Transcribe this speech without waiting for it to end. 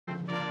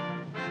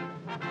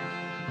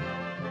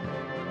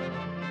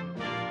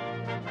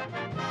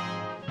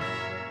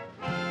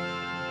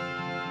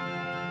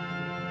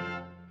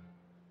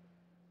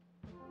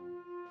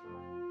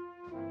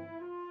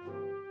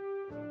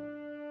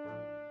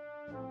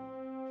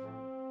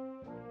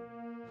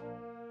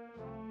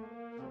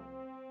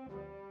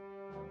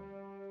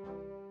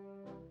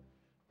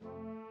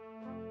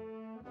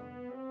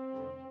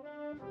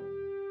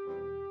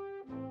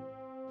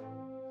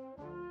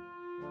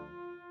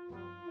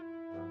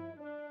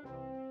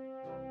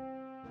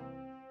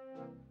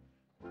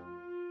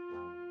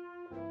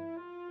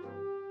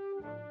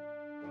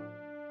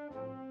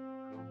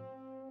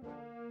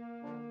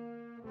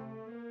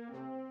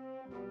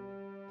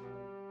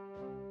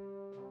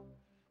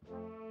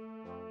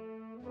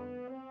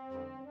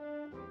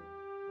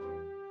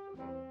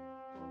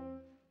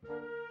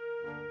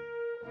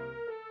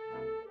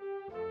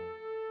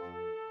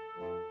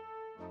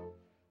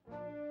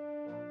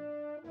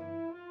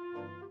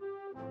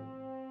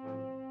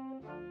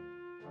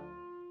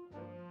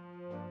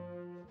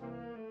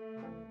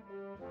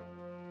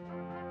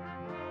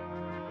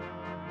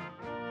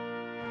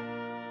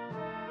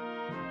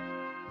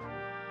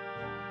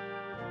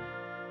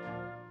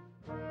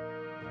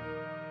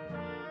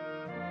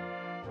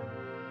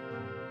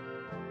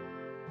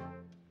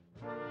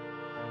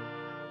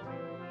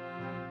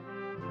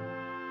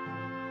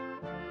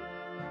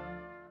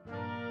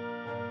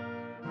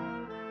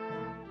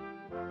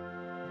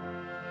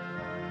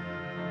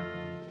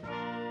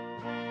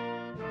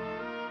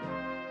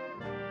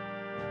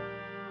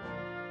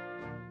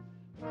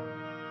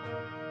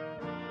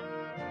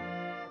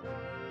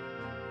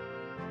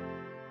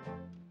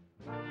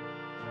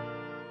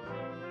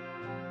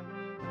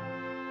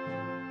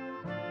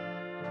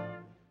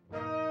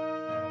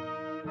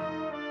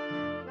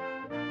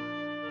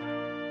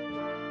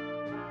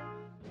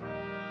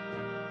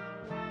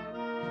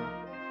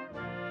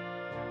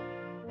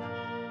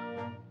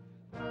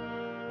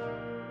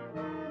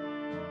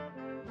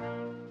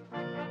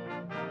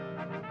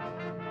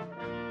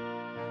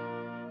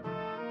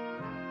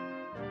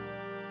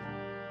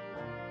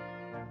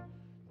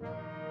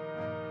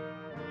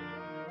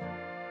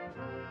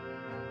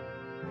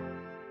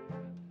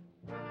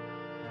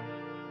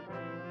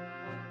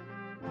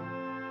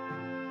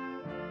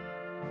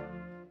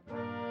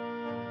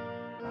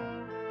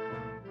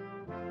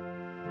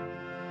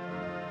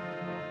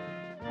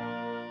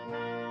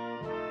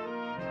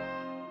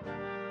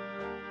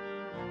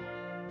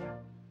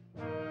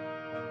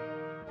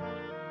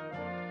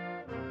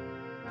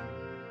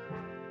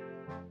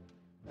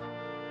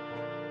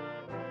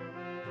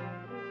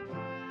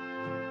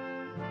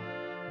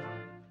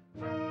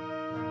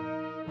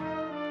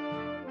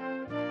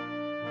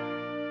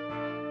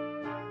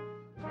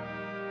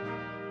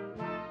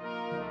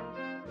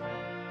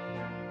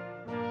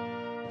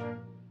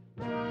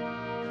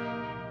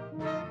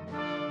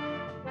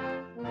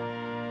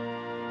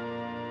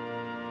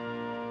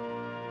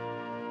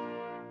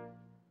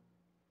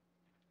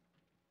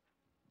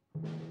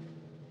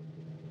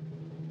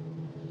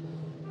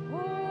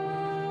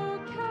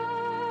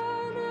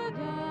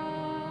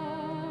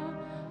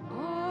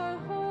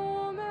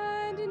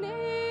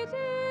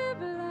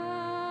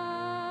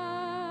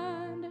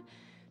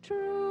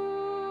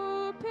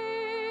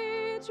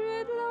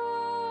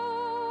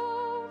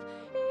love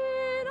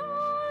in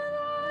all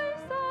thy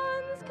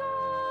Son's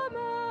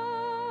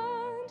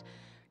command.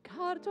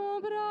 Car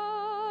ton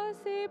bras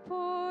s'est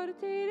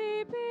porté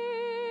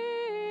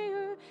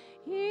l'épée,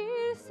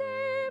 il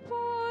s'est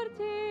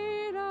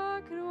porté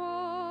la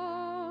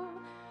croix.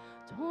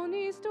 Ton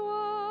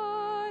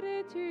histoire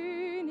est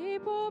une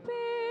épopée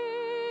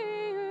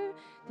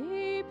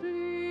des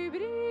plus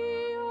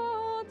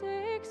brillants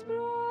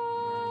exploits.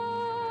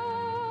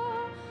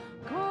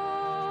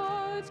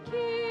 God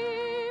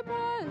keep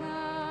our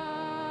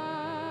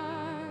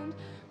land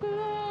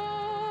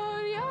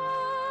glorious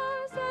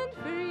and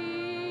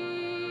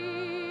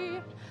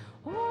free.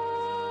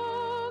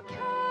 Oh,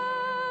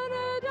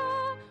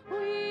 Canada,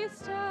 we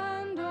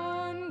stand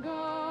on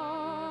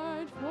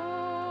guard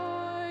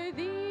for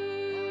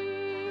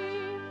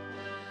thee.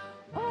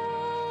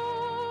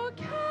 Oh,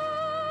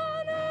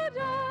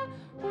 Canada,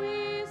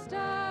 we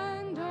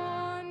stand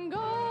on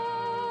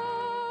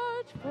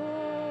guard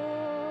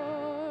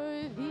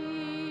for thee.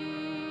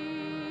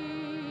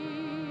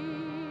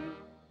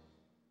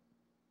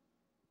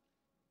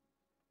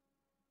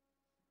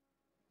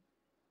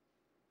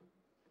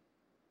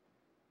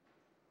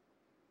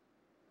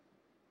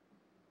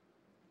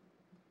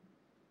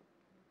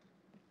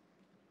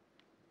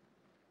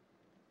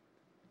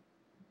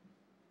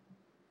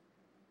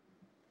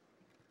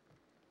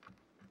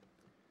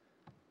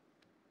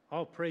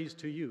 All praise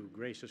to you,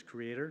 gracious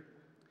Creator.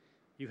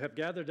 You have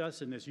gathered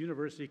us in this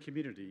university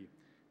community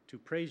to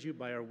praise you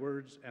by our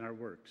words and our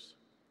works.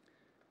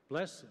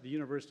 Bless the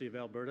University of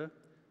Alberta,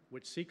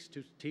 which seeks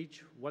to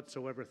teach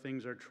whatsoever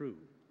things are true.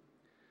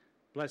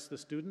 Bless the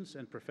students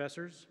and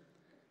professors,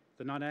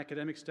 the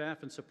non-academic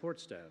staff and support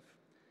staff,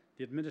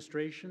 the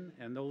administration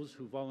and those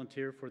who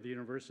volunteer for the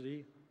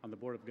university on the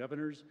Board of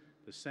Governors,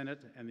 the Senate,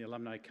 and the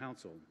Alumni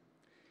Council,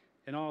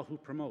 and all who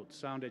promote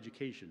sound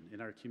education in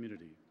our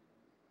community.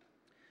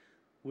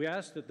 We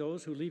ask that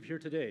those who leave here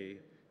today,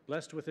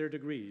 blessed with their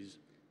degrees,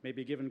 may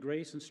be given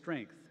grace and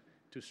strength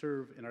to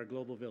serve in our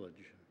global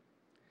village.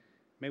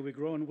 May we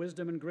grow in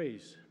wisdom and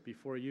grace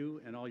before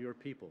you and all your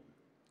people.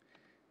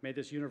 May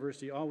this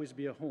university always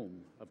be a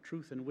home of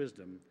truth and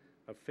wisdom,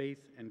 of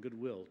faith and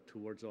goodwill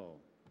towards all.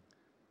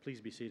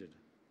 Please be seated.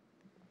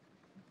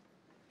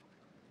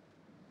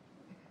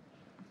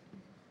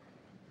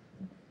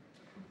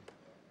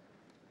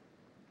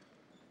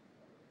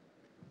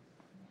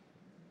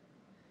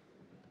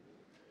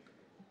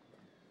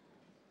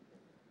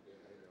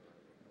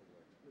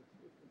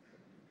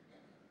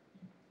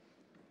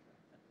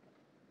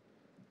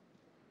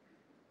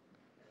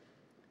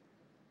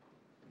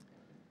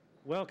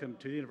 Welcome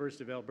to the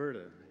University of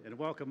Alberta, and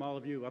welcome all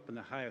of you up in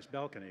the highest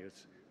balcony.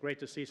 It's great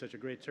to see such a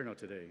great turnout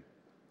today.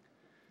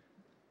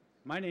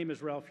 My name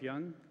is Ralph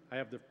Young. I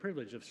have the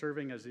privilege of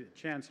serving as the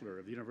Chancellor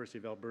of the University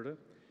of Alberta,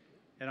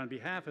 and on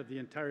behalf of the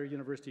entire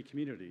university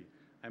community,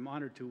 I'm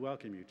honored to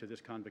welcome you to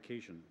this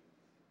convocation.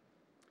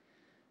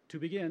 To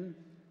begin,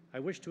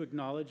 I wish to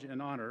acknowledge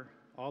and honor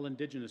all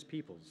Indigenous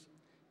peoples,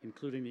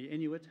 including the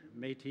Inuit,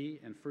 Métis,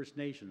 and First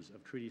Nations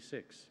of Treaty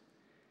 6,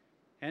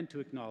 and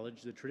to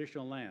acknowledge the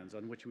traditional lands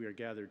on which we are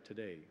gathered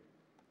today.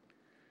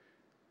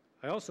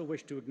 I also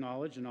wish to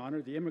acknowledge and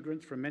honor the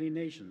immigrants from many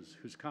nations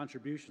whose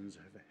contributions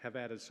have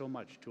added so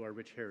much to our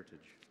rich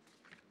heritage.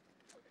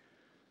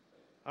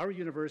 Our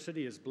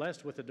university is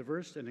blessed with a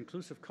diverse and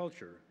inclusive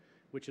culture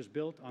which is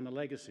built on the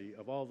legacy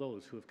of all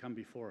those who have come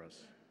before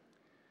us.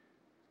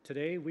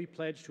 Today, we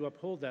pledge to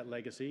uphold that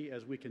legacy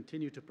as we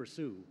continue to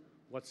pursue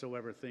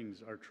whatsoever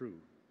things are true.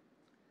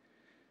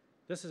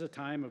 This is a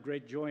time of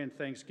great joy and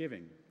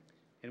thanksgiving,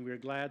 and we are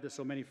glad that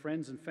so many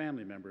friends and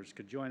family members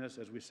could join us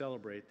as we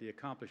celebrate the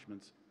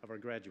accomplishments of our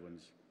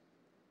graduands.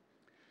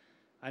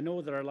 I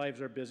know that our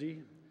lives are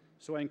busy,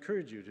 so I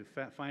encourage you to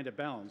find a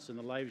balance in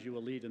the lives you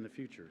will lead in the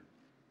future.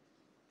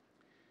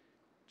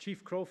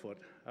 Chief Crowfoot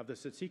of the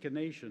Siksika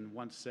Nation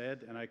once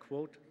said, and I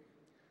quote,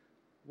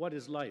 "What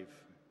is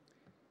life?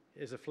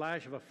 It is a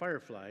flash of a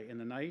firefly in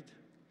the night.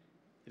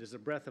 It is the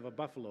breath of a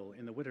buffalo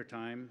in the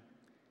wintertime.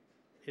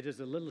 It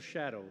is a little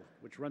shadow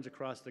which runs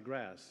across the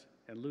grass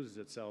and loses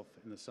itself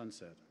in the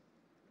sunset."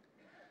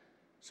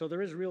 So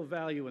there is real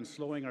value in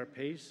slowing our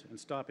pace and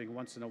stopping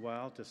once in a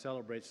while to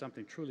celebrate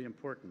something truly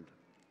important.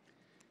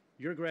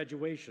 Your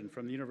graduation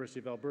from the University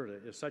of Alberta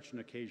is such an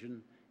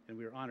occasion, and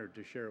we are honored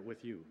to share it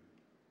with you.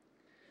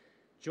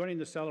 Joining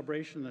the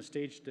celebration on the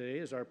stage today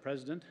is our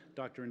President,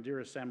 Dr.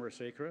 Indira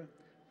Samarasekera,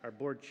 our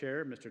Board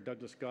Chair, Mr.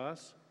 Douglas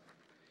Goss.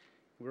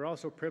 We're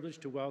also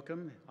privileged to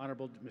welcome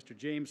Honorable Mr.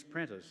 James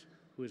Prentice,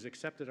 who has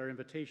accepted our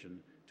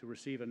invitation to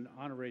receive an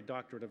honorary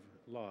doctorate of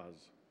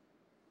laws.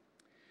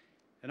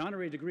 An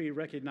honorary degree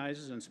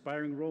recognizes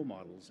inspiring role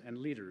models and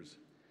leaders,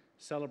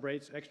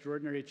 celebrates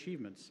extraordinary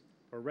achievements,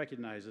 or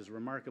recognizes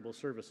remarkable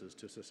services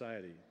to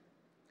society.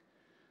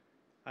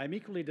 I'm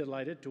equally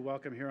delighted to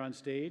welcome here on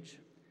stage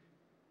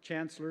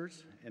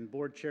chancellors and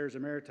board chairs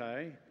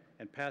emeriti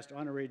and past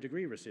honorary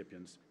degree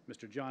recipients,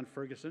 Mr. John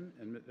Ferguson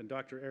and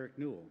Dr. Eric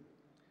Newell.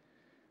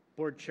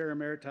 Board chair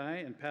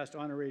emeriti and past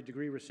honorary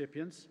degree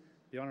recipients,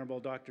 the Honorable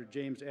Dr.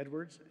 James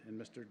Edwards and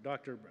Mr.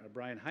 Dr.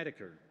 Brian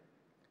Heidecker.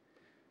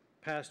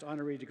 Past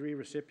honorary degree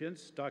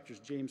recipients, Drs.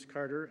 James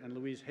Carter and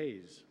Louise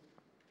Hayes.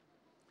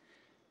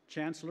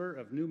 Chancellor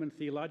of Newman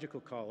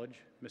Theological College,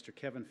 Mr.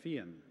 Kevin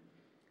Fian.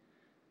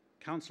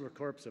 Councillor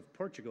Corps of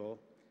Portugal,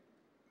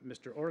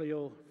 Mr.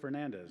 Orleo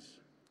Fernandez,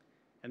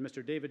 and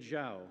Mr. David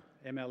Zhao,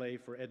 MLA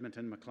for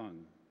Edmonton McClung.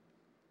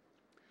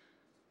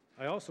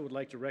 I also would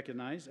like to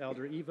recognize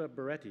Elder Eva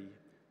Beretti,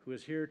 who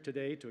is here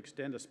today to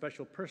extend a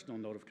special personal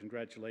note of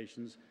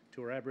congratulations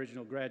to our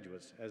Aboriginal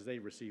graduates as they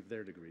receive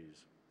their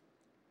degrees.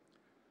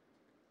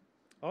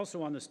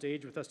 Also on the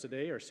stage with us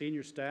today are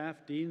senior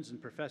staff, deans,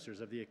 and professors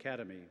of the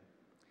Academy.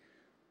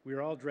 We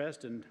are all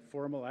dressed in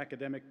formal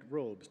academic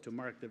robes to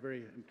mark the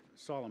very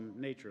solemn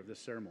nature of this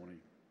ceremony.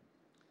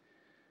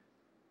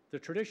 The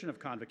tradition of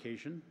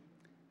Convocation,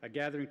 a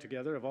gathering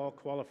together of all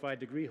qualified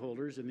degree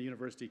holders in the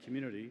university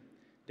community,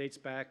 dates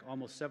back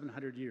almost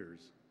 700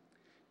 years.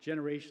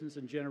 Generations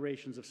and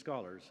generations of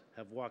scholars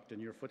have walked in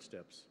your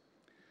footsteps.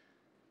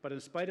 But in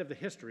spite of the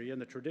history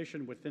and the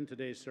tradition within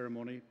today's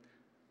ceremony,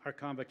 our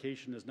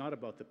Convocation is not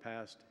about the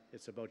past,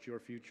 it's about your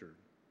future.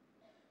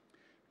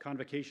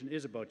 Convocation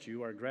is about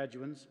you, our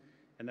graduates,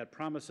 and that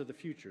promise of the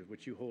future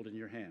which you hold in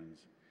your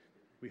hands.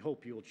 We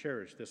hope you will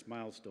cherish this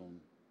milestone.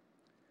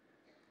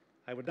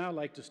 I would now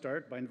like to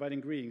start by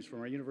inviting greetings from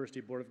our University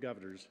Board of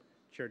Governors,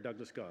 Chair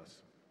Douglas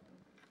Goss.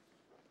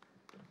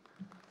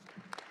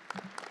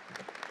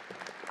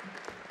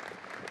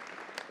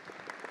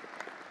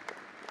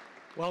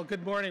 Well,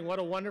 good morning. What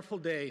a wonderful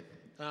day.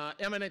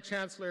 Eminent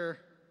Chancellor,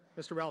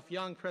 Mr. Ralph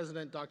Young,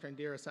 President Dr.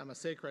 Indira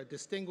Samasekara,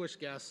 distinguished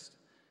guests,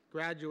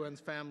 graduates,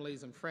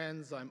 families, and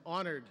friends, I'm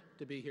honored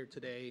to be here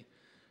today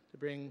to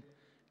bring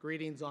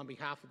greetings on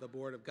behalf of the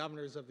Board of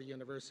Governors of the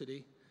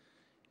University.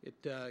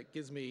 It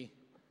gives me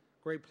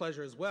great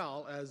pleasure as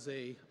well as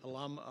an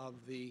alum of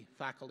the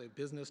Faculty of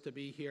Business to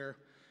be here,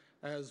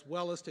 as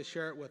well as to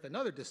share it with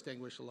another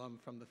distinguished alum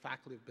from the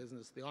Faculty of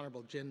Business, the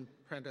Honorable Jim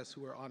Prentice,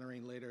 who we're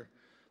honoring later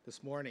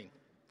this morning.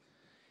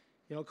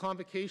 You know,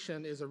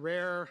 Convocation is a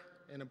rare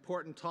and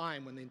important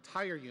time when the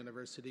entire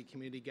university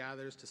community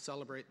gathers to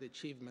celebrate the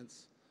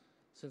achievements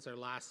since our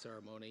last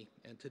ceremony.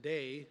 And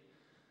today,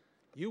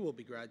 you will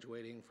be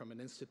graduating from an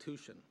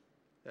institution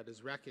that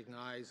is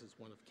recognized as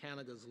one of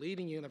Canada's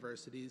leading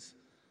universities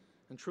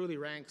and truly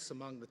ranks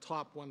among the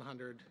top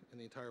 100 in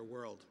the entire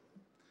world.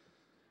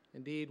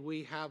 Indeed,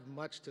 we have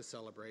much to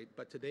celebrate,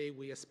 but today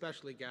we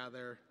especially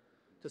gather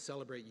to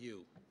celebrate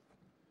you,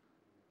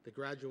 the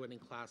graduating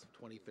class of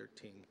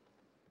 2013.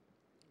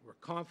 We're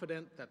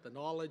confident that the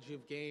knowledge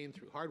you've gained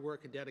through hard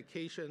work and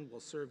dedication will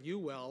serve you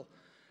well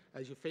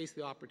as you face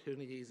the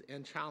opportunities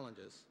and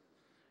challenges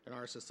in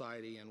our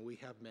society, and we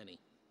have many.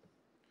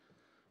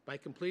 By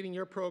completing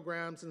your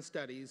programs and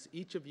studies,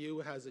 each of you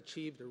has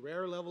achieved a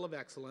rare level of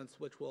excellence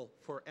which will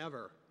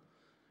forever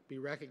be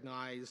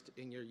recognized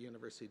in your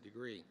university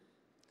degree.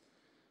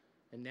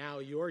 And now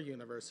your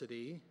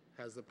university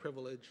has the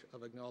privilege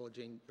of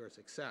acknowledging your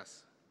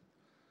success.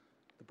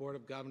 The Board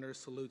of Governors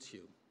salutes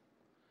you,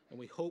 and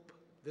we hope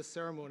this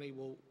ceremony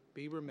will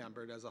be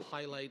remembered as a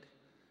highlight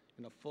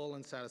in a full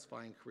and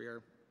satisfying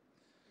career.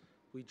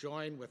 We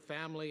join with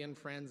family and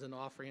friends in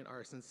offering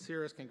our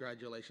sincerest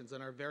congratulations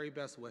and our very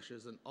best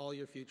wishes in all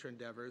your future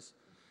endeavors.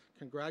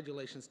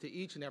 Congratulations to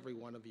each and every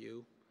one of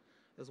you,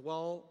 as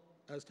well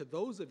as to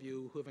those of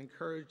you who have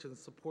encouraged and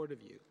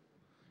supported you.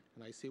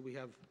 And I see we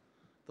have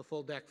the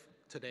full deck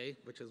today,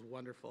 which is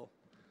wonderful.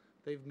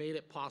 They've made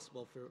it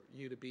possible for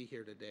you to be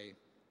here today.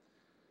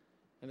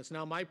 And it's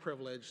now my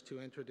privilege to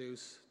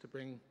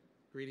bring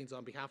greetings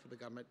on behalf of the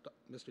government,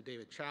 Mr.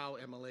 David Chow,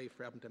 MLA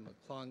for Edmonton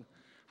McClung.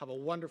 Have a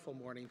wonderful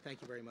morning.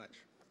 Thank you very much.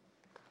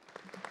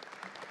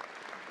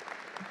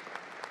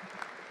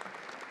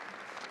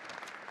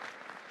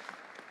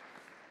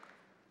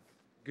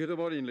 Good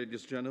morning,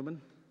 ladies and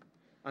gentlemen,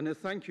 and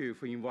thank you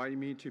for inviting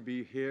me to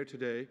be here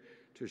today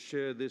to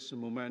share this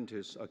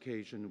momentous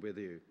occasion with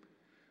you.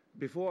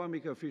 Before I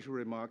make official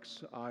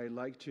remarks, I'd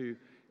like to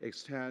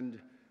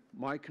extend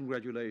my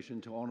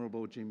congratulations to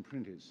Honorable Jim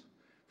Prentice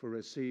for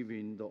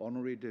receiving the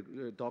honorary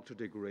doctorate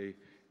degree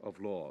of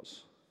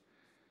laws.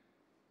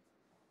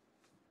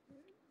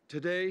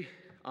 Today,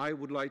 I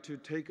would like to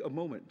take a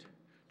moment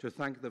to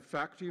thank the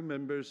faculty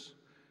members,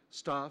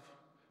 staff,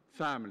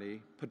 family,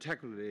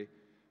 particularly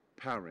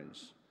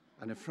parents,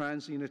 and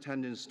friends in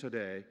attendance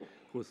today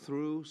who,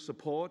 through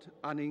support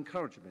and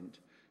encouragement,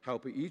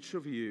 help each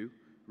of you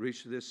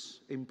reach this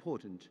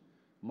important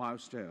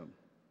milestone.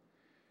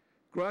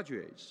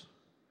 Graduates,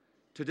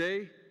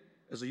 today,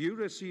 as you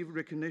receive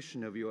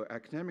recognition of your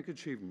academic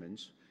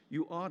achievements,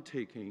 you are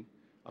taking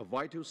a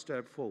vital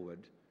step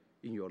forward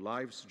in your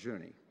life's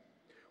journey,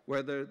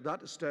 whether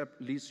that step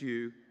leads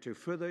you to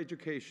further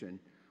education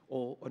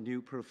or a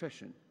new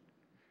profession.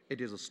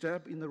 It is a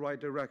step in the right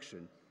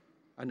direction,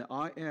 and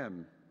I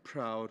am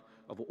proud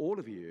of all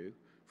of you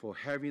for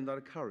having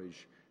that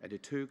courage and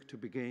it took to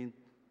begin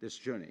this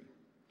journey.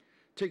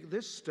 Take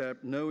this step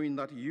knowing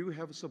that you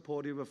have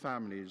supportive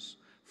families,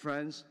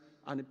 friends,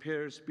 and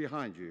peers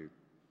behind you.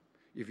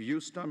 If you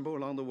stumble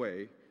along the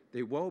way,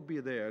 They will be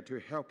there to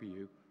help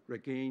you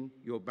regain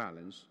your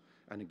balance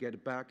and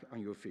get back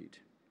on your feet.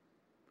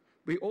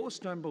 We all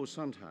stumble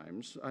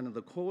sometimes, and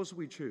the course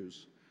we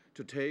choose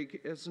to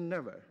take is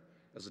never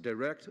as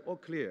direct or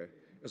clear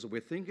as we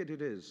think it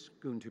is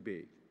going to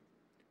be.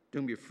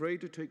 Don't be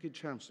afraid to take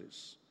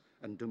chances,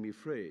 and don't be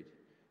afraid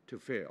to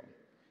fail.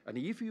 And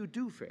if you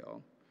do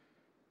fail,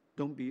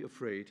 don't be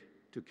afraid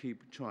to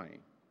keep trying.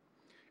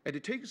 And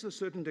it takes a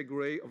certain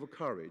degree of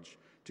courage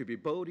to be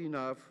bold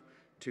enough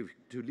to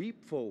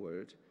leap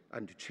forward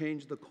and to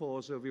change the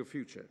course of your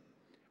future.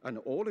 And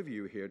all of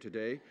you here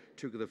today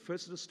took the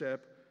first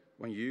step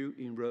when you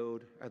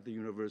enrolled at the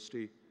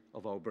University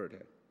of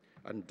Alberta.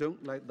 And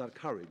don't let that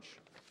courage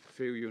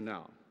fail you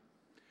now.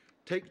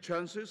 Take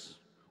chances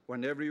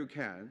whenever you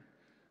can.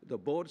 The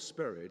bold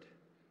spirit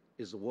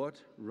is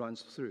what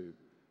runs through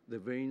the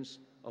veins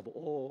of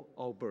all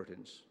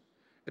Albertans.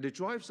 And it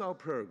drives our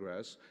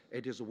progress.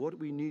 It is what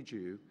we need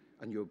you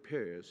and your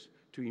peers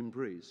to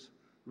embrace,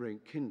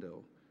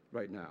 rekindle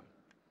right now.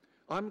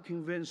 I'm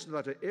convinced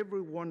that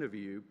every one of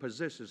you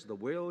possesses the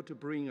will to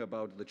bring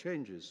about the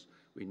changes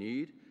we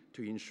need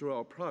to ensure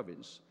our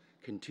province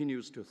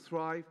continues to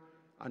thrive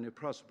and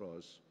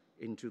prospers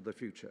into the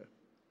future.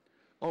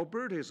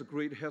 Alberta has a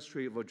great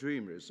history of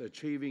dreamers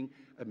achieving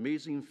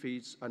amazing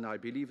feats, and I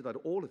believe that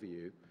all of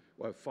you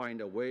will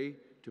find a way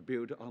to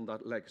build on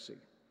that legacy.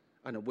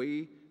 And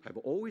we have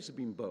always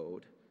been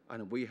bold,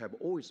 and we have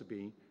always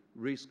been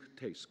risk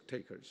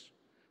takers.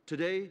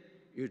 Today,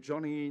 you're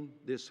joining in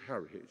this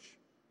heritage.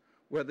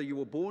 Whether you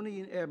were born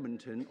in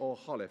Edmonton or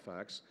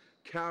Halifax,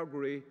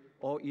 Calgary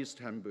or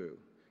Istanbul,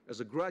 as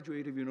a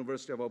graduate of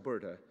University of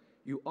Alberta,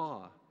 you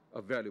are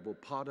a valuable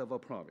part of our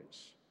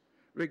province.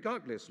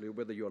 Regardlessly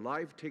whether your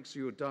life takes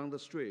you down the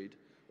street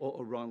or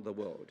around the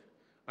world,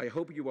 I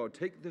hope you will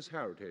take this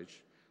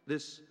heritage,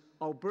 this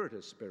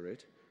Alberta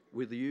spirit,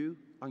 with you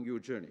on your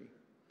journey.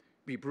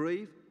 Be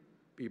brave,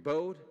 be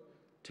bold,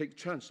 take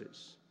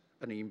chances,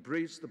 and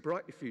embrace the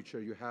bright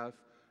future you have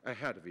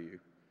ahead of you.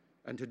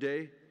 And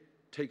today,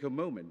 take a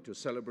moment to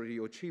celebrate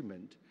your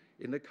achievement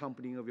in the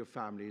company of your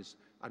families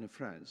and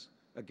friends.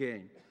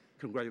 Again,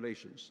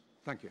 congratulations.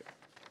 Thank you.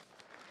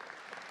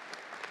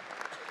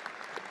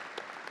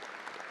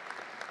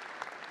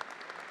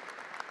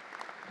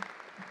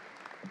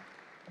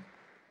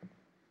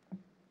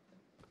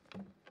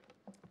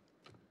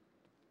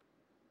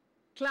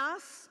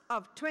 Class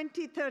of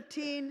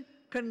 2013,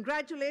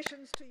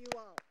 congratulations to you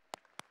all.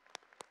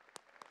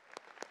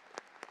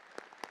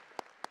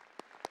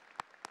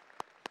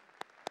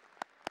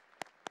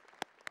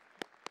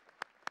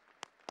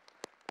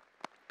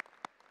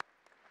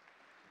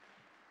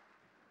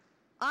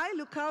 I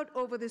look out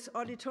over this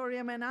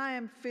auditorium and I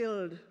am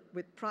filled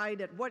with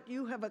pride at what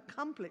you have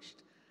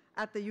accomplished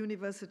at the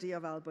University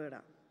of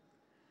Alberta.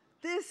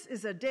 This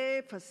is a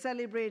day for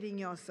celebrating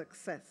your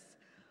success,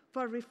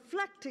 for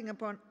reflecting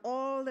upon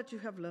all that you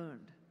have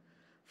learned,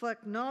 for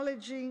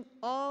acknowledging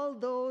all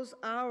those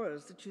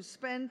hours that you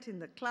spent in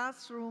the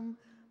classroom,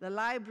 the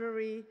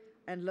library,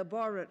 and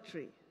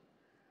laboratory,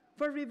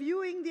 for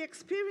reviewing the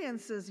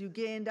experiences you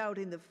gained out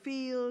in the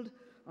field,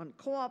 on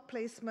co-op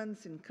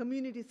placements, in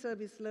community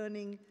service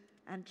learning,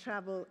 and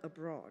travel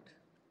abroad.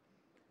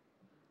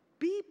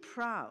 Be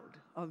proud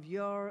of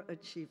your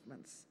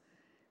achievements.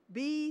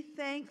 Be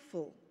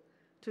thankful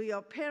to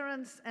your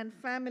parents and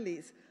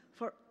families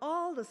for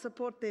all the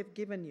support they've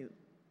given you.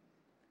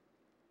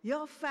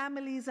 Your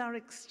families are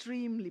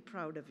extremely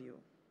proud of you.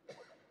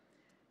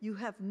 You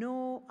have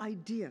no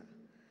idea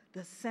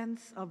the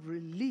sense of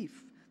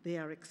relief they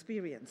are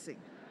experiencing.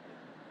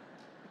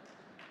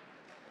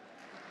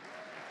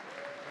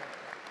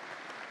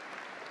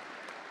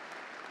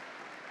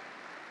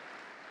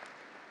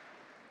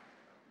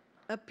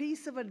 A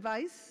piece of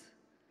advice: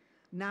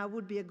 now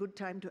would be a good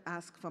time to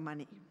ask for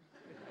money.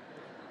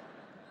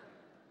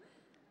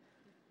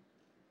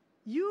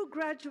 You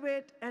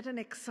graduate at an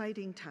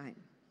exciting time.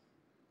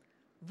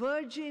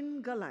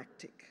 Virgin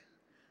Galactic,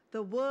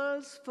 the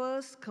world's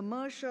first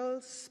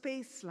commercial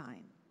space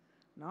line,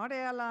 not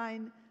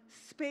airline,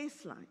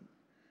 space line,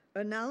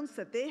 announced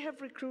that they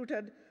have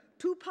recruited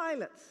 2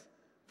 pilots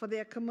for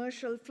their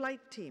commercial flight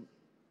team.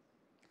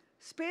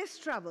 Space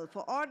travel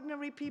for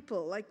ordinary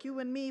people like you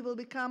and me will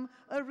become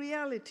a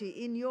reality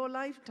in your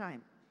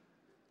lifetime.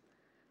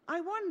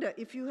 I wonder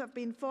if you have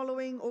been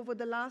following over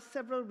the last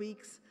several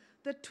weeks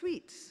the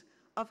tweets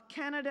of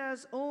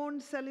Canada's own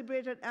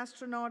celebrated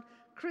astronaut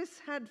Chris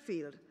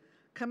Hadfield,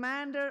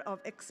 commander of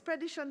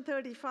Expedition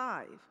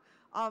 35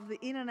 of the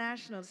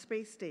International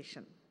Space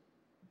Station.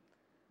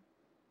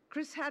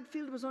 Chris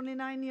Hadfield was only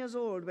 9 years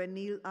old when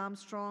Neil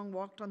Armstrong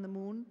walked on the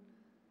moon.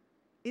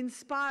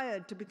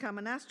 Inspired to become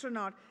an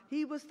astronaut,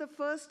 he was the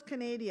first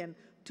Canadian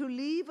to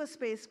leave a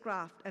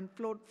spacecraft and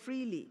float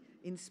freely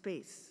in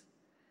space.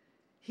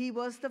 He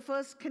was the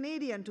first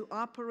Canadian to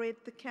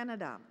operate the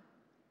Canadarm.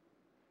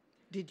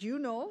 Did you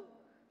know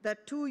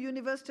that 2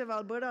 University of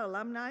Alberta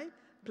alumni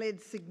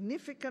played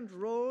significant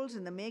roles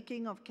in the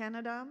making of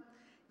Canadarm,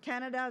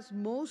 Canada's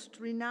most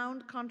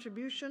renowned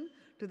contribution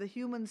to the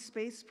human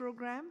space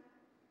program?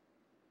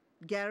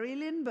 Gary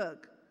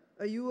Lindbergh,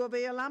 a U of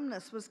A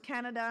alumnus, was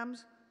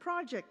Canadam's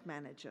project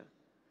manager,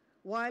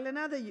 while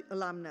another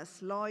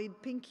alumnus, Lloyd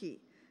Pinkey,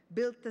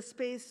 built the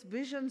space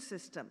vision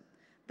system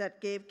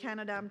that gave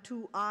Canadam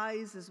 2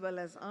 eyes as well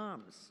as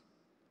arms.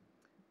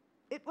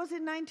 It was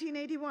in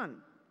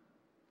 1981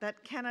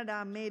 that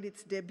Canada made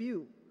its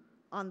debut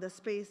on the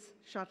Space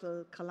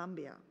Shuttle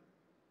Columbia.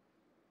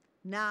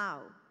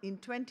 Now, in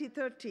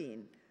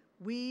 2013,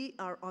 we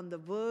are on the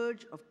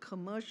verge of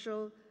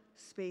commercial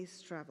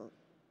space travel.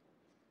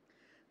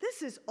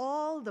 This is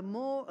all the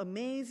more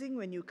amazing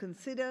when you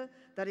consider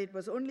that it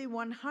was only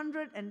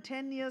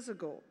 110 years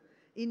ago,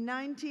 in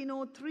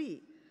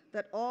 1903,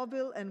 that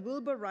Orville and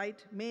Wilbur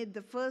Wright made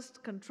the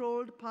first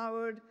controlled,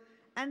 powered,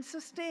 and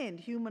sustained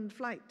human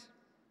flight.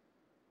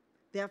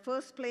 Their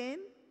first plane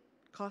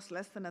cost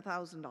less than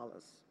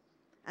 $1,000,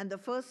 and the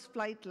first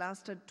flight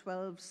lasted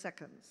 12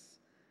 seconds,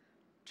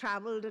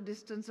 traveled a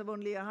distance of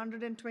only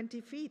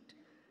 120 feet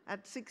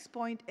at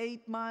 6.8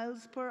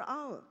 miles per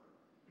hour.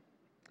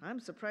 I'm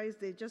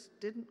surprised they just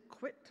didn't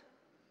quit.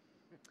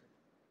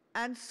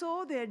 And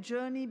so their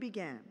journey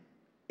began.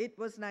 It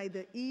was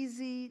neither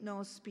easy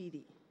nor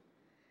speedy.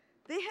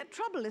 They had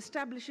trouble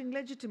establishing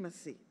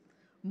legitimacy.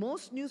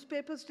 Most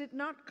newspapers did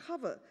not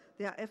cover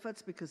their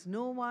efforts because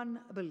no one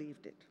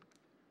believed it.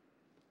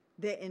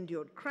 They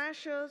endured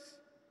crashes,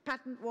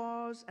 patent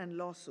wars, and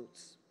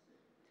lawsuits.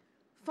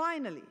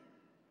 Finally,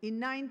 in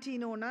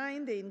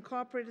 1909, they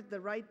incorporated the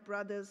Wright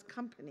Brothers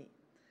Company.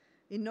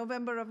 In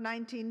November of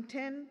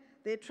 1910,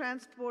 they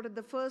transported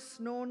the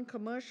first known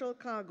commercial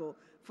cargo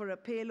for a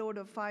payload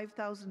of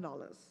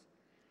 $5,000.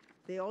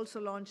 They also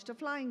launched a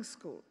flying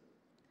school.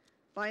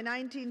 By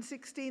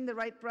 1916, the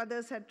Wright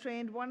brothers had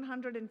trained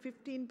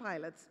 115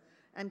 pilots,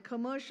 and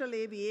commercial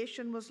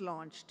aviation was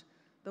launched,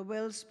 the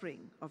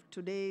wellspring of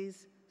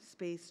today's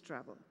space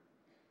travel.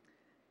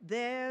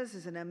 Theirs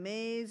is an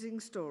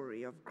amazing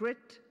story of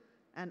grit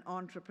and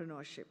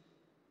entrepreneurship.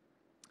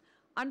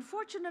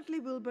 Unfortunately,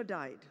 Wilbur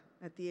died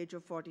at the age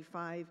of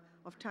 45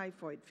 of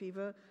typhoid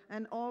fever,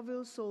 and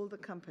Orville sold the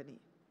company.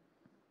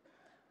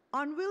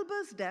 On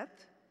Wilbur's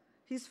death,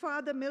 his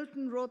father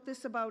Milton wrote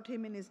this about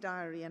him in his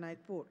diary, and I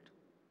quote,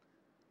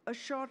 "A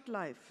short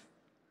life,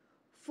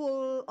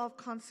 full of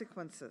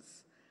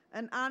consequences,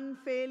 an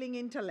unfailing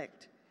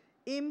intellect,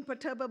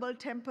 imperturbable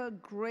temper,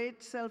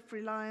 great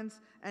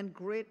self-reliance, and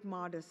great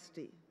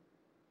modesty.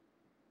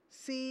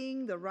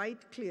 Seeing the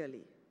right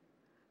clearly,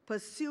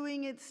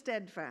 pursuing it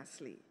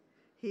steadfastly,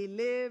 he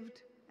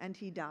lived and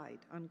he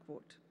died,"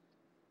 unquote.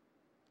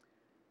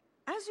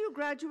 As you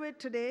graduate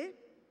today,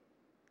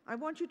 I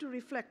want you to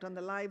reflect on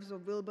the lives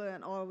of Wilbur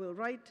and Orville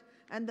Wright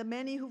and the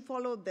many who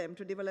followed them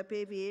to develop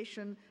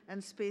aviation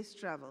and space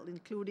travel,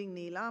 including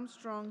Neil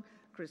Armstrong,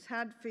 Chris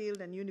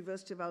Hadfield, and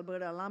University of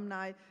Alberta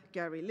alumni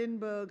Gary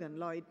Lindbergh and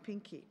Lloyd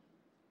Pinkey.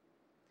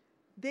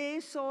 They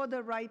saw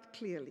the right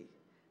clearly.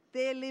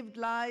 They lived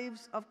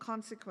lives of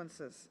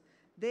consequences.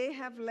 They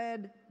have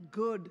led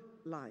good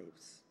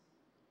lives.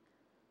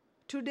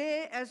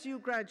 Today, as you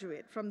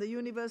graduate from the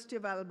University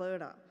of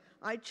Alberta,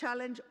 I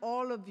challenge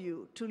all of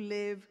you to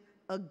live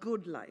a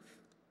good life.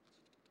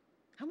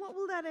 And what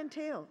will that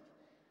entail?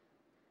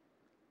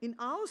 In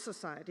our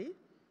society,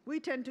 we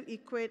tend to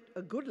equate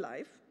a good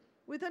life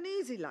with an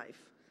easy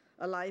life,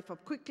 a life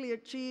of quickly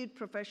achieved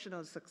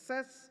professional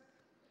success,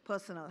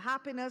 personal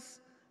happiness,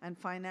 and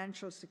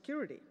financial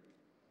security.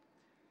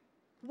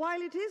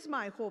 While it is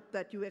my hope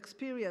that you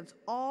experience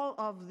all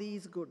of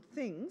these good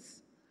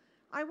things,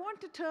 I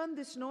want to turn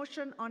this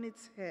notion on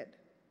its head.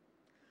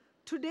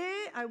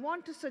 Today, I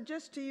want to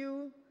suggest to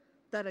you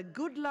that a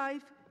good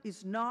life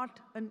is not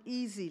an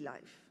easy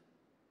life.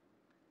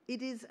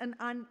 It is an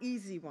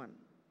uneasy one.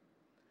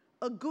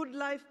 A good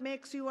life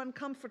makes you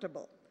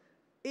uncomfortable.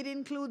 It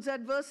includes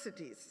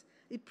adversities.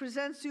 It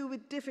presents you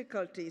with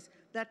difficulties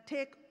that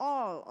take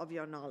all of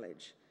your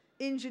knowledge,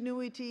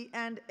 ingenuity,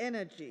 and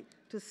energy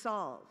to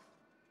solve.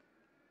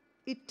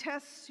 It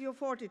tests your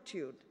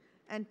fortitude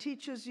and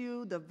teaches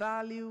you the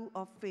value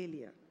of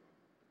failure.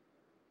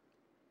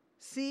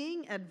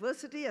 Seeing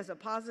adversity as a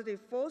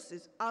positive force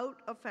is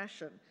out of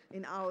fashion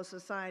in our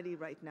society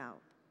right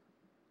now.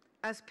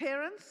 As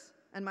parents,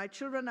 and my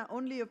children are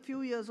only a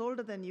few years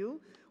older than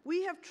you,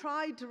 we have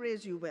tried to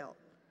raise you well.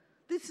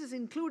 This has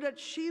included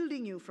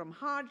shielding you from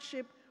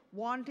hardship,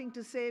 wanting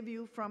to save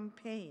you from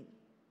pain.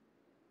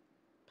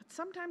 But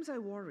sometimes I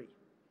worry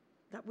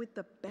that with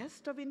the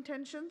best of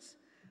intentions,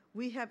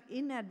 we have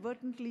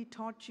inadvertently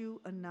taught you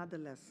another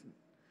lesson.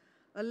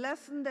 A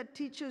lesson that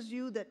teaches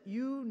you that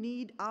you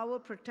need our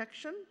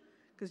protection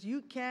because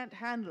you can't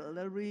handle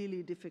the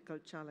really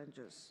difficult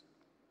challenges.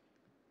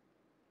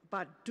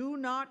 But do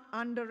not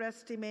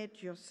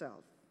underestimate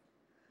yourself.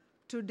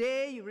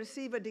 Today, you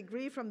receive a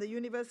degree from the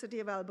University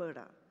of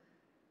Alberta.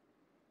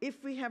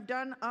 If we have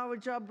done our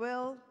job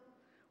well,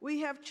 we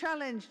have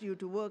challenged you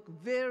to work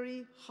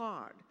very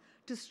hard,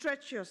 to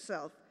stretch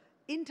yourself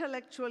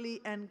intellectually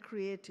and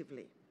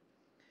creatively.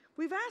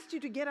 We've asked you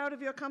to get out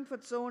of your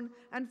comfort zone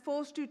and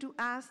forced you to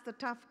ask the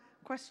tough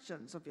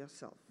questions of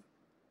yourself.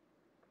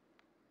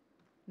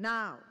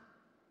 Now,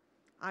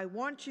 I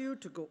want you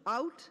to go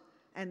out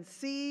and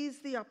seize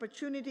the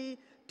opportunity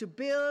to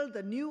build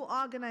the new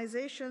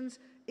organizations,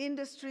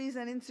 industries,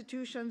 and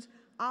institutions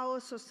our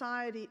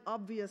society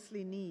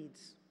obviously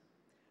needs.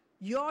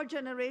 Your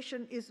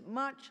generation is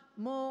much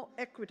more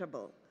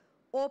equitable,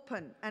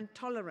 open, and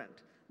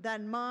tolerant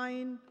than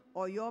mine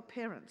or your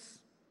parents.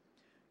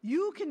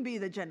 You can be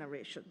the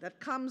generation that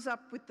comes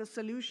up with the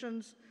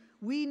solutions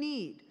we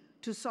need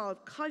to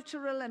solve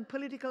cultural and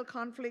political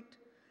conflict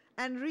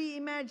and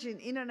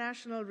reimagine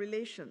international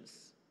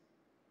relations.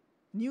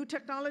 New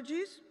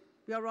technologies,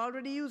 we are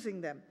already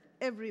using them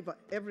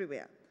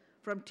everywhere,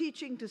 from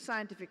teaching to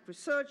scientific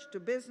research to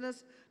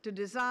business to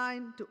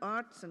design to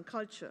arts and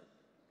culture.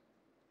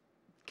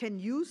 Can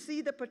you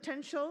see the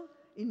potential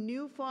in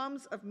new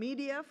forms of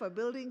media for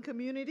building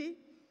community,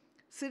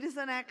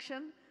 citizen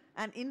action,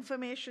 and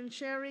information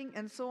sharing,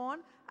 and so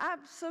on?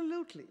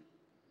 Absolutely.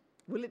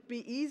 Will it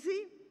be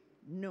easy?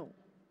 No.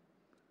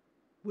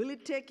 Will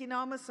it take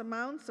enormous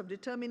amounts of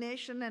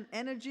determination and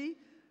energy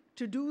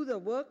to do the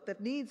work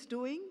that needs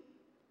doing?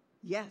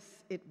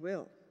 Yes, it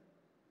will.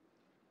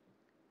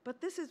 But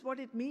this is what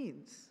it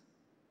means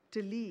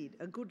to lead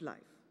a good life.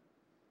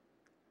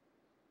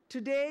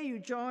 Today, you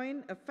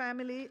join a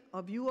family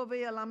of U of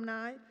A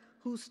alumni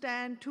who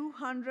stand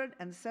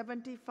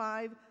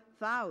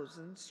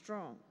 275,000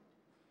 strong.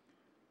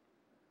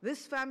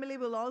 This family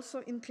will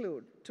also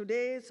include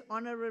today's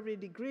honorary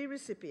degree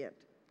recipient,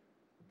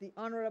 the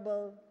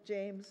Honorable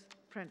James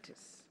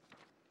Prentice.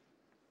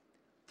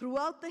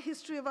 Throughout the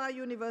history of our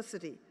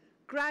university,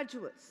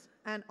 graduates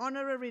and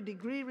honorary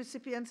degree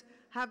recipients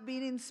have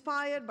been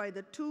inspired by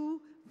the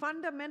two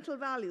fundamental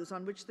values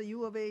on which the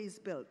U of A is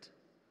built: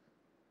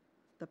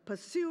 the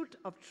pursuit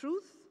of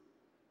truth,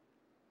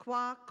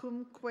 qua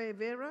cumque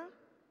vera,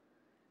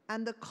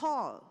 and the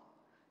call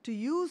to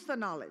use the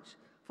knowledge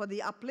for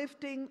the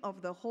uplifting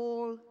of the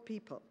whole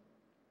people.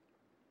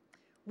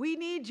 We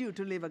need you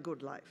to live a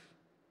good life.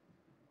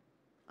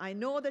 I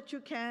know that you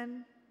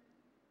can,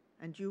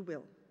 and you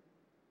will.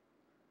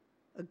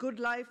 A good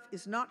life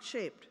is not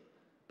shaped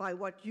by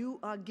what you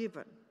are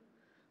given,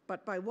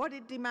 but by what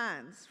it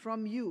demands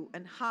from you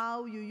and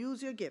how you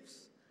use your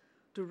gifts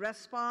to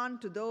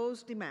respond to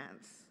those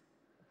demands.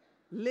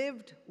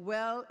 Lived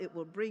well, it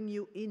will bring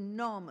you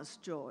enormous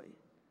joy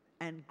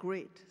and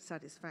great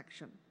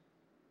satisfaction.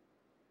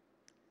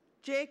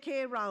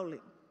 J.K.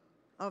 Rowling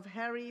of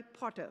Harry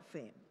Potter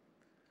fame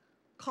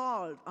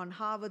called on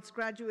Harvard's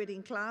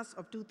graduating class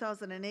of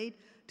 2008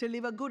 to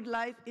live a good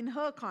life in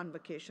her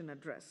convocation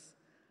address.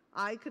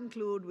 I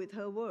conclude with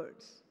her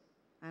words,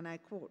 and I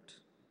quote,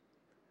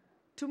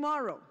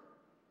 "Tomorrow,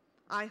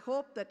 I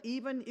hope that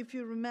even if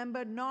you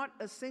remember not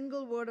a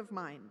single word of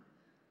mine,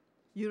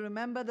 you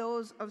remember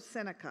those of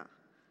Seneca,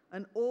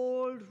 an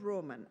old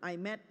Roman I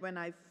met when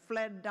I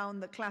fled down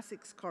the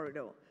classics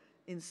corridor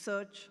in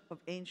search of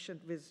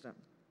ancient wisdom.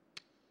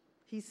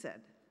 He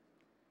said,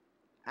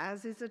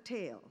 'As is a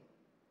tale,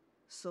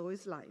 so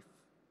is life,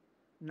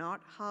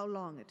 not how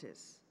long it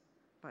is,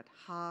 but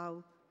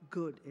how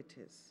good it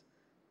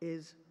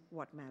is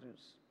what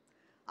matters.'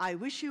 I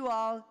wish you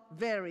all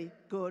very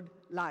good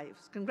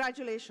lives.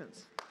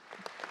 Congratulations.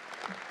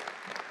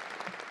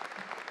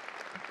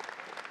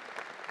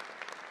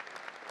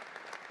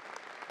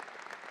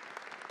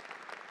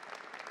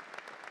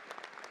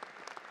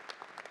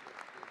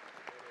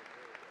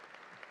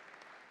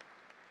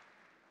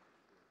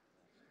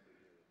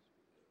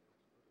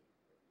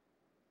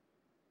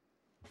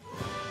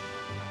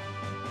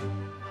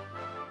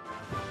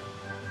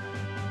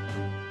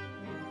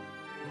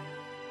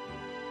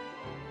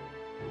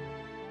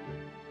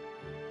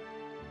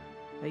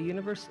 A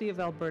University of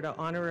Alberta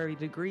honorary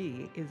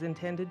degree is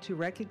intended to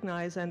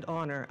recognize and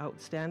honor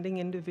outstanding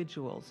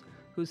individuals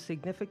whose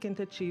significant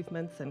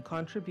achievements and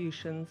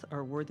contributions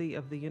are worthy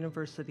of the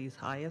university's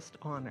highest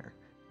honor.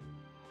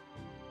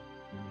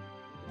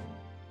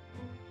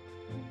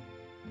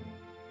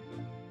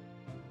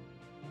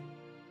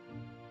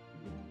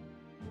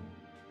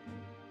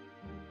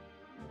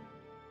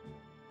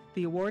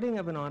 The awarding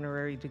of an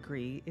honorary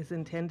degree is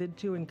intended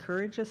to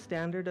encourage a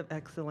standard of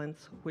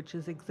excellence which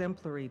is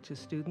exemplary to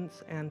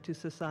students and to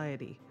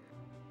society.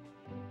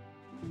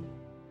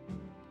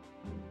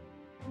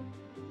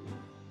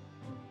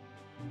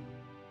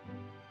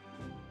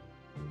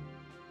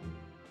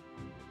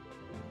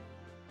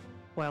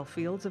 While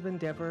fields of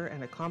endeavor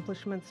and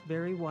accomplishments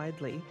vary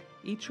widely,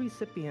 each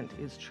recipient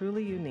is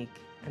truly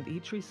unique, and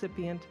each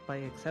recipient, by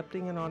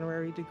accepting an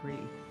honorary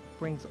degree,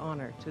 brings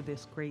honor to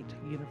this great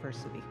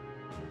university.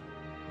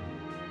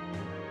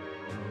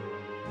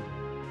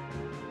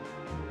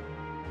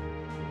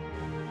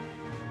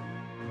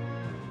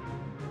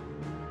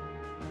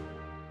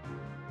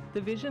 The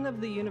vision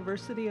of the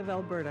University of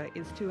Alberta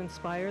is to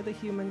inspire the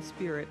human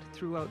spirit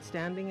through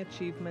outstanding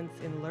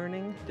achievements in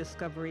learning,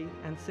 discovery,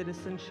 and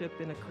citizenship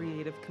in a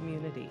creative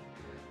community,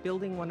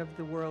 building one of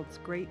the world's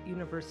great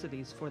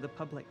universities for the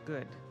public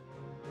good.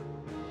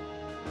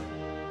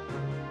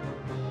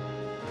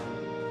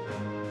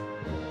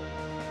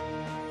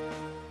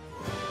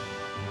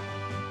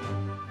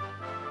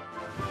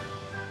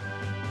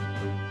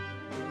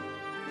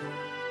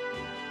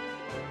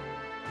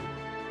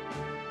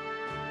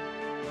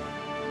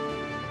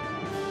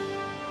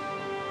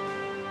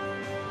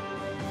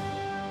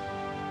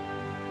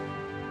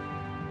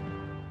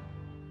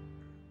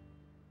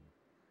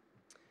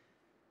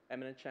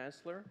 Eminent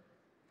Chancellor,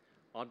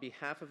 on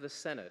behalf of the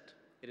Senate,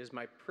 it is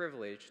my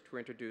privilege to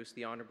introduce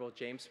the Honorable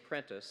James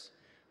Prentice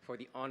for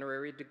the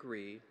honorary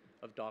degree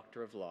of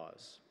Doctor of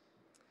Laws.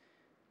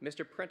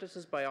 Mr.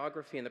 Prentice's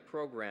biography in the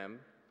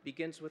program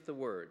begins with the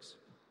words,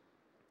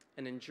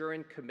 "An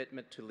enduring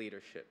commitment to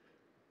leadership,"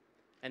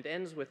 and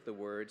ends with the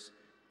words,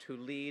 "To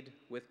lead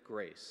with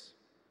grace."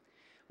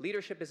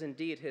 Leadership is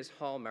indeed his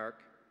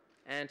hallmark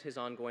and his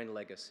ongoing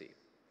legacy.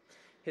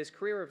 His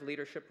career of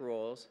leadership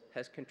roles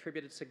has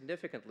contributed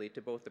significantly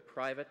to both the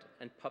private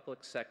and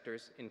public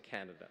sectors in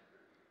Canada.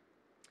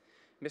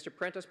 Mr.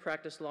 Prentice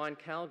practiced law in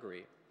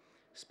Calgary,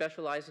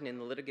 specializing in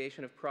the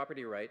litigation of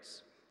property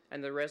rights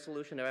and the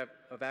resolution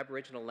of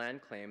Aboriginal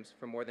land claims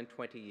for more than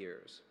 20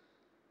 years.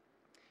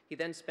 He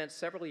then spent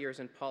several years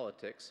in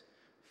politics,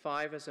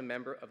 5 as a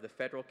member of the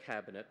federal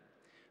cabinet,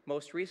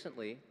 most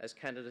recently as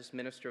Canada's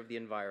Minister of the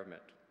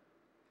Environment.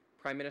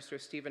 Prime Minister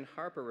Stephen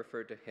Harper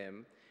referred to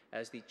him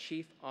as the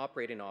Chief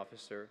Operating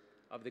Officer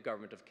of the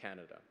Government of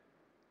Canada.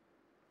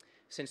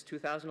 Since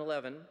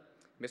 2011,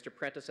 Mr.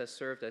 Prentice has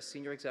served as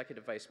Senior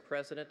Executive Vice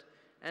President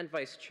and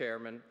Vice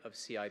Chairman of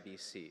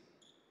CIBC.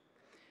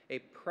 A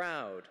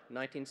proud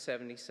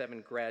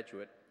 1977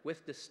 graduate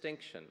with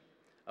distinction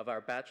of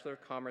our Bachelor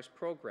of Commerce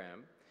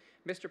program,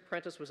 Mr.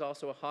 Prentice was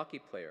also a hockey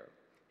player,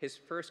 his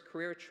first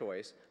career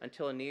choice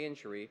until a knee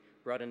injury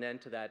brought an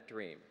end to that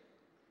dream,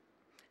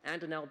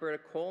 and an Alberta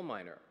coal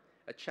miner,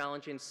 a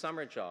challenging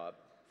summer job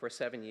for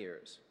 7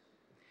 years.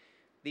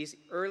 These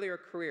earlier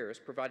careers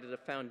provided a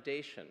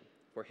foundation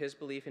for his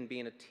belief in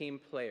being a team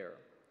player,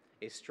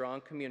 a strong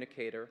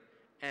communicator,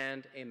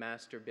 and a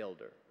master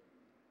builder.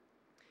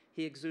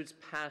 He exudes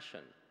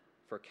passion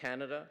for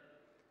Canada,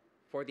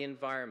 for the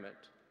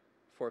environment,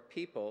 for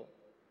people,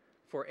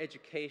 for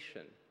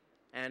education,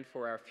 and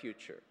for our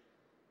future.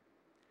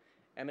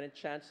 Eminent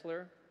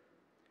Chancellor,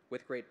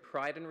 with great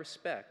pride and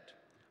respect,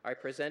 I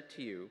present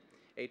to you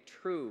a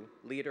true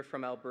leader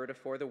from Alberta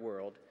for the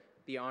world,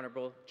 the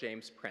Honorable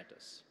James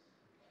Prentice.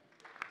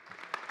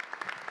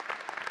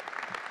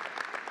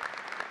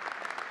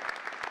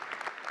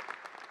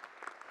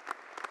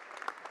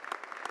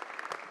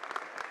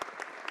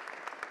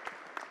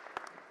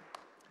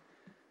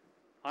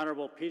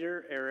 Honorable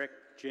Peter Eric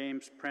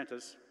James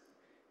Prentice,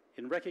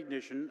 in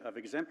recognition of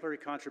exemplary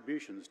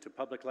contributions to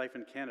public life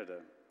in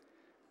Canada,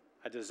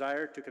 I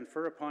desire to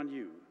confer upon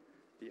you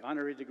the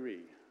honorary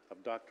degree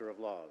of Doctor of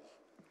Laws,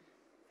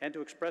 and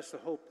to express the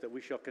hope that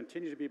we shall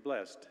continue to be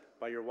blessed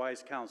by your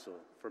wise counsel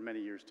for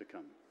many years to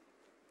come.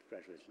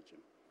 Congratulations, Jim.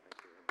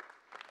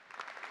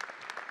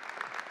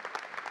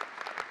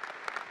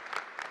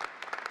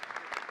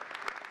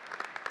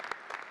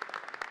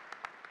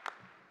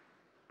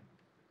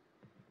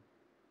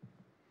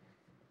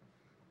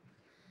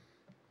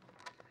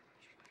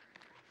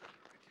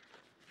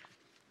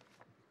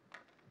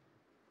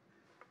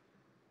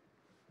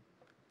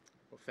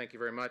 Well, thank you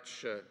very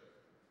much,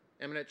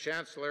 Eminent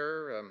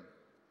Chancellor,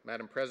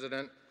 Madam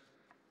President,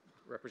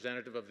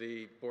 representative of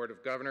the Board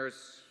of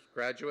Governors,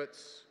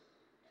 graduates,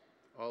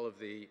 all of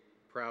the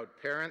proud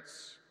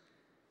parents,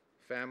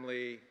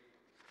 family,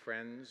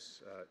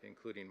 friends,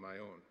 including my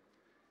own.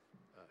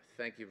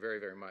 Thank you very,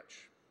 very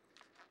much.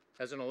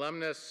 As an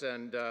alumnus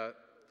and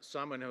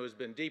someone who has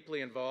been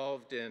deeply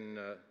involved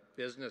in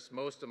business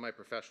most of my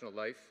professional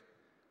life,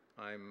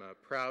 I'm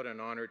proud and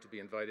honored to be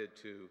invited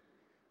to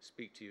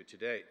speak to you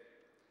today.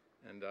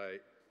 And I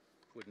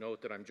would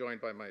note that I'm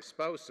joined by my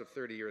spouse of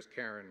 30 years,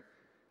 Karen,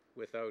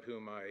 without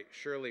whom I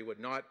surely would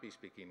not be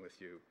speaking with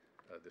you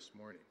this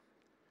morning.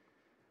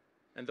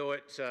 And though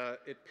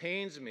it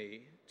pains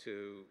me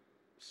to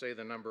say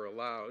the number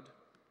aloud,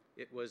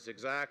 it was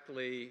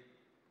exactly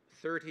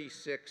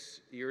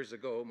 36 years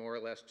ago, more or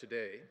less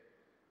today,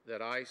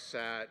 that I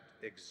sat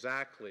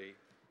exactly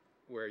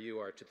where you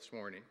are this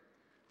morning,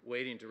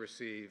 waiting to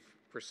receive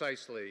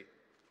precisely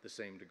the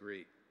same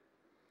degree.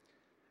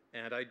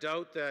 And I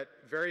doubt that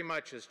very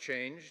much has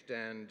changed,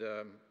 and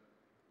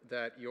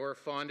that your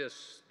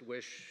fondest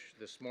wish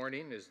this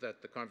morning is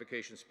that the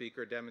Convocation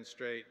Speaker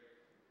demonstrate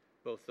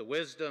both the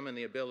wisdom and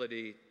the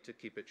ability to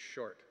keep it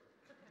short.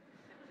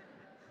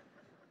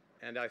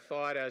 And I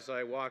thought as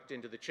I walked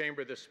into the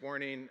chamber this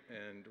morning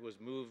and was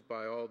moved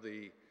by all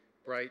the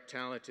bright,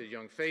 talented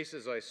young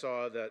faces I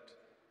saw, that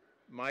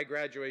my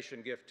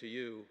graduation gift to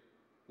you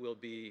will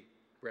be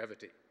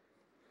brevity.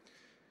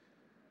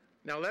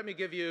 Now, let me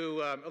give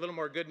you a little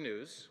more good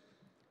news.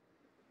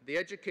 The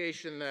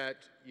education that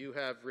you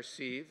have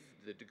received,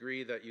 the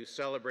degree that you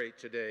celebrate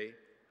today,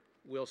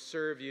 will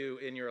serve you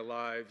in your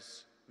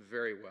lives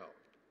very well.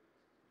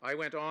 I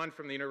went on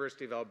from the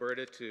University of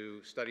Alberta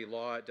to study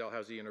law at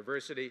Dalhousie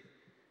University,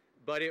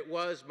 but it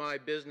was my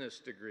business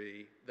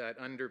degree that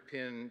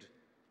underpinned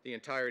the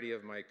entirety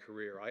of my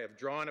career. I have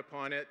drawn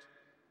upon it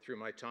through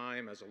my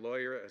time as a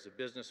lawyer, as a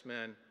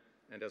businessman,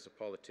 and as a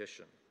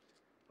politician.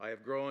 I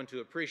have grown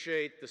to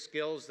appreciate the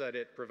skills that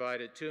it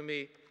provided to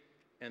me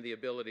and the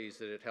abilities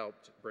that it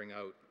helped bring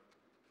out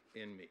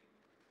in me.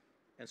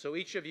 And so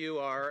each of you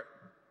are,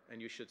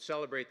 and you should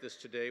celebrate this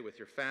today with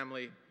your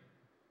family,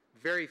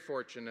 very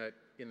fortunate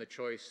in the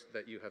choice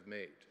that you have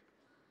made.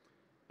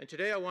 And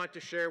today I want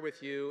to share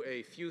with you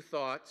a few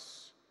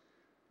thoughts,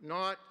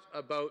 not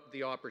about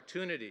the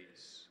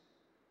opportunities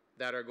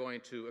that are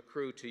going to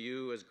accrue to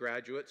you as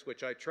graduates,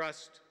 which I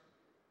trust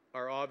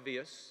are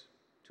obvious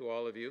to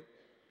all of you,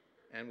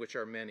 and which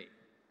are many,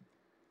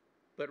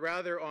 but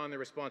rather on the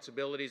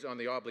responsibilities, on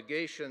the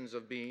obligations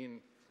of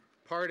being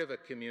part of a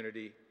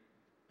community,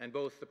 and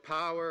both the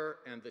power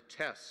and the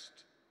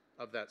test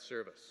of that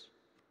service.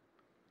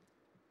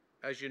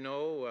 As you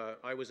know,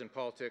 I was in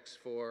politics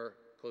for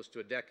close to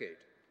a decade.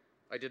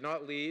 I did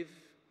not leave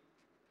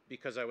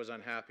because I was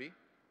unhappy.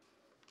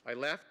 I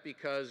left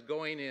because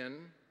going in,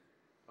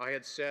 I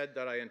had said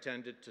that I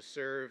intended to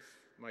serve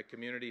my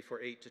community for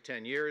 8 to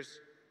 10 years,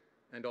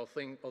 and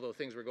although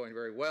things were going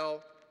very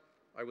well,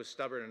 I was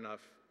stubborn enough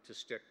to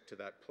stick to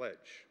that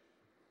pledge.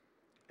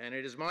 And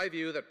it is my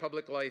view that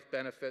public life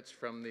benefits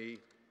from the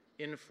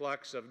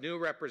influx of new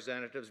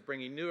representatives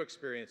bringing new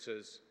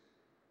experiences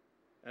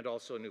and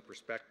also new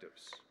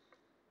perspectives.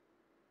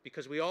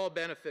 Because we all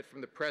benefit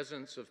from the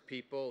presence of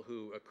people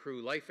who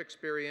accrue life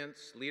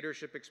experience,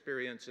 leadership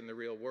experience in the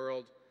real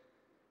world,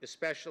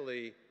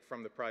 especially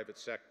from the private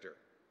sector,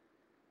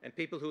 and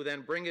people who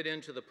then bring it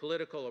into the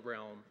political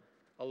realm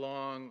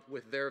along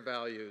with their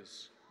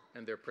values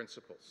and their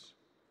principles.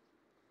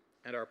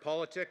 And our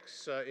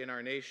politics in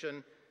our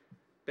nation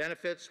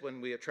benefits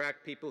when we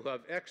attract people who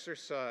have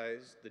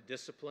exercised the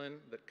discipline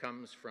that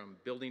comes from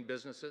building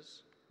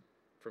businesses,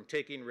 from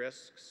taking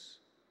risks,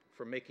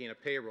 from making a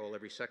payroll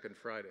every second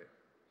Friday.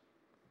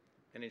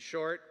 And in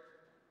short,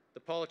 the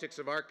politics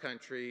of our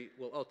country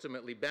will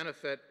ultimately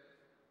benefit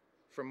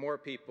from more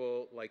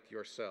people like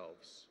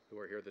yourselves who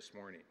are here this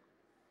morning.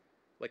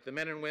 Like the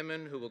men and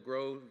women who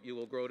you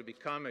will grow to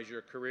become as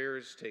your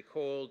careers take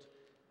hold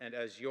and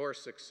as your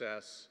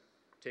success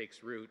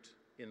takes root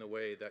in the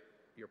way that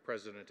your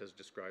president has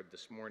described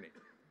this morning.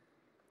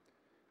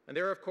 And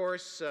there are, of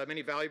course,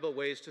 many valuable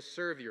ways to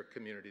serve your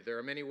community. There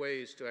are many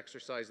ways to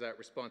exercise that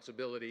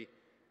responsibility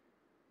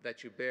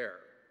that you bear.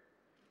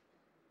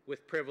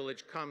 With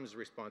privilege comes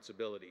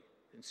responsibility,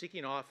 and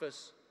seeking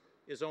office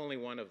is only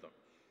one of them.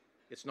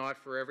 It's not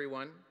for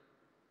everyone,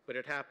 but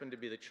it happened to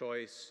be the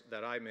choice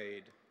that I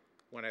made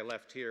when I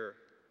left here,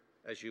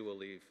 as you will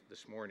leave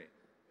this morning.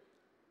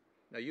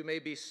 Now, you may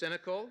be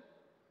cynical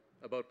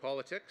about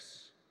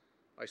politics.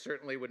 I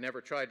certainly would never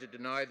try to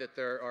deny that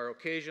there are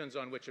occasions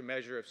on which a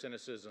measure of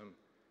cynicism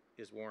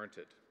is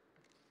warranted.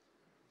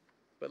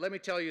 But let me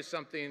tell you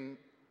something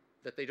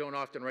that they don't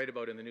often write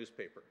about in the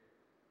newspaper.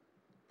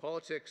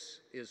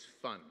 Politics is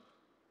fun.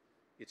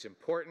 It's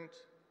important,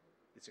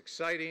 it's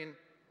exciting,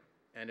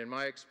 and in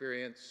my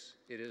experience,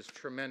 it is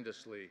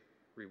tremendously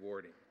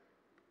rewarding.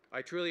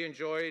 I truly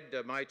enjoyed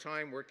my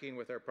time working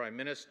with our Prime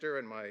Minister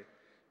and my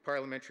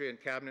parliamentary and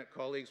cabinet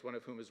colleagues, one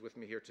of whom is with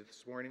me here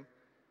this morning.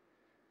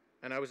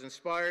 And I was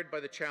inspired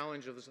by the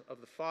challenge of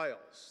the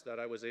files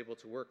that I was able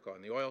to work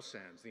on: the oil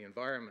sands, the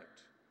environment,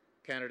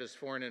 Canada's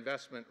foreign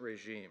investment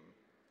regime,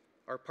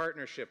 our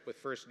partnership with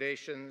First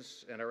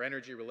Nations, and our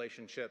energy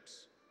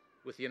relationships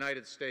with the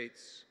United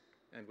States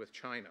and with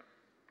China.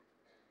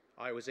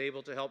 I was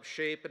able to help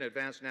shape and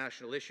advance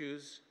national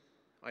issues.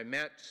 I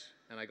met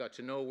and I got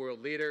to know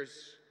world leaders.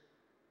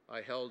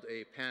 I held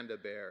a panda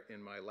bear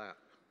in my lap.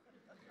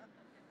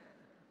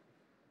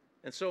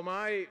 And so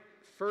my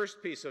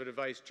first piece of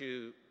advice to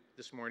you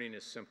this morning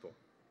is simple.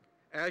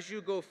 As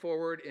you go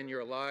forward in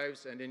your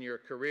lives and in your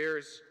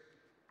careers,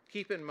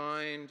 keep in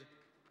mind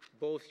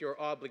both your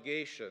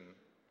obligation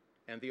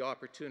and the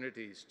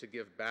opportunities to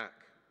give back.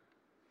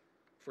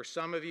 For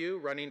some of you,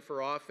 running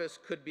for office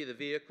could be the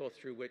vehicle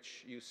through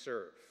which you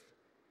serve.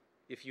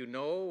 If you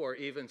know or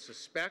even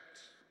suspect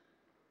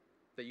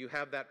that you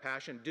have that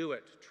passion, do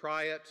it,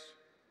 try it,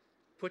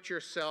 put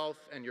yourself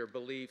and your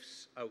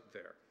beliefs out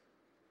there.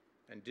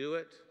 And do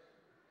it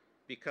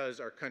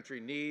because our country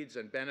needs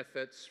and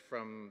benefits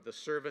from the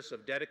service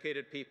of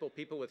dedicated people,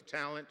 people with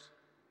talent,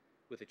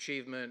 with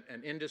achievement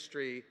and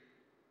industry,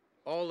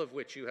 all of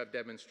which you have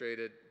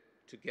demonstrated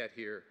to get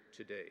here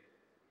today.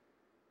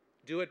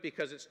 Do it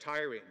because it's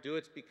tiring. Do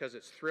it because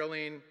it's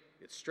thrilling,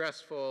 it's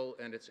stressful,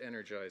 and it's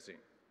energizing.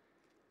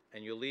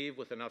 And you'll leave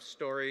with enough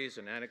stories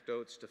and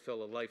anecdotes to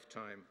fill a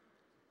lifetime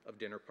of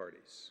dinner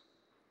parties.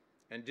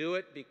 And do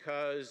it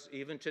because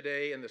even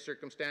today, in the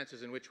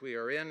circumstances in which we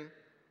are in,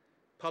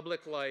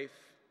 public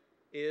life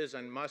is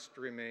and must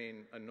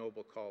remain a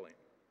noble calling.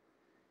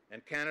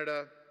 And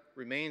Canada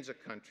remains a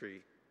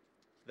country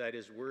that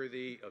is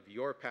worthy of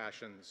your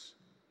passions,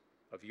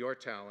 of your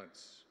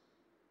talents,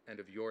 and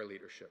of your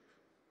leadership.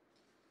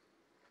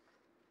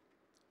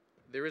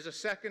 There is a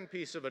second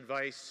piece of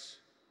advice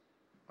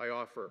I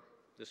offer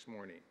this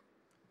morning.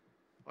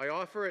 I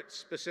offer it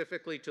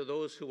specifically to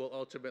those who will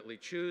ultimately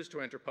choose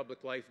to enter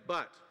public life,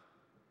 but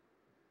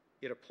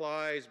it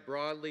applies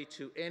broadly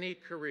to any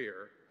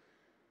career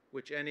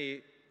which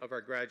any of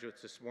our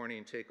graduates this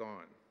morning take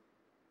on.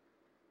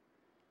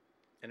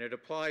 And it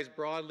applies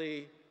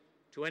broadly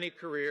to any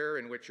career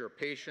in which your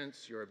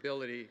patience, your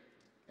ability,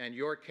 and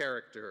your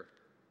character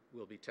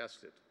will be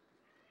tested.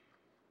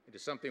 It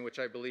is something which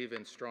I believe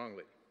in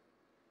strongly.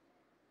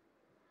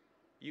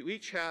 You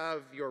each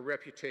have your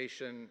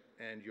reputation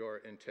and your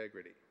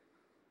integrity.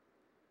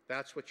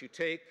 That's what you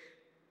take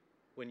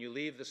when you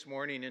leave this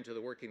morning into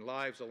the working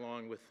lives,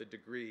 along with the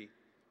degree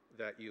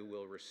that you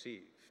will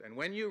receive. And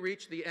when you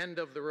reach the end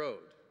of the road,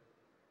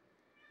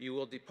 you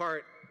will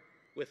depart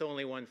with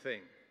only one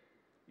thing: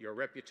 your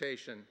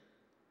reputation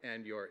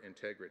and your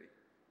integrity.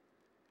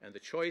 And the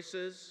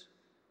choices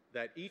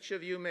that each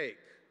of you make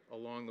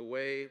along the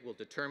way will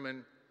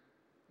determine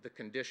the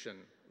condition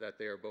that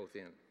they are both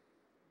in.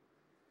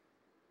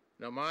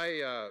 Now,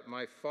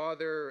 my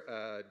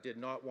father did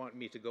not want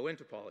me to go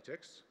into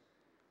politics.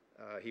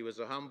 He was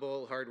a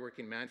humble,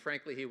 hardworking man.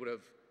 Frankly, he would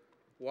have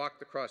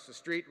walked across the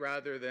street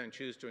rather than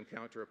choose to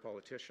encounter a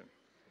politician.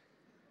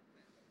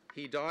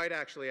 He died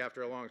actually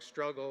after a long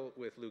struggle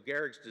with Lou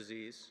Gehrig's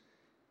disease,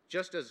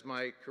 just as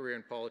my career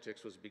in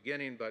politics was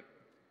beginning, but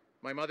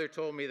my mother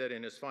told me that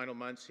in his final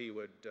months he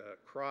would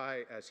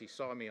cry as he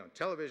saw me on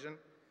television,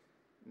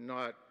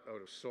 not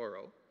out of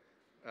sorrow,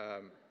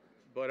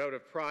 but out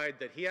of pride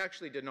that he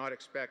actually did not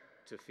expect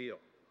to feel.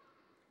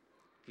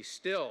 He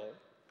still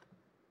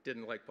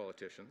didn't like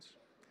politicians,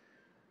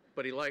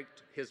 but he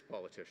liked his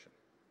politician,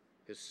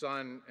 his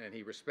son, and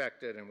he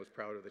respected and was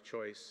proud of the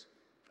choice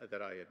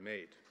that I had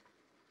made.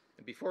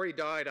 And before he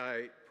died,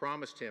 I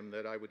promised him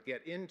that I would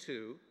get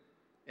into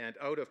and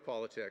out of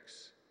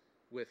politics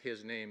with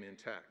his name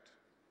intact.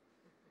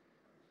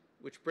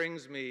 Which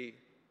brings me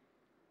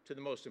to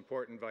the most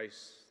important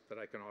advice that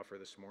I can offer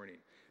this morning.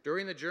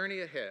 During the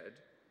journey ahead,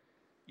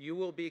 you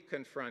will be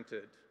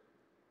confronted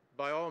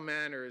by all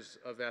manners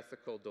of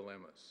ethical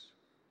dilemmas.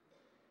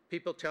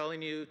 People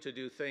telling you to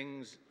do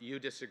things you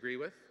disagree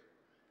with,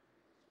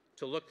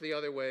 to look the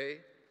other way,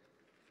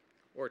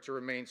 or to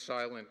remain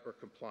silent or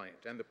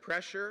compliant. And the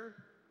pressure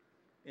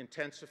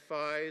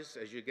intensifies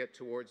as you get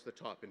towards the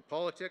top. In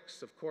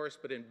politics, of course,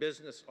 but in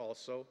business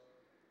also,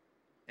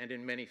 and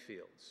in many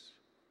fields.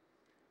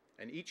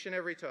 And each and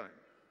every time,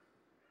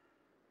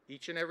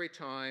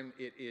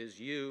 it is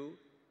you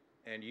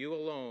and you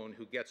alone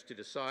who gets to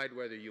decide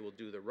whether you will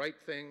do the right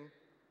thing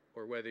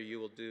or whether you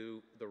will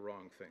do the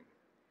wrong thing.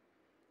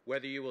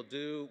 Whether you will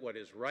do what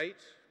is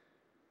right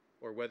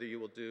or whether you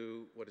will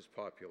do what is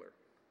popular.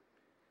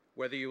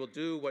 Whether you will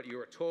do what you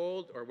are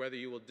told or whether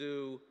you will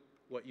do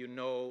what you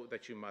know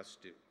that you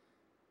must do.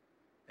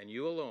 And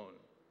you alone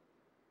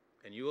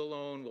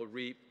will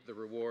reap the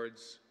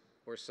rewards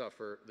or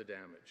suffer the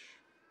damage.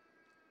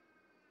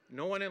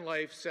 No one in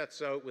life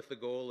sets out with the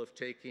goal of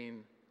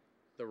taking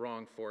the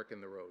wrong fork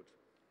in the road.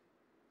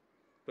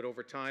 But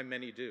over time,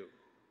 many do.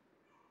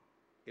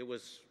 It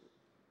was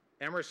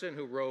Emerson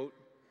who wrote,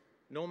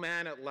 "No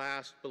man at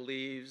last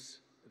believes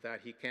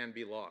that he can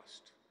be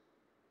lost,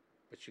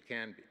 but you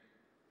can be."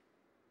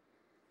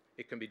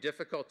 It can be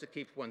difficult to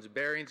keep one's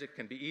bearings. It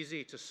can be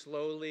easy to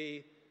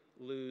slowly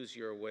lose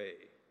your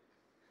way,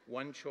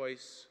 one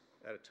choice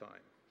at a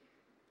time.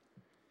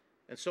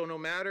 And so no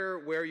matter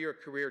where your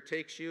career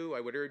takes you,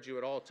 I would urge you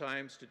at all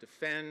times to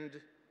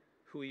defend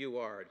who you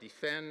are.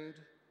 Defend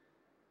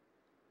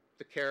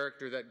the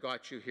character that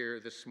got you here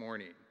this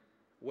morning.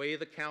 Weigh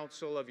the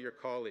counsel of your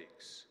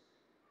colleagues.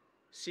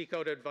 Seek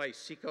out advice.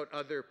 Seek out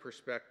other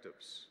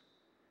perspectives.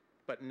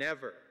 But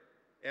never,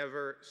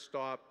 ever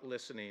stop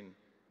listening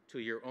to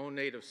your own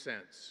native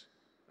sense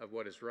of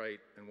what is right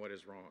and what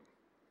is wrong.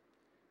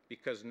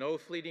 Because no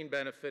fleeting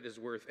benefit is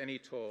worth any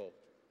toll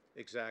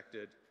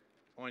exacted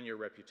on your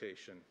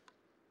reputation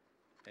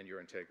and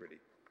your integrity.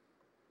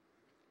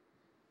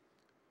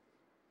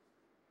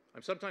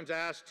 I'm sometimes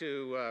asked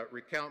to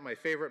recount my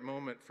favorite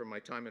moment from my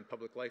time in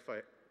public life.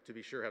 I, to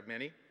be sure, have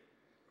many.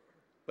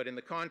 But in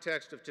the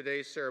context of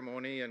today's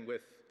ceremony and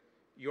with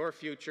your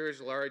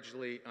futures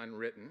largely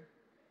unwritten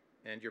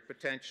and your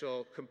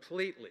potential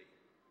completely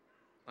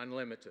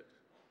unlimited,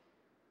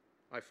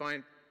 I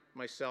find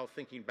myself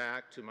thinking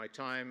back to my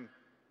time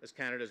as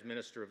Canada's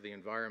Minister of the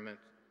Environment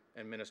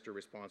and Minister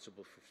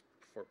responsible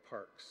for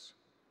parks.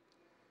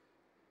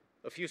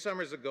 A few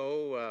summers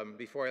ago,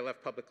 before I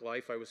left public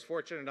life, I was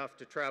fortunate enough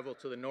to travel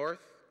to the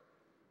north,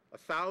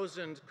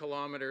 1,000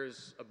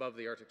 kilometers above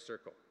the Arctic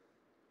Circle.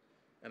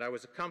 And I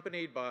was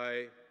accompanied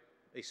by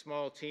a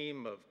small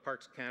team of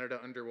Parks Canada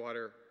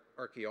underwater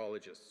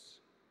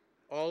archaeologists.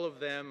 All of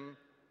them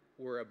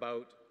were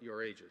about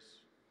your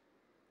ages.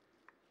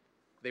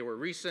 They were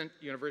recent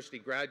university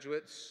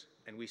graduates,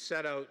 and we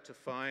set out to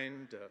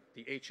find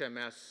the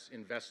HMS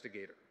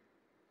Investigator.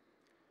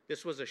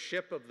 This was a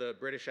ship of the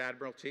British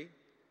Admiralty.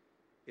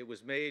 It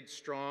was made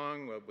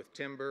strong with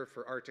timber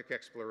for Arctic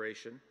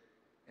exploration,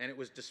 and it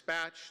was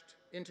dispatched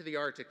into the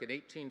Arctic in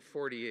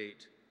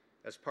 1848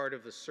 as part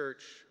of the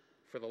search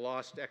for the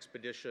lost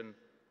expedition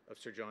of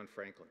Sir John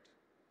Franklin.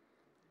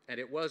 And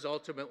it was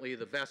ultimately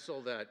the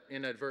vessel that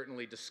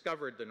inadvertently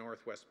discovered the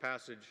Northwest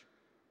Passage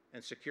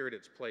and secured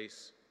its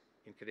place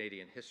in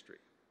Canadian history.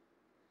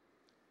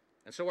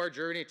 And so our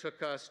journey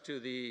took us to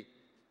the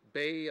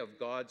Bay of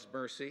God's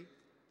Mercy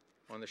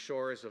on the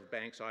shores of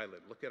Banks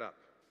Island. Look it up.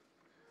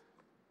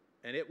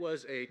 And it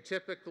was a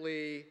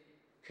typically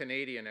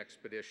Canadian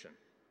expedition.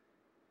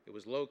 It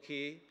was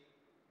low-key,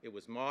 it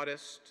was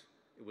modest,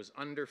 It was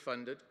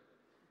underfunded.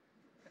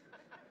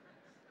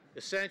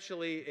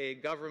 Essentially, a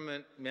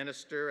government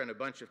minister and a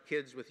bunch of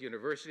kids with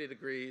university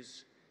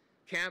degrees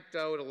camped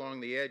out along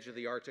the edge of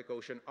the Arctic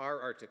Ocean,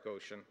 our Arctic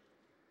Ocean,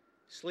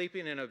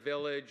 sleeping in a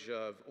village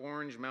of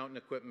Orange Mountain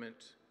Equipment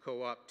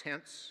co-op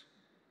tents,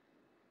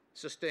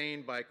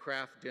 sustained by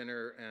craft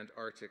dinner and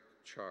Arctic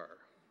char.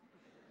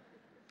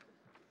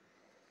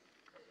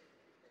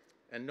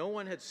 And no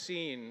one had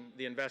seen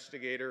the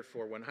investigator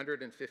for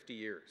 150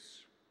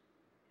 years.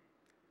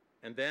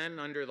 And then,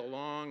 under the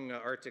long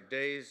Arctic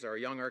days, our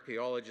young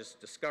archaeologists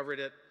discovered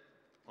it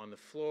on the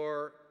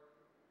floor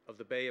of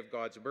the Bay of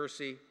God's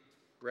Mercy,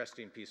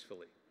 resting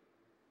peacefully.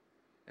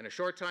 And a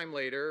short time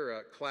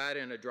later, clad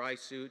in a dry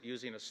suit,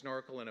 using a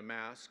snorkel and a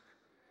mask,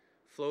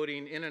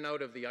 floating in and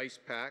out of the ice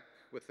pack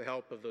with the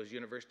help of those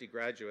university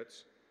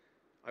graduates,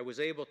 I was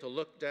able to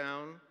look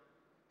down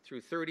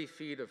through 30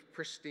 feet of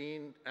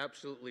pristine,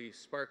 absolutely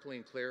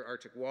sparkling clear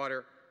Arctic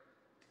water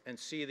and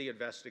see the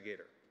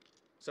investigator,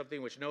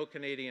 something which no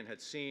Canadian had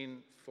seen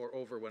for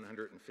over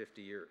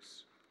 150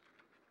 years.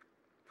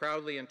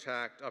 Proudly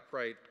intact,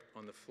 upright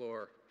on the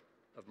floor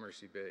of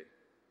Mercy Bay.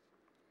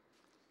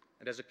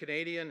 And as a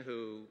Canadian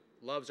who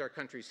loves our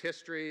country's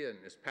history and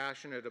is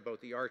passionate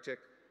about the Arctic,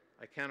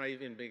 I cannot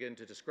even begin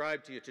to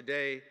describe to you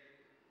today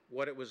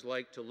what it was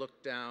like to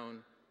look down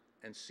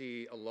and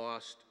see a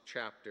lost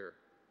chapter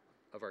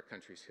of our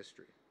country's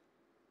history.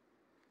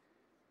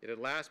 It had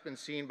last been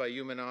seen by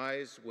human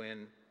eyes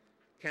when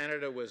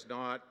Canada was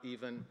not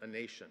even a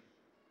nation,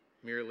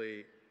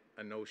 merely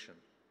a notion.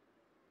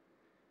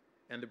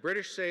 And the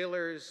British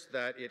sailors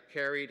that it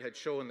carried had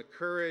shown the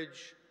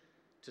courage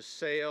to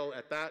sail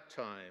at that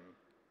time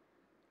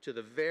to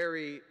the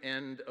very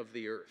end of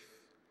the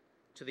earth,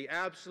 to the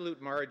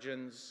absolute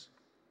margins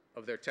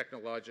of their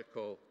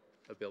technological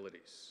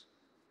abilities.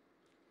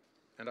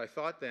 And I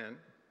thought then,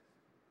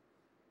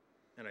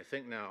 and I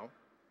think now,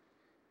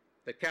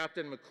 that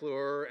Captain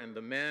McClure and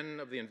the men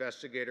of the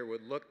Investigator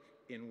would look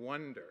in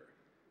wonder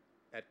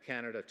at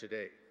Canada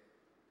today.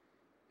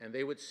 And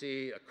they would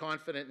see a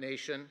confident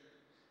nation,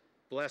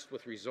 blessed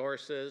with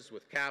resources,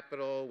 with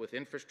capital, with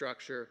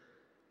infrastructure,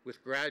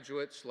 with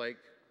graduates like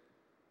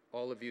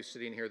all of you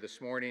sitting here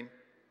this morning,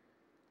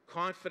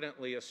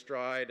 confidently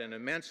astride an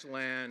immense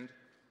land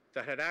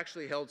that had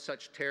actually held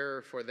such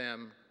terror for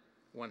them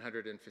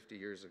 150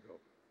 years ago.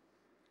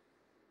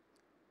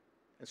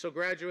 And so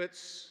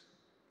graduates,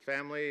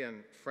 family,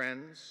 and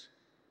friends,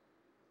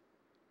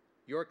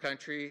 your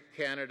country,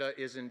 Canada,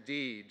 is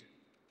indeed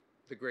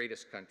the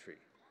greatest country.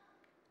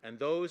 And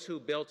those who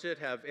built it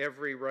have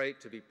every right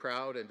to be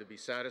proud and to be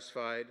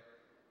satisfied.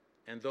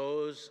 And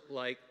those,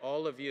 like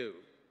all of you,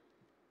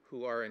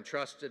 who are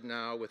entrusted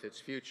now with its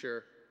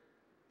future,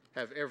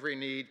 have every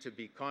need to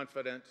be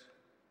confident,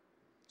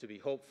 to be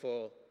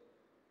hopeful,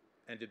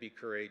 and to be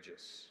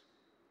courageous.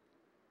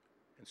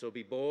 And so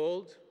be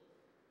bold,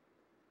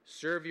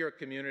 serve your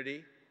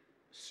community,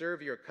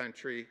 serve your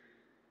country,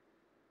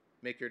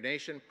 make your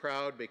nation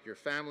proud, make your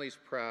families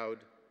proud.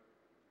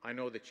 I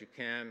know that you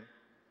can,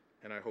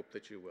 and I hope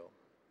that you will.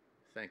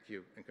 Thank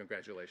you, and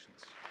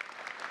congratulations.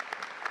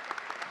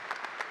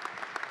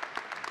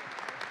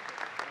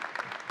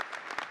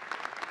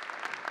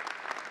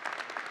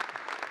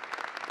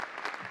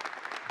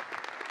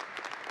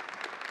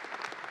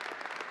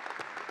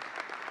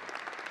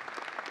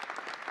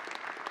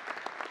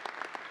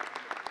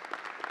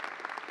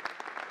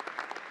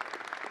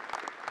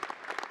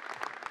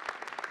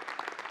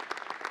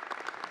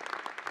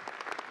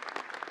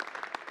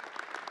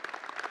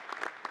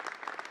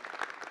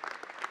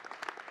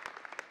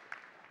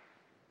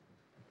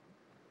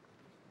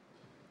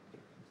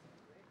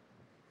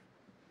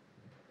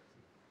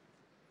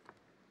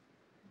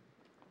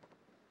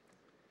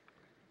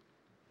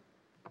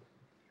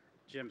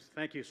 Jim,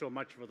 thank you so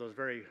much for those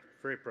very,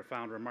 very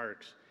profound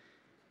remarks.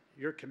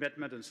 Your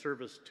commitment and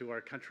service to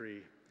our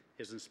country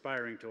is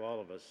inspiring to all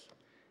of us,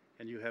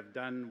 and you have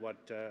done what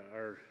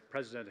our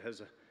president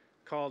has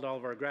called all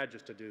of our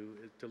graduates to do,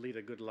 to lead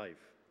a good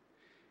life.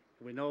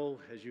 We know,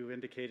 as you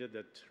indicated,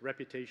 that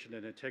reputation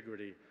and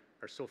integrity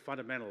are so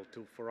fundamental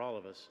for all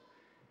of us,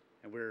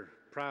 and we're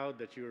proud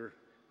that you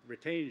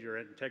retained your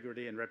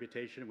integrity and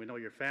reputation. We know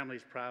your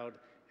family's proud,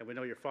 and we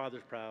know your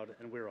father's proud,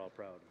 and we're all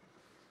proud.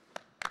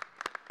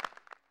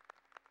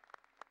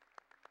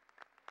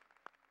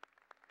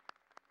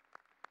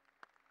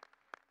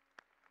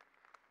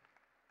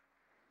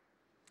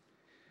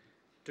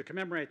 To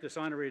commemorate this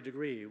honorary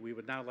degree, we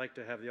would now like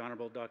to have the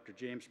Honorable Dr.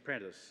 James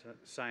Prentice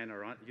sign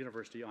our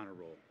University Honor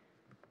Roll.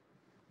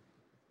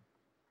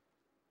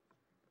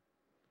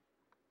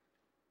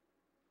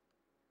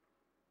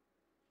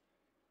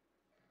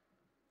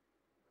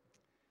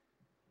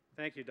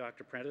 Thank you,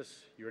 Dr. Prentice.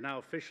 You are now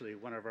officially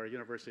one of our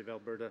University of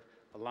Alberta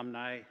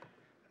alumni,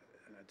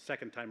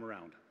 second time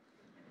around.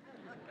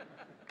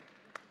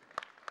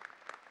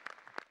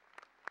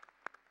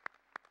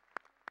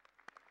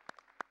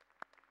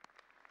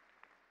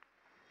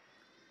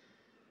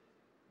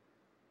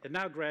 And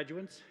now,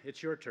 graduates,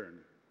 it's your turn.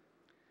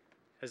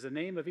 As the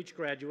name of each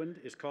graduate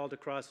is called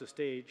across the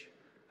stage,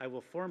 I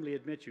will formally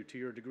admit you to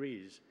your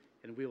degrees,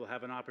 and we will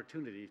have an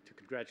opportunity to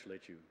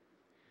congratulate you.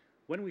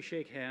 When we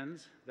shake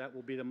hands, that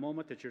will be the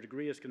moment that your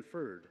degree is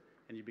conferred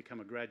and you become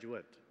a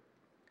graduate.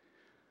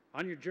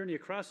 On your journey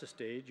across the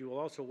stage, you will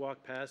also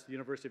walk past the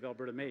University of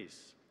Alberta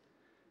Mace.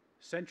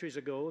 Centuries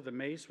ago, the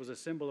mace was a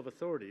symbol of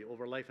authority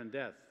over life and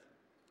death.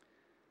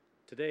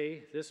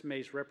 Today, this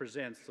mace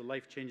represents the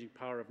life-changing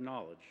power of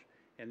knowledge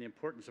and the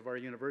importance of our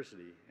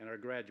university and our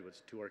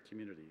graduates to our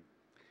community.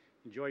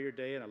 Enjoy your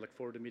day, and I look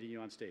forward to meeting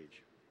you on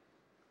stage.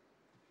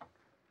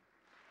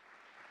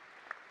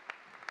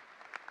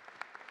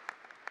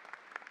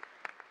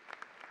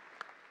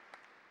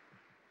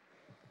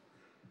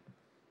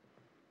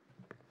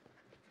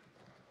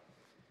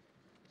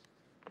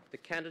 The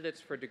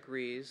candidates for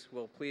degrees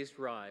will please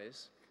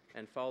rise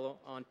and follow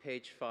on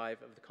page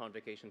 5 of the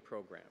Convocation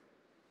program.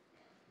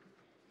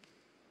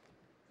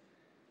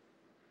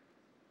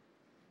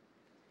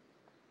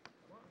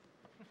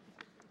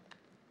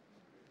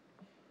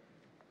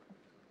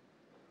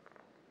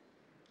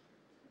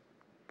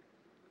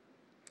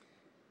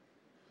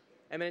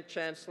 Eminent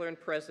Chancellor and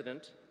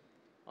President,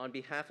 on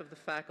behalf of the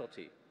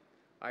faculty,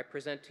 I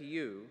present to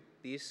you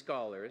these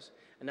scholars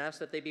and ask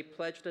that they be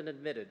pledged and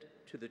admitted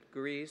to the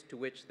degrees to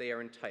which they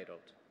are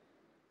entitled.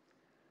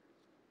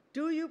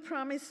 Do you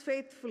promise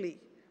faithfully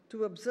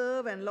to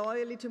observe and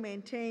loyally to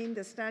maintain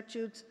the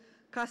statutes,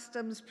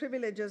 customs,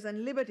 privileges,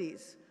 and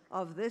liberties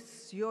of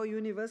this, your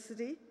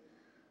university?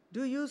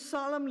 Do you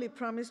solemnly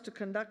promise to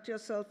conduct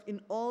yourself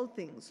in all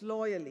things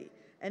loyally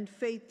and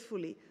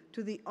faithfully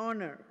to the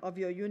honor of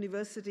your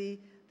university,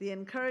 the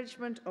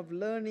encouragement of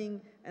learning,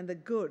 and the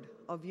good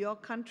of your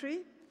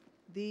country?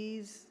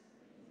 These.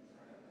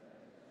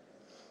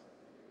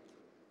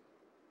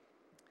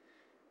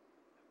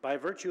 By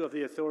virtue of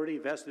the authority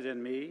vested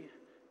in me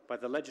by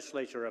the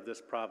legislature of this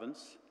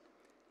province,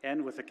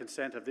 and with the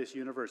consent of this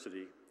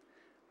university,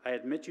 I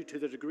admit you to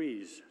the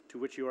degrees to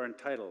which you are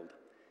entitled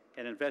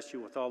and invest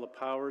you with all the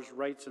powers,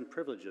 rights, and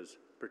privileges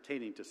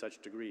pertaining to such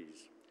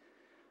degrees.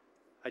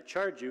 I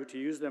charge you to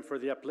use them for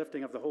the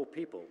uplifting of the whole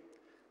people,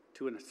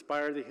 to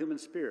inspire the human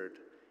spirit,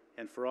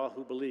 and for all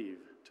who believe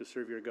to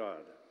serve your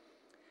God,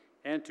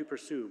 and to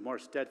pursue more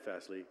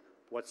steadfastly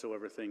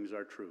whatsoever things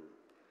are true.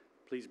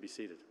 Please be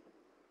seated.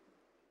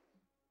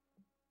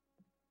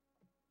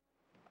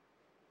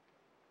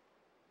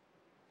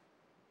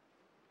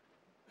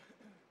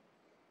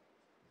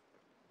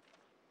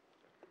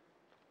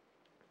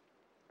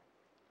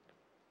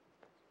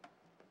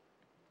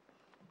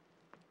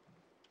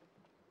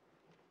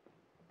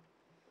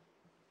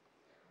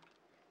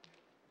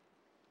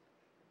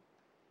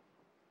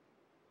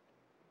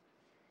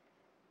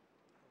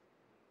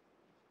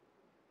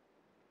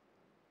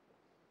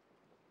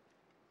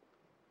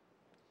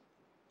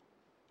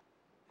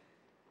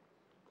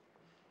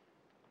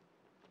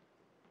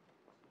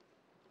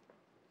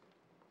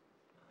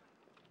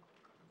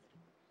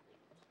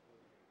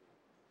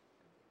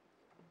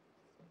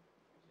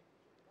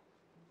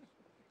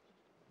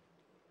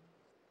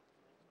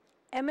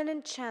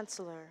 Eminent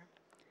Chancellor,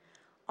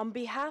 on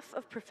behalf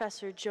of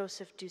Professor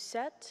Joseph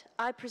Doucette,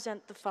 I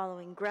present the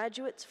following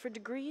graduates for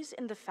degrees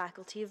in the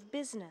Faculty of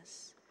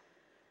Business.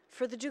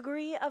 For the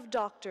degree of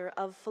Doctor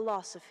of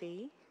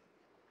Philosophy,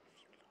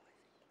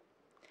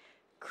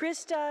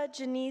 Krista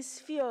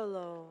Janice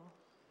Fiolo.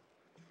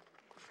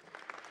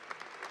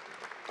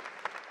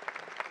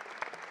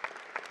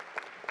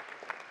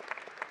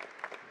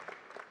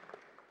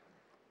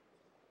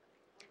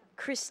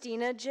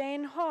 Christina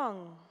Jane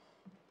Hong.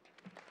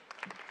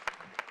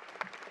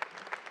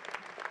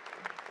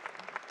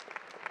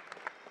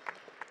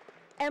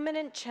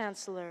 Eminent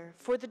Chancellor,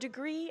 for the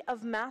degree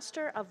of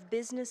Master of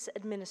Business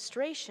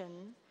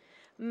Administration,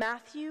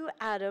 Matthew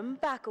Adam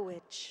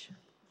Bakowicz.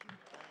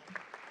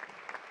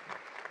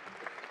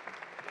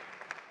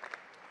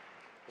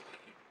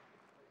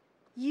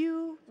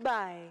 Yu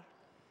Bai.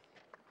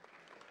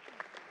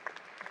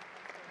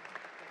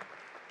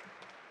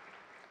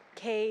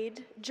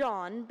 Cade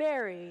John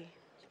Berry.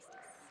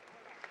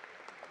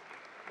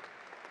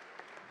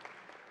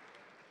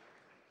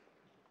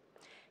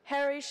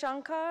 Hari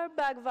Shankar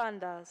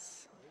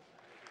Bhagwandas.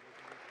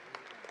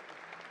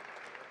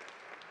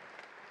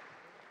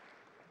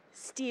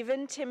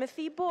 Stephen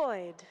Timothy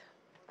Boyd.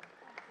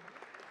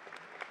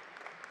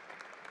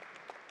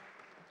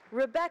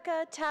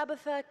 Rebecca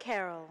Tabitha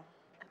Carroll.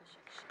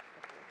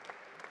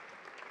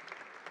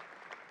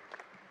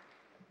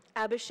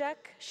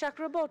 Abhishek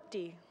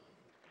Chakraborty.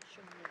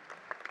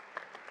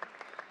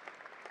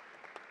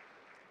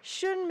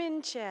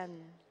 Shunmin Chen.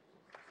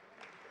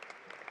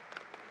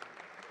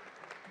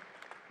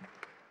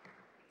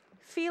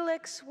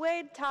 Felix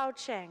Wade Tao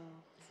Cheng.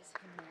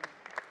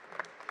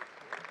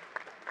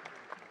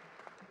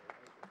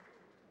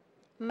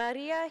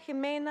 Maria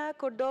Jimena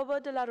Cordoba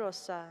de la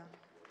Rosa.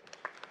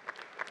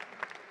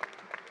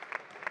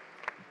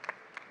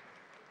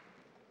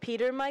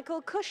 Peter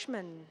Michael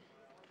Cushman.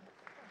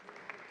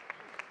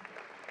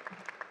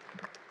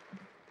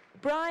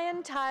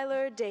 Brian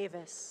Tyler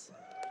Davis.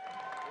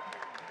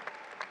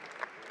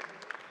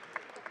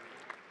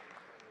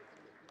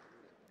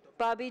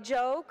 Bobby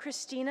Joe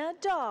Christina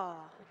Daw.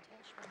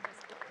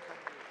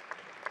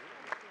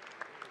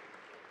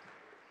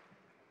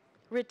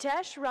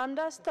 Ritesh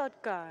Ramdas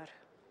Thotkar.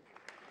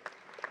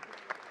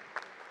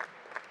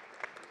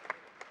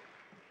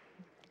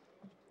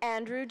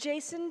 Andrew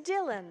Jason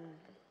Dillon.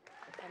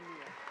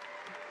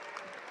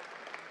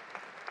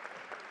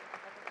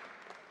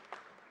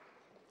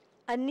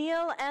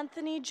 Anil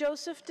Anthony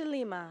Joseph de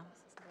Lima.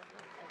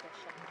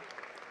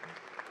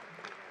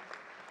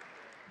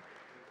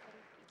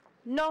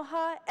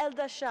 Noha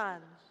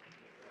Eldashan.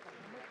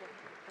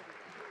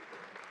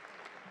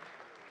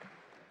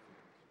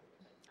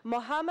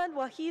 Mohammad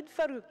Wahid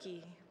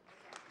Faruqi.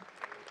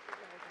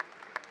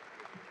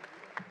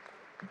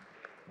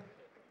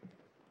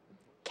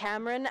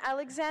 Cameron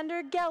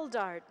Alexander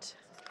Geldart.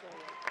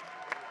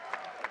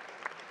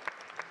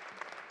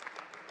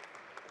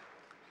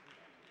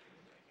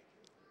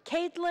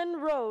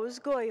 Caitlin Rose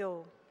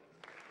Goyo.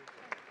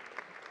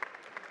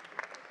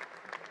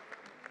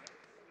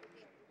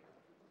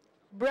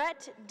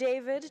 Brett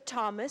David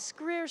Thomas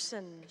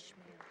Grierson.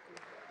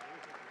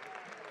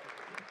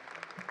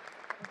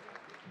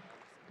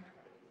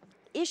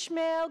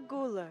 Ishmael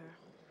Guler.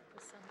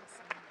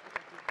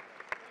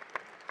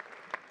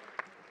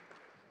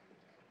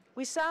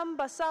 Wissam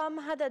Bassam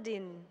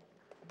Hadadin.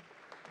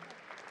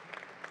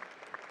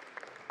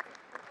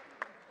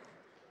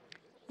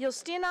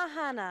 Justina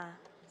Hanna.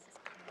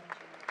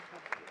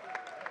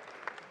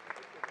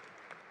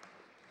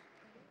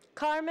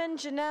 Carmen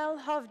Janelle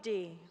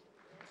Hovdi.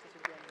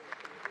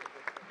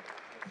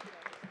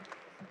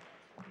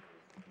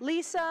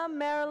 Lisa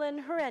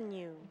Marilyn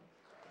Herenu.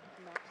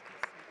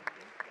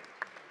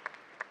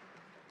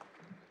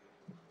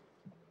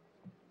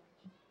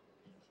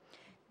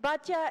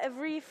 Batya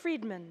Evri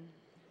Friedman.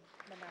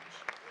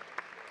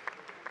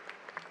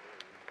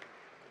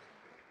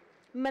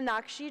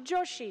 Manakshi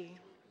Joshi.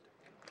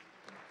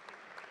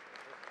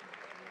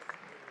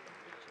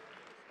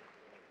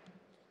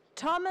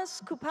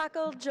 Thomas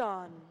Kupakal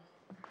John.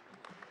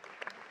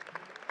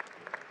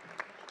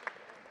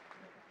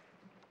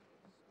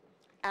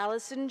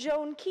 Allison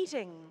Joan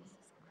Keating.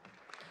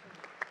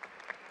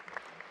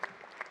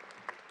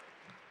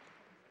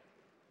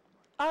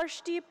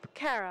 Arshdeep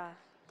Kara.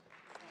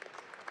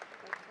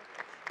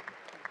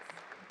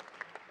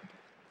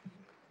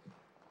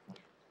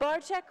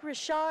 Bartek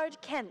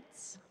Richard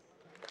Kentz.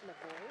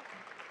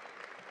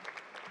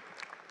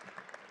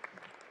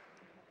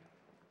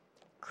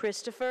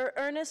 Christopher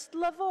Ernest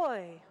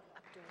Lavoy.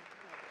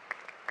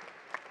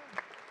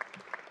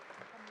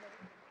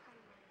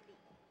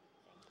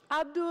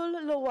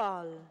 Abdul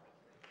Lawal.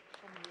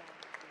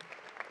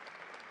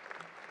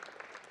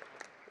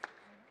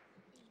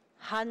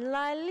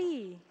 Hanlai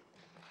Lee.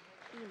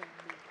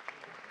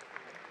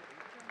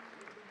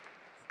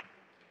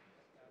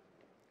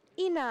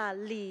 Ina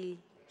Lee.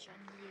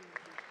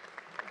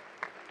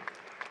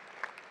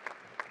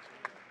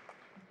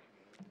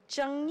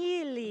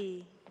 Changyi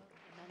Lee.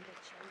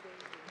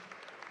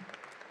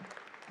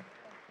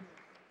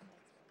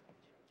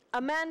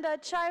 Amanda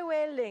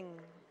Chaiwei Ling.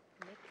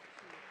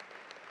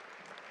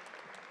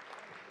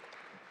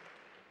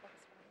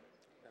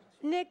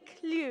 Nick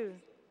Liu.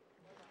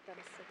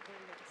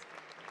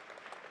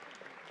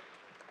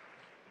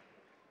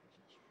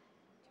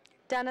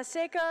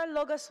 Danasekar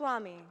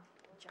Logoswami.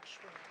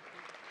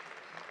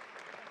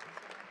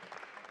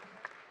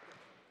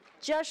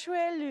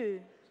 Joshua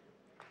Liu.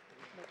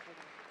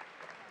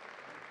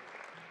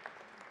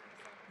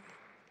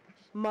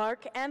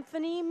 Mark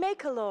Anthony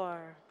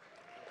Makalor.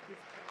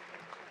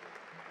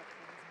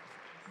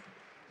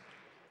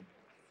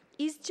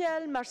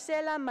 Ischel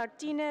Marcela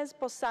Martinez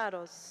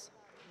Posados.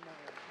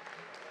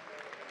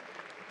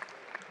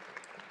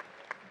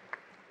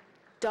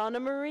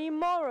 Donna Marie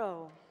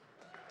Morrow.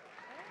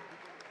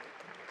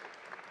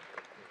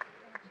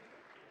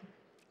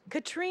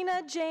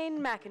 Katrina Jane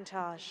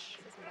McIntosh.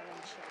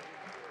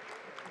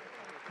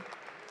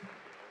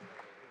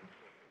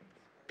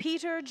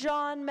 Peter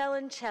John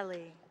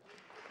Melancelli.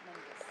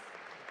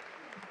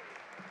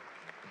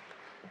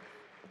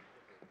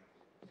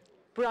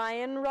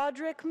 Brian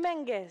Roderick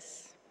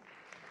Menges.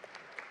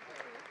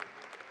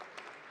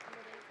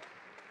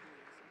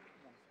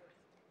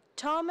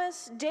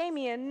 Thomas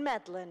Damian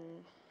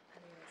Medlin.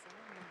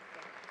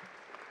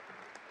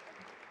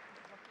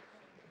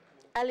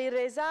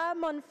 Alireza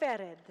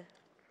Monferred.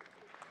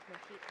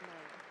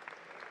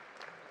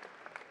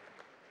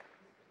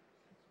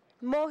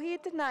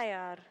 Mohit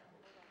Nayar.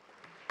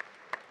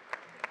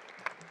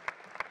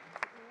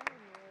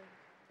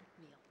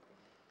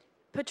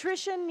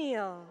 Patricia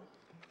Neal.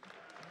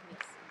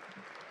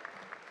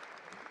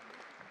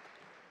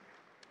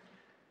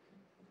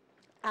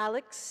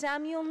 Alex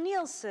Samuel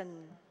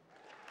Nielsen.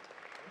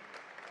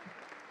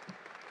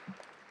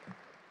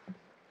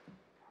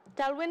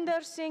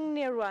 Talwinder Singh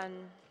Nirwan.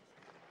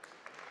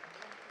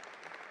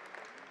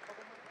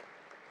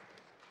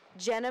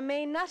 Jenna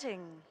May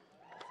Nutting.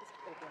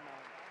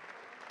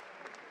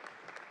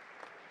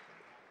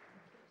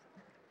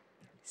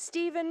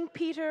 Stephen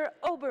Peter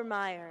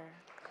Obermeyer.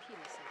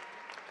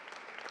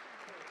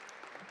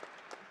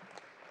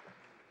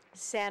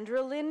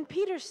 Sandra Lynn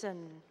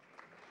Peterson.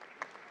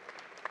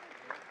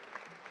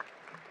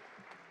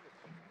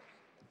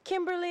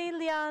 Kimberly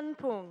Lian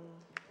Pung.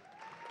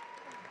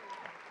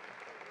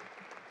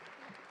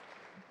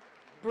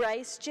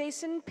 Bryce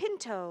Jason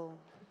Pinto.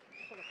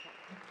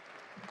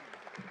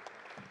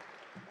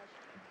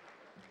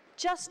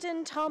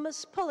 Justin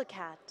Thomas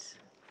Pulicat.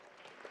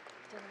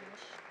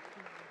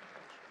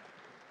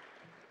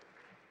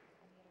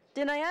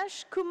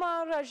 Dinayash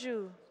Kumar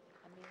Raju.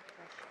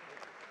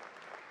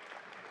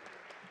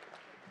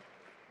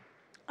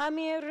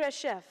 Amir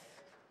Reshef.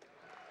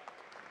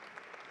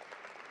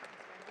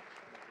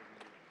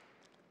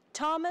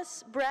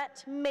 Thomas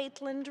Brett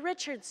Maitland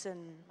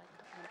Richardson.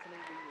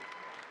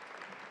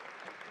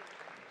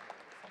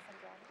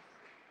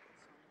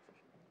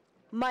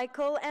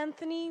 Michael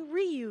Anthony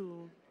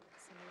Ryu.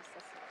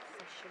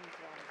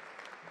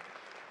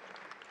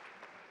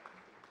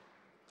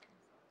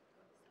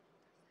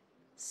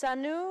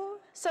 Sanu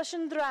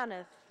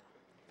Sashandranath.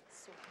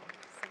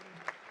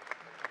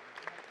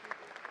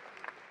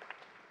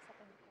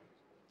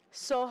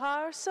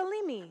 Sohar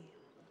Salimi.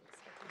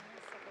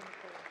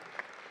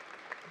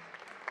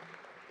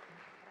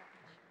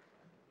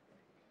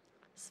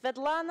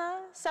 Svetlana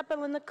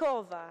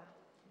Sapelenikova.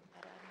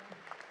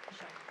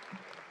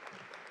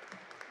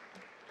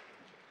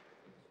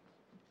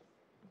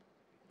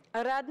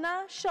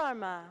 Aradhna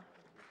Sharma.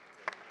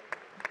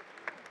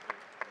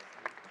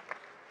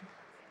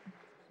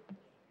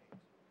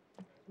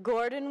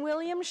 Gordon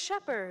William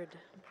Shepard.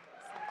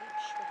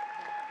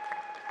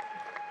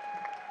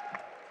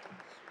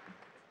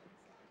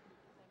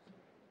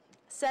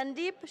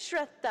 Sandeep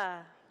Shrestha.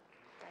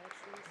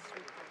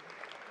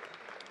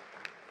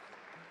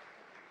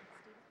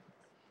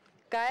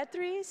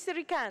 Gayatri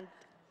Sirikant.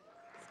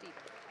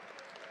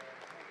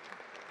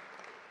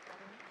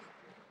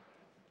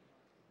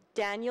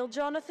 Daniel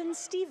Jonathan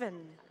Stephen.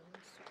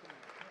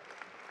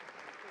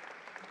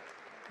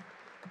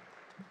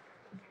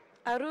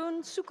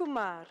 Arun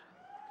Sukumar.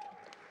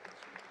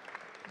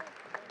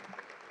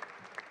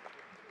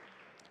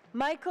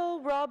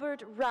 Michael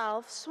Robert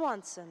Ralph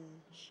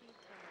Swanson.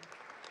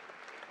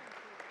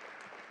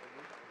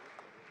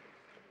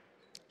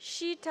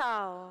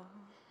 Shitao.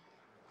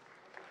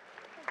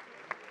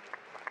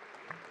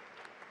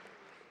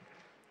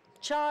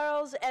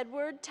 Charles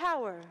Edward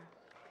Tower.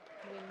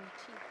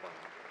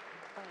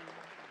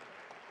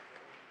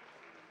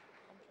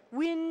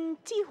 Win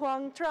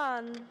Tihuang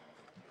Tran.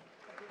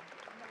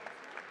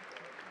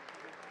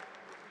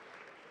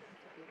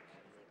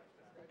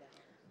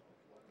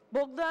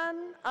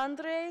 Bogdan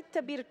Andrei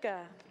Tabirka.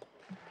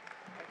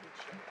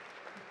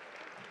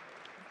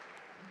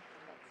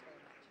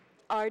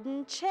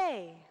 Arden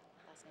Che.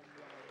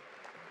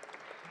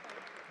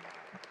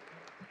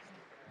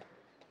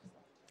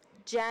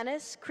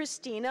 Janice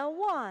Christina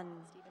Wan.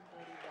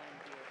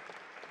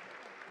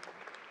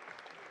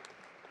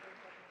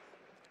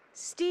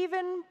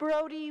 Stephen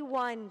Brody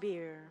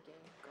Winebeer.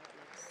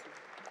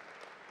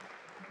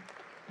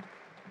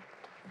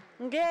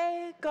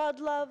 Nge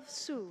Godlove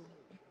Su.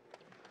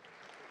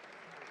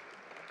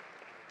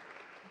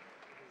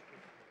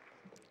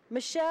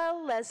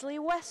 Michelle Leslie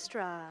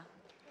Westra.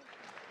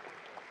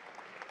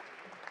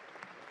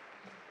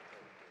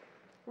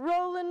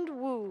 Roland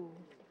Wu.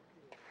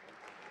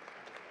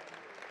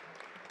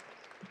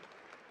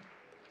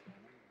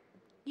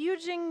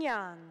 Yujing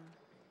Yan.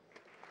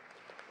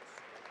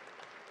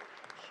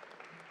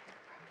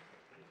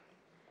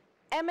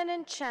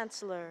 Eminent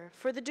Chancellor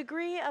for the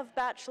degree of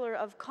Bachelor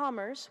of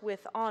Commerce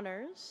with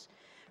honors,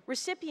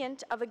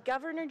 recipient of a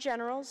Governor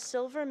General's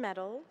Silver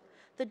Medal,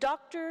 the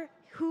Dr.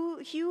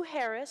 Hugh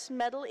Harris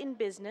Medal in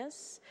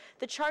Business,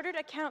 the Chartered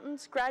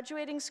Accountant's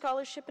Graduating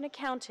Scholarship in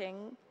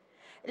Accounting,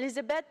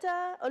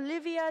 Elisabetta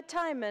Olivia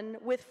Timon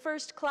with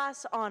first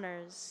class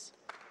honors.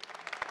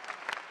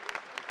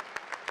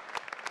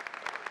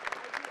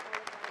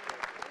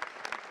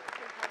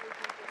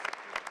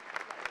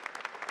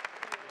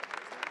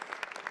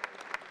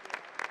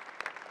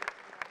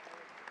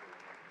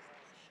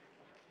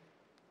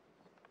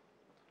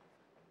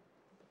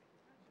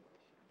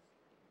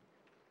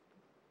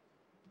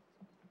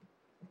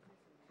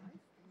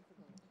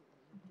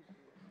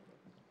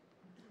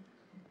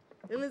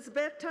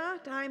 Elisabetta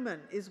Timon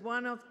is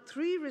one of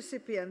 3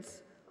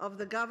 recipients of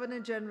the Governor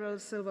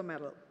General's Silver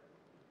Medal.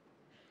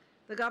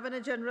 The Governor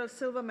General's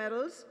Silver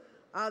Medals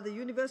are the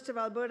University of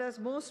Alberta's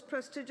most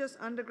prestigious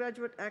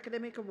undergraduate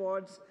academic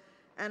awards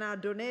and are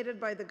donated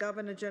by the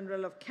Governor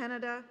General of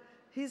Canada,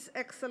 His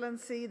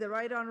Excellency the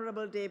Right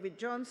Honourable David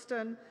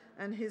Johnston,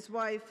 and his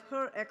wife,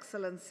 Her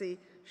Excellency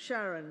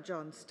Sharon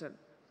Johnston.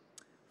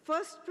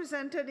 First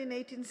presented in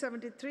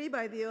 1873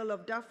 by the Earl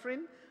of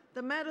Dufferin,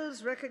 the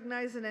medals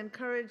recognize and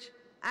encourage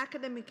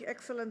academic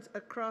excellence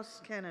across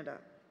Canada.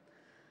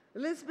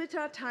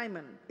 Elisabetta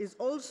Timon is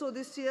also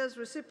this year's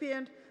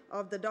recipient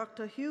of the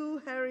Dr. Hugh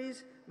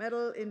Harris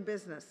Medal in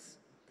Business.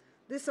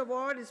 This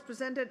award is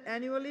presented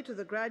annually to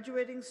the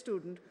graduating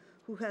student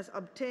who has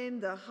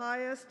obtained the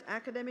highest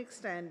academic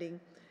standing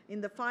in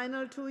the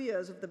final 2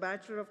 years of the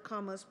Bachelor of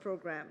Commerce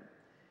program.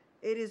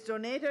 It is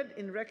donated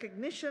in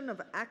recognition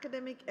of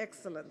academic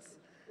excellence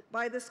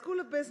by the School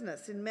of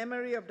Business in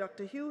memory of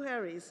Dr. Hugh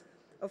Harris,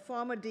 a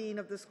former dean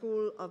of the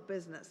School of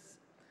Business.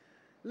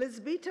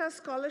 Lisbeta's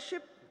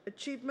scholarship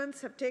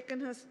achievements have taken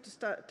her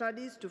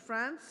studies to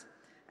France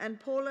and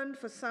Poland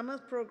for summer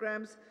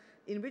programs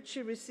in which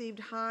she received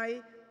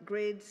high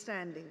grade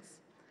standings.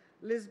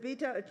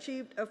 Lisbeta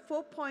achieved a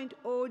 4.0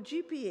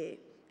 GPA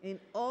in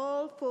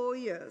all 4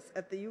 years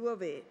at the U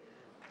of A.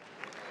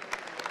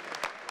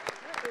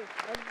 That is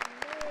amazing.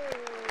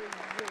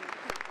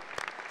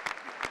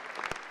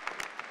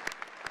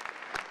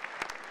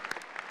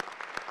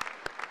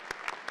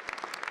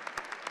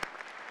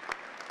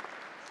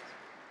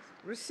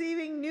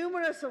 Receiving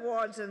numerous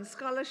awards and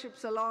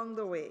scholarships along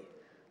the way.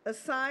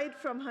 Aside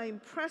from her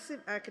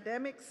impressive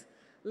academics,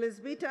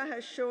 Lisbeta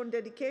has shown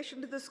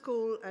dedication to the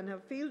school and her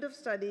field of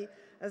study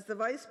as the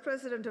Vice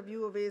President of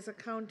U of A's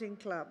Accounting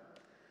Club.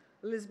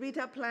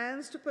 Lisbeta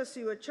plans to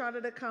pursue a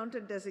Chartered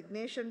Accountant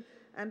designation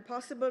and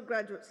possible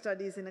graduate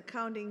studies in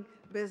accounting,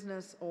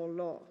 business, or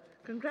law.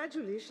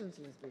 Congratulations,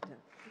 Lisbeta,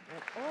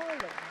 and all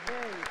the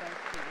very best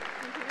to you.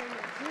 Thank you very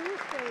much. Do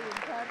stay in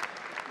touch.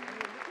 We're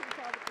looking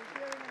forward to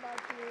hearing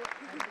about you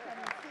and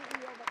becoming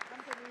CEO of a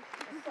company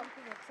or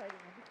something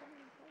exciting and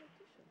becoming a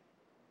politician.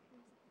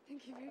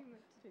 Thank you very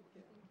much. Take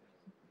care.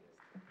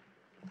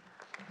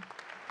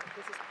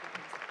 This is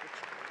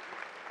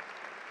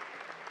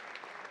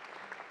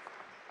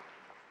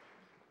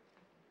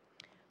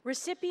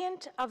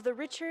recipient of the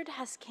Richard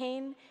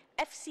Haskane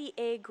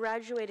FCA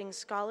Graduating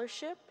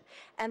Scholarship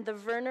and the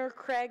Werner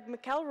Craig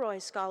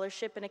McElroy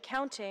Scholarship in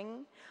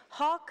Accounting,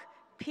 Hawk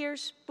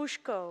Pierce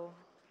Bushko.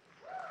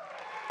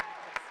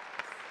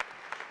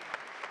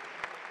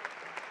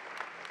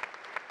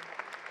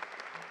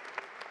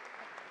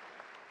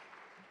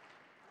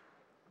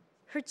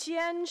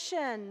 Hertian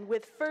Shen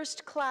with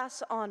first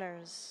class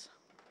honors.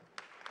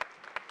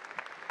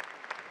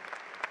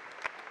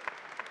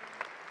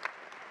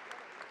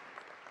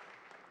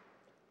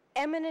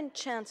 Eminent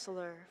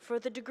Chancellor for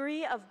the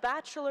degree of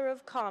Bachelor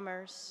of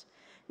Commerce,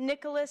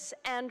 Nicholas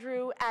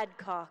Andrew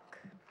Adcock.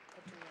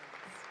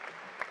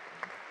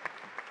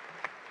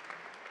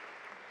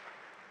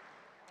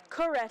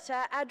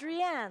 Coretta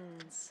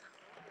Adrians.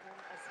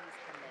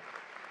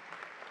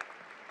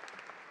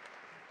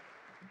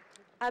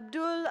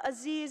 Abdul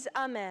Aziz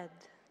Ahmed.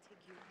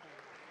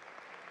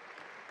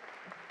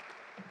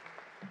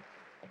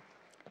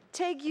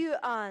 Tegyu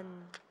An.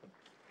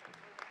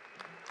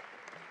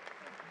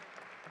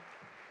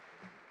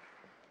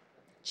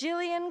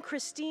 Jillian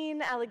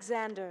Christine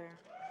Alexander.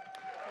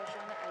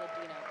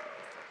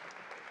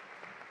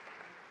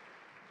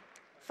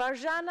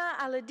 Farjana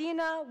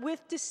Aladina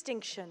with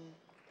distinction.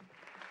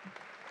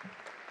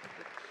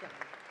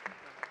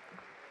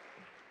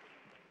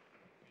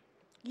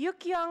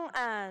 Yukyung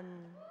An.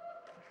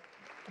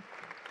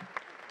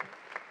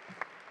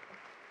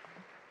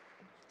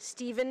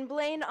 Stephen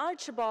Blaine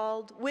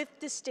Archibald with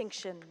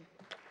distinction.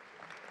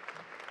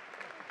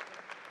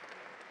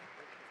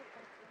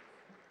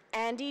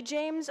 Andy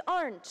James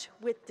Arndt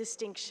with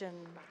distinction.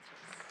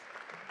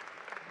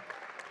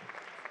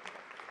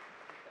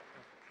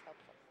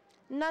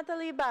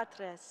 Natalie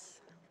Batres.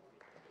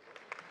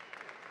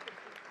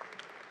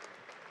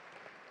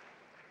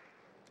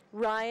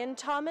 Ryan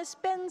Thomas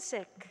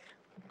Bensick.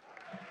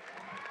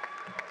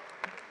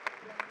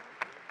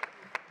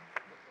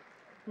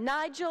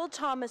 Nigel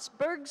Thomas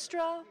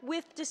Bergstra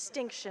with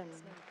distinction.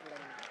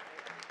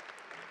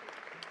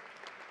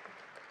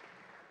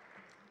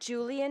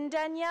 Julian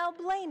Danielle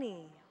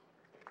Blaney.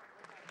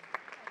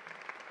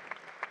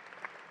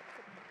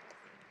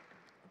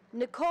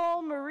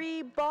 Nicole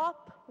Marie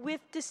Bopp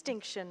with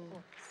distinction.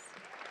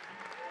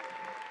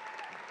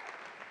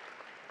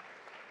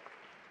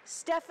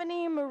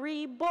 Stephanie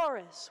Marie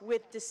Boris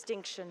with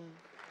distinction.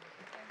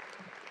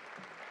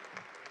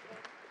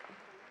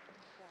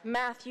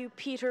 Matthew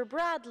Peter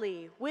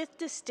Bradley with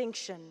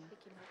distinction.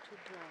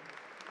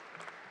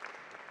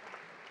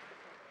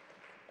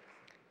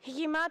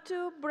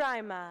 Hikimatu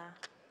Braima.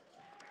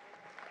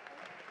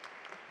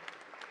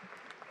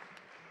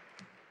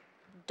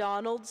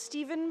 Donald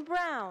Stephen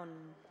Brown.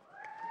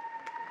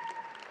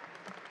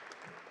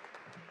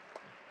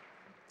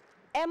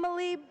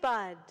 Emily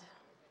Budd.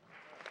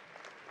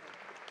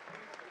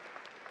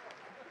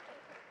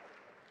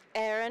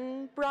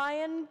 Aaron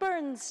Brian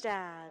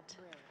Bernstad.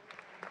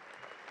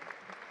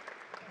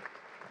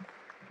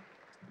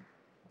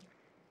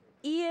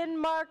 Ian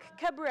Mark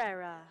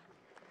Cabrera.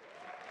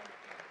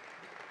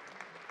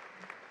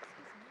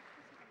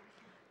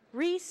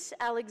 Reese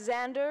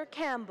Alexander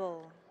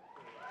Campbell.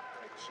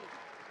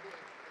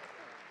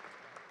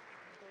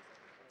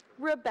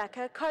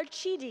 Rebecca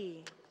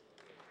Carchidi.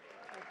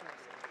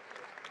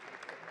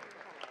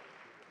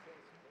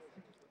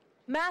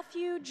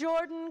 Matthew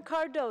Jordan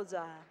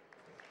Cardoza.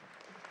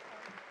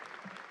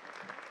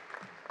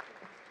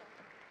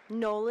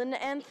 Nolan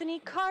Anthony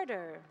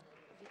Carter.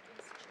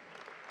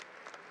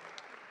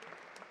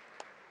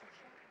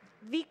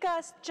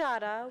 Vikas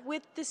Chara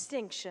with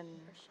distinction.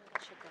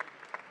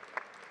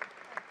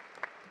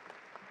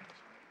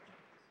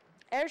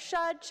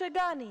 Ershad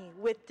Chagani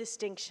with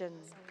distinction.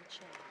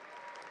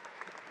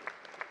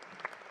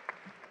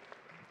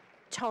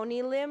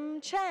 Tony Lim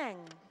Chang.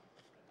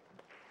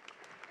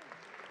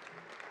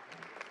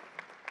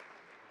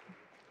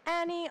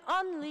 Annie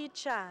Onli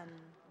Chan.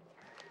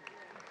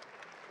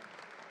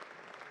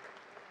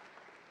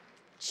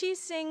 Chi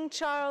Sing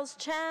Charles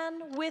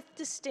Chan with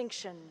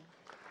distinction.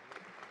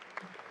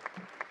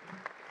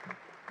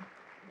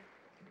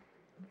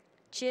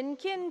 Chin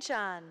Kin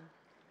Chan.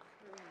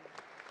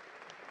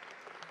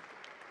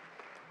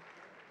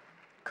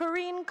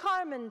 Corrine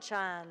Carmen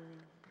Chan.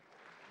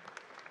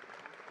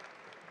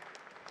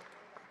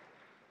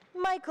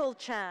 Michael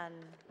Chan.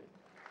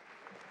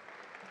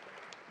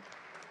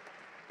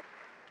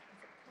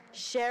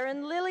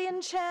 Sharon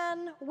Lillian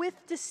Chan with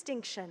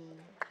distinction.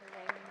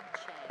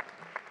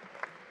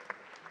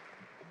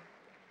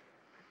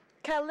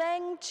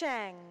 Kaleng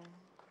Chang.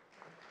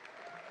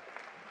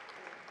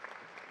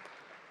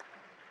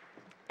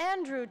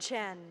 Andrew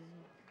Chen.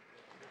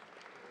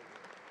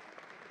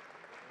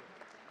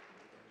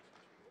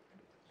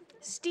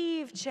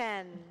 Steve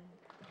Chen.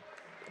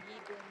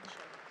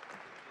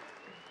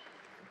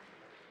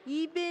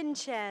 Yibin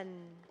Chen.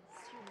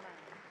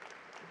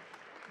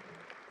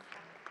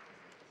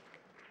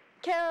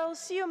 Carol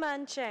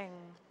Siuman Cheng.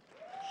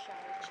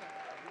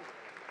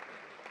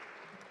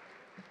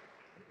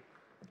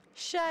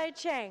 Shai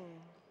Cheng.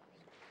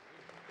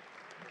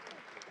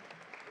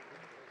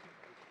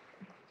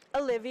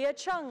 Olivia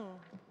Chung.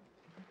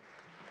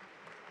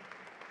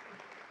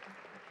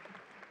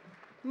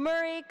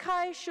 Murray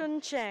Kai Shun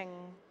Cheng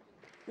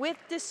with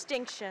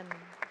distinction.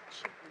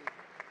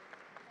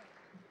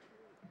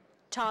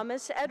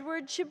 Thomas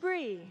Edward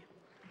Chibri.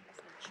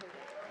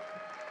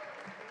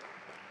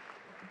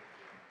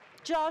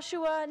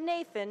 Joshua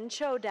Nathan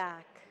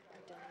Chodak.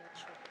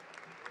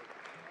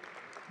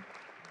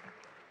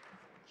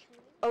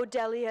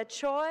 Odelia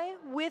Choi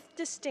with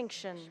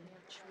distinction.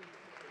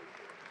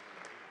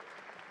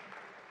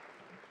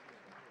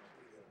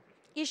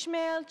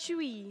 Ishmael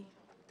Chui.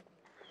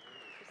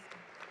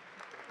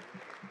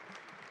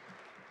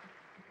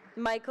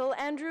 Michael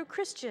Andrew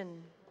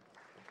Christian.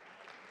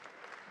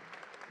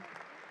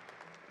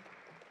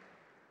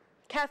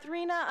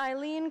 Katharina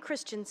Eileen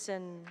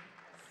Christensen.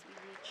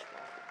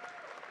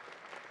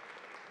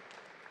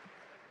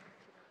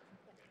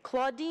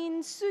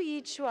 Claudine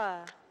Suyi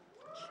Chua.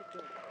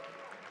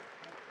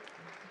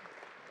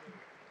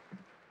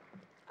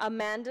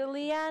 Amanda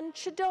Leanne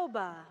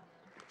Chidoba.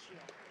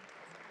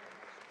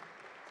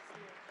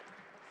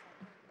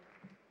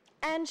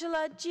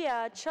 Angela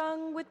Jia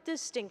Chung with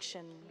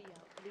distinction.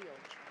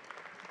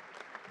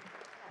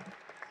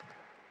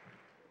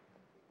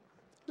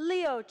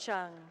 Leo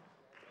Chung.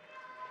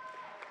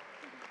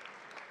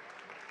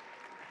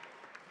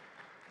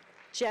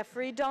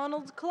 Jeffrey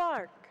Donald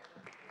Clark.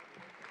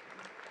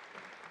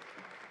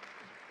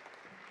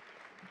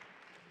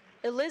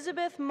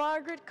 Elizabeth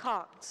Margaret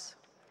Cox.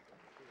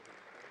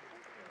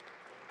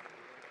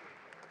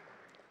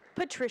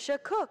 Patricia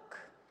Cook.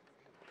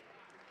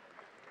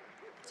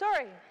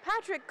 Sorry,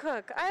 Patrick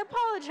Cook. I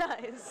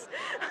apologize.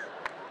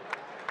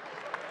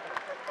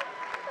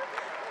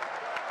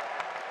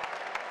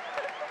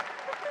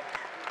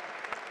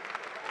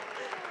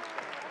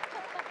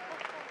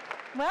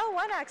 Well,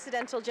 one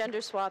accidental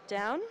gender swap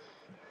down.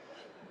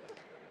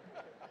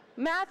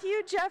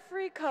 Matthew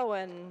Jeffrey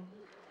Cohen.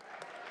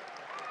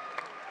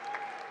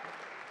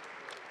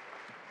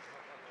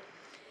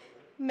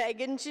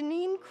 Megan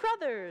Janine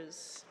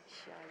Crothers.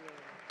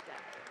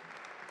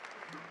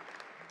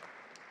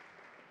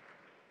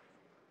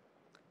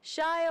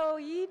 Shio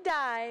Yi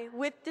Dai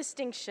with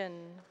distinction.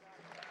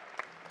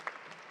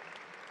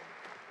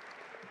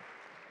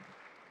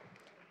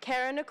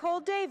 Karen Nicole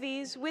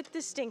Davies with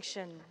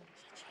distinction.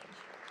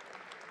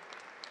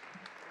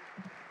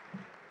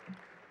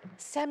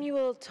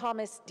 Samuel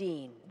Thomas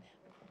Dean.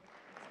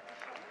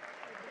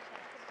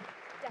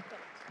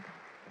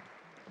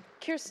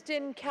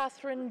 Kirsten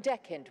Catherine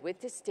Deckend with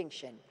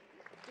distinction.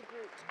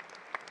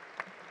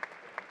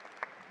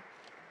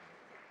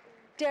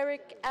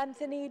 Derek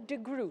Anthony de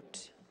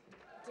Groot.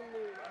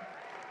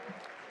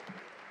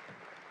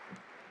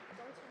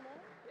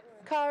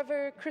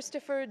 Carver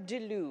Christopher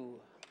DeLu.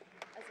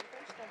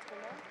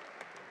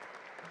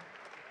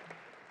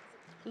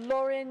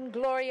 Lauren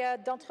Gloria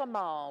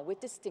D'Entremont with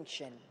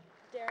distinction.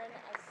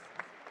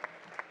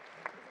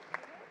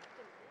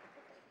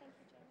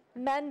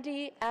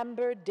 Mandy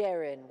Amber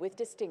Darren with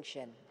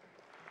distinction.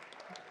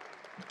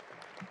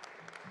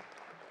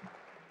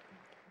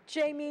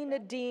 Jamie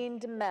Nadine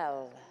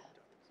DeMel.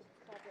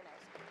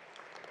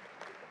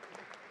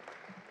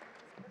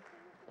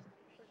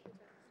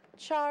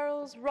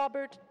 Charles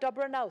Robert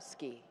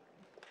Dobranowski.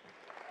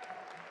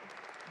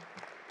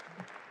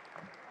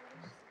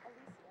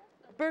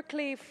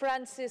 Berkeley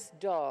Francis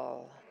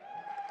Dahl.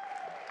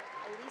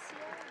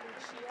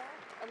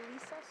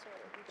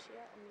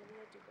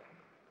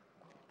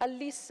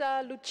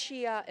 Alisa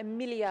Lucia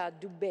Emilia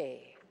Dubé.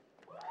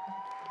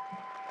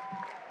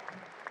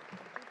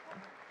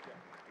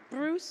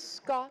 Bruce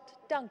Scott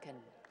Duncan.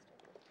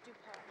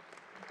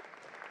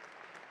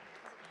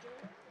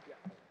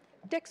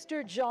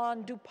 Dexter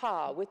John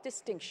Dupas with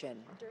distinction.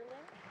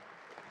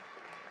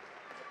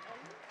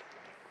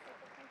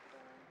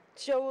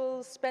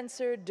 Joel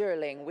Spencer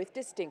Durling with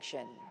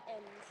distinction.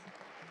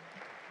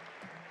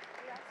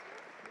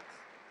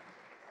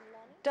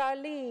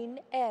 Darlene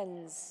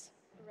Enns.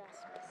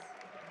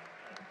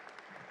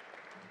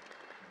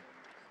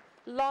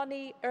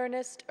 Lonnie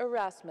Ernest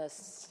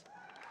Erasmus.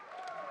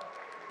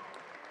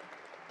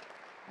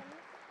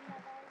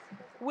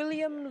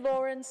 William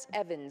Lawrence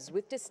Evans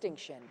with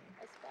distinction.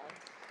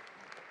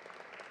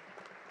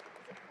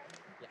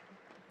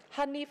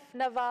 Hanif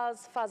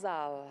Nawaz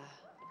Fazal.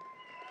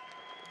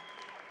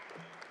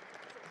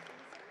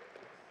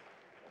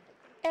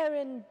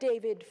 Aaron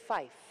David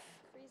Fife.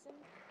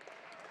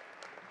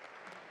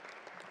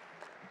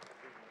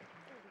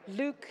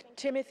 Luke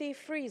Timothy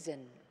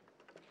Friesen.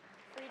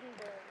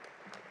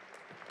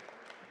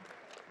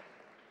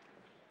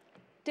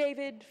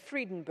 David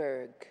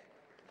Friedenberg.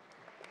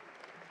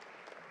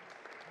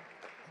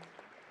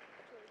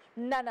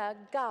 Nana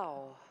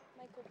Gao.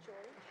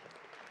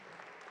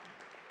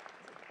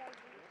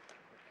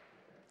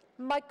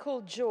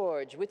 Michael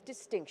George with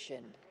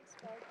distinction.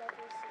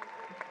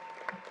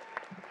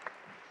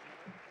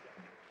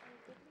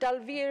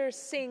 Dalveer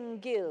Singh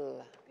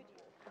Gill.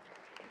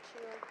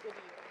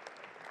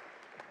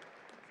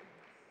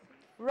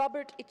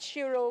 Robert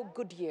Ichiro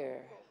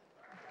Goodyear.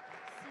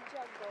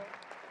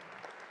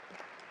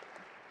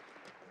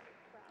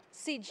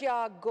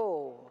 Sijia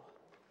Go.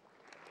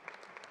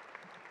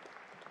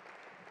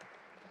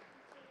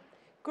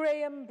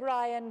 Graham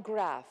Brian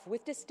Graff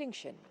with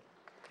distinction.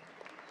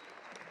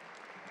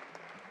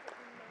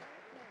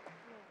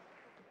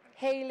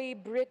 Haley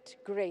Britt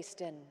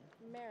Grayston.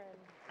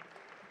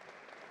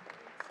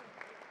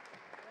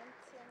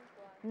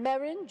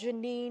 Marin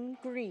Janine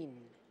Green.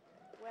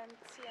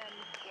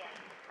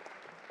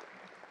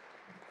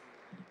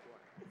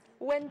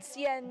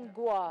 Wencien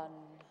Guan.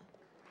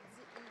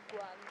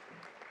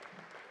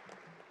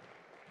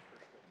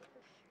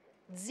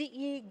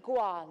 Ziyi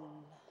Guan.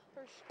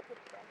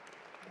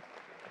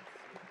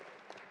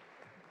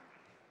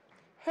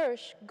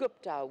 Hirsch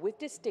Gupta with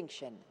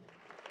distinction.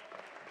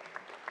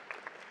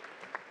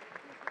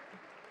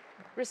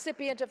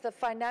 Recipient of the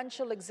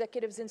Financial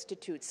Executives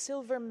Institute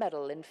Silver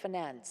Medal in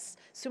Finance,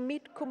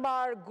 Sumit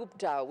Kumar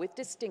Gupta with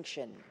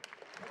distinction.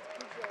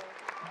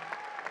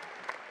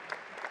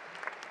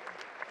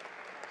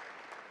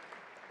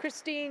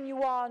 Christine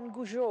Yuan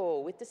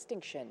Gougeot with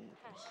distinction.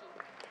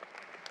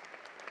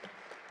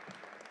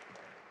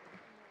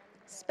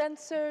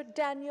 Spencer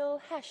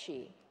Daniel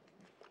Hashi.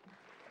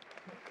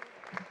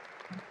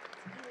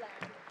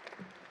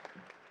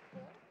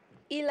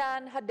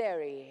 Ilan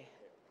Haderi.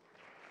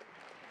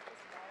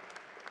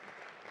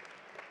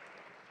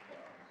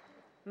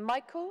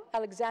 Michael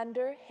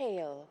Alexander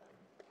Hale.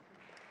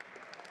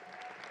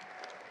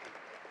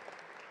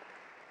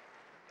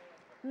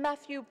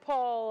 Matthew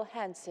Paul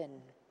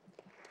Hansen.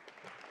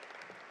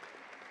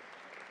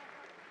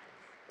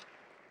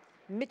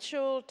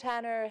 Mitchell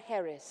Tanner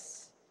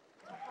Harris.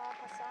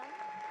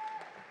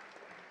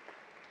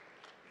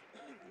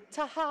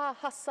 Taha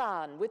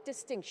Hassan with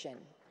distinction.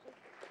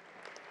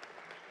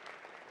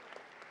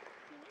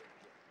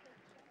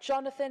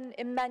 Jonathan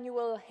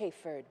Emmanuel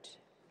Hayford.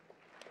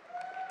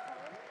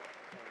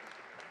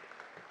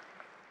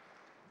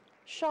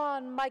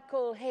 Sean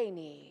Michael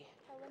Haney.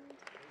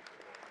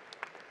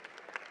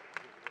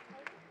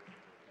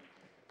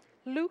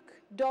 Luke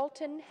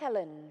Dalton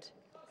Helland.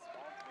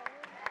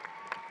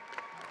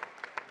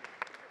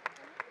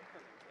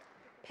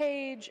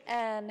 Paige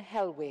Ann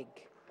Helwig.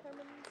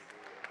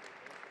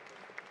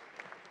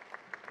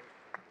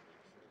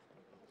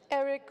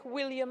 Eric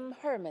William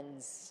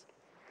Hermans.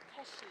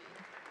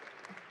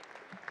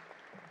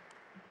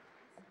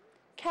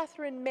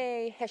 Catherine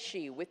May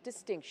Heshy with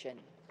distinction.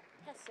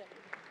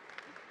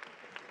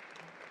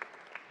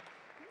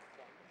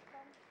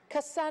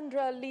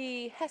 Cassandra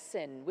Lee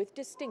Hessen with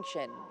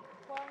distinction.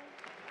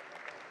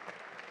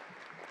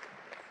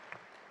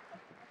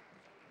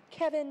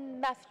 Kevin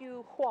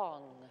Matthew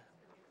Huang.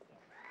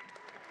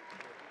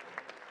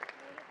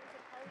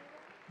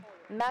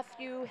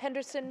 Matthew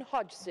Henderson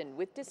Hodgson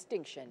with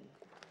distinction.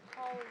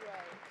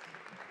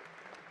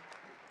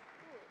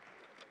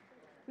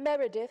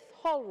 Meredith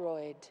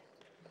Holroyd.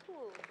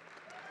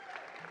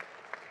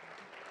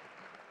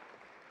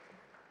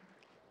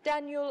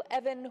 Daniel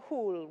Evan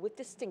Hool with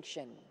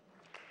distinction.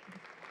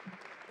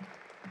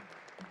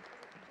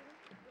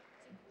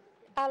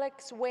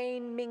 Alex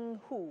Wayne Ming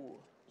Hu.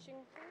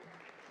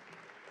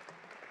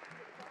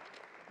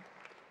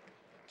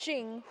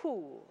 Jing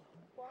Hu.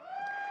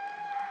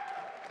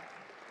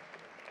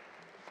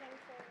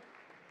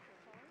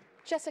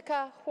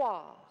 Jessica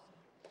Hua.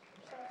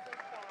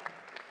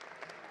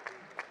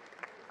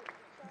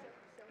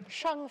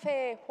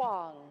 Shangfei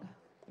Huang.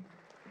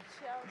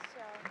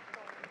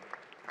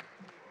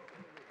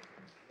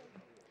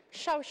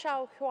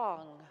 Xiao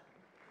Huang.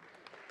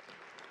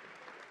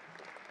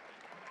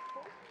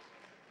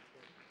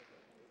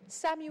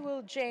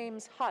 Samuel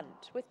James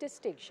Hunt with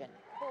distinction.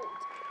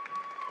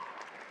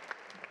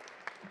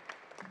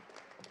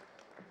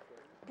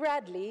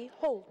 Bradley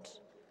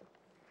Holt.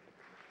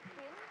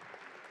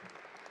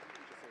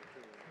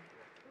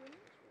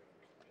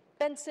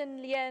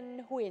 Benson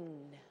Lien Huyn.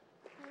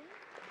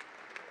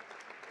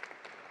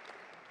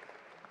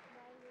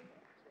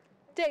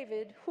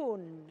 David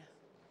Hoon.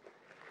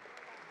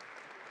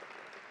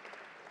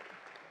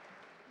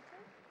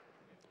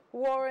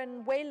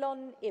 Warren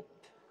Waylon Ip.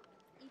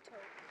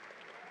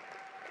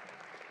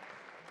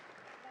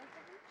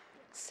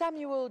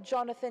 Samuel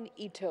Jonathan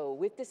Ito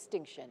with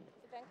distinction.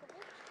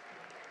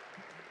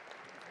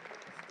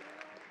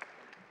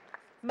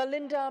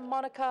 Melinda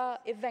Monica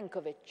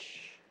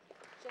Ivankovich.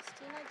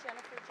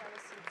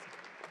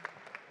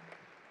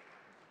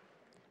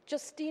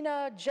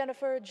 Justina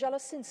Jennifer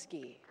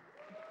Jelasinski.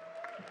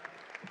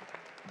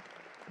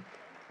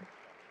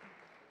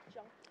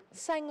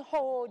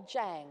 Sang-ho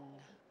Jang.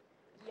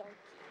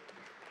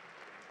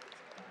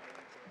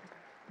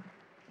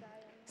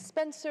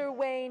 Spencer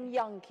Wayne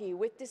Yankee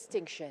with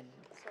distinction.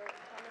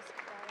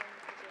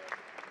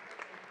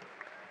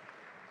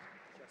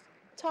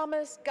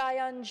 Thomas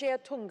Gayan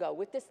Jeatunga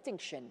with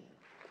distinction.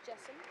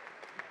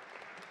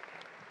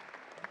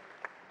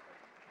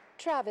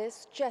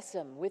 Travis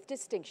Jessam with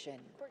distinction.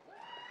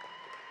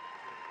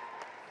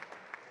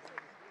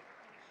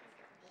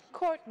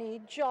 Courtney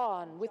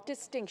John with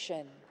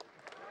distinction.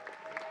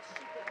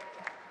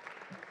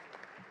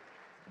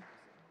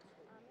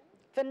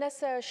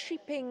 Vanessa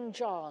Shiping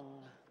Jong.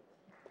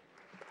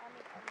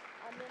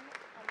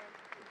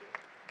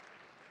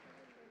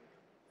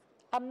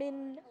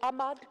 Amin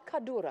Ahmad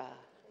Kadura.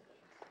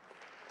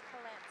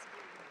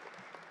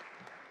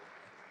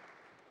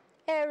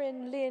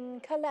 Erin Lynn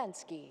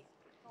Kalansky.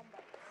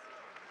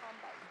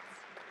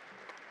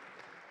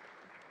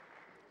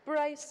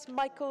 Bryce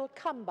Michael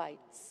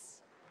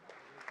Kambeitz.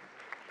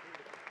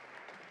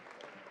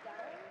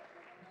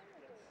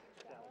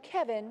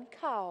 Kevin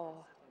Cow.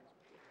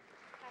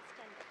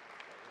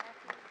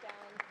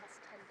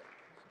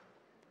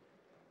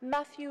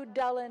 Matthew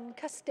Dallin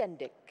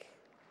Kastendik.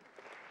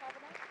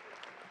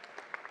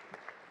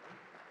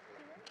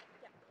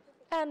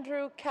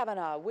 Andrew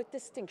Kavanagh with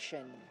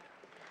distinction.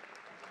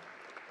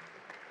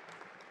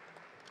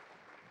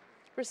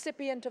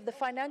 Recipient of the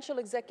Financial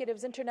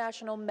Executives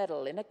International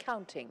Medal in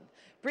Accounting,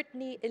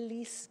 Brittany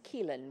Elise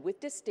Keelan with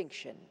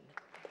distinction.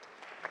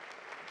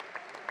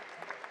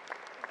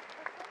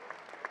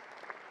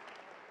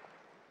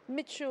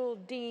 Mitchell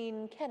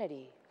Dean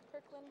Kennedy.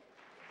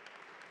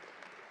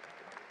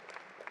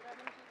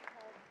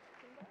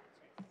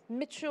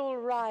 Mitchell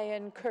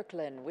Ryan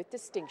Kirkland with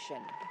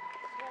distinction.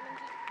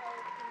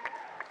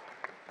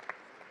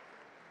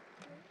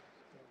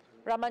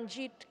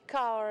 Ramanjit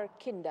Kaur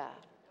Kinda.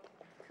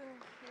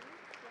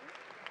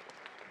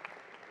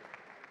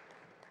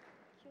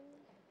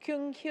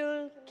 Kyung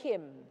Hyul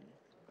Kim.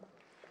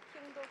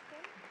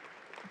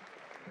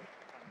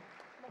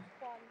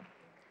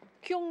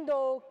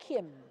 Kyungdo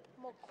Kim.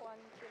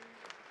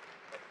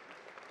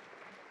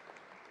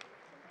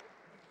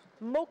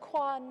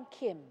 Mokwan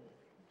Kim.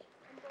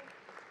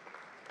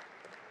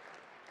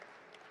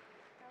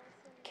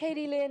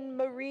 Katie Lynn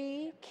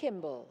Marie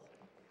Kimball.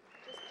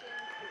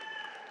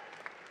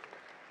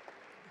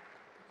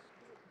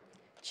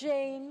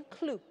 Jane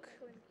Kluk.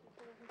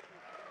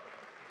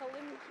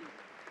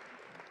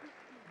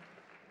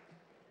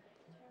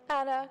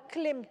 Anna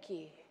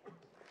Klimke.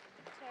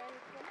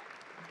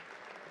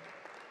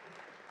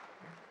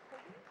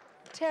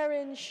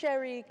 Taryn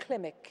Sherry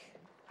Klimick.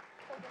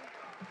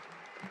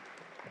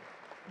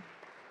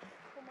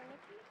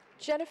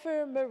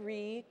 Jennifer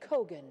Marie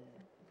Kogan.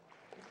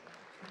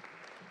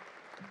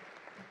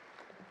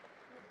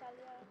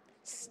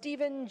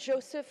 Stephen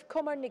Joseph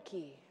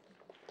Komarnicki.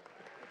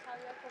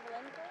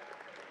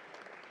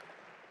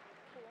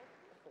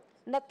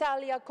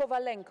 Natalia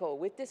Kovalenko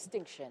with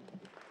distinction.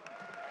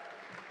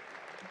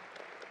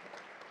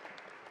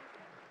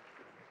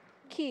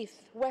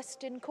 Keith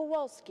Weston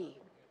Kowalski.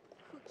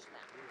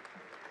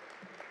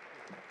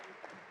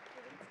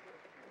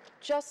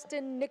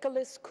 Justin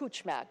Nicholas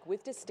Kuchmak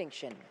with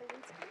distinction.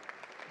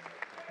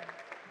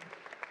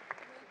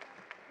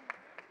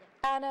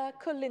 Anna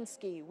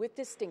Kolinsky with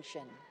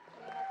distinction.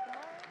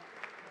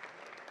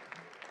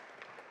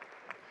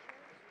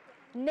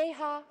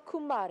 Neha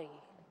Kumari.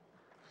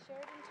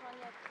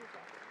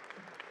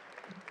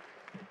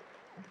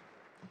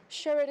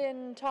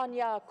 Sheridan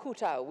Tanya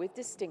Kuta with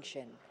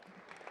distinction.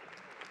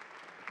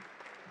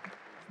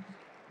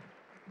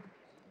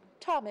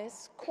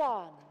 Thomas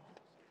Kwan.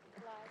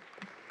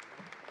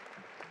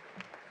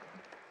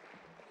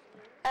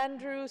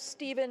 Andrew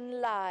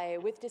Stephen Lai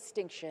with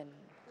distinction.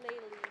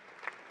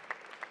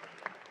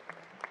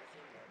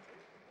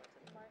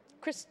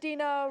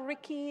 Christina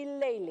Ricky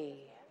Laley.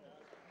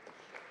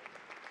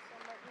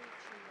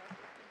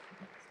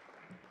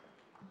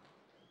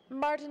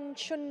 Martin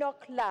Chunok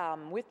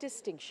Lam with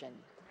distinction.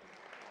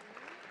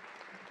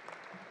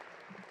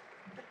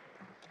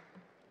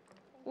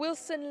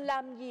 Wilson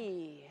Lam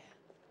Yi.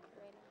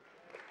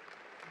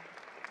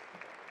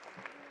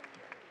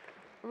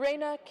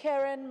 Raina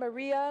Karen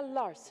Maria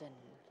Larson.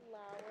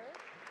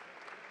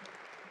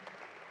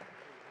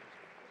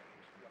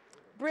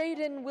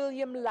 Braden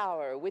William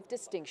Lauer with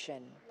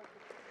distinction.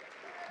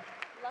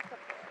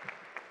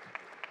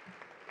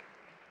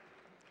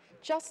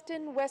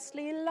 Justin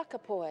Wesley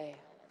Lakapoy.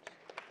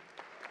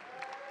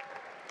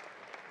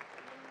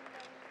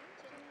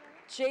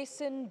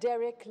 Jason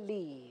Derek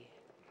Lee.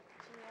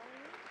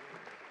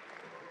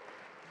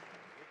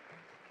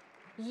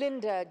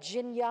 Linda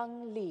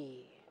Jinyang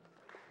Lee.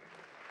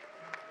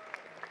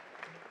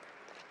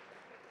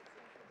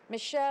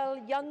 Michelle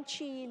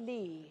Yunchi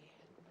Lee.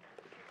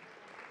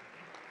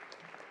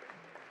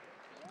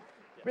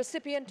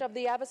 Recipient of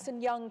the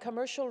Avison Young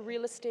Commercial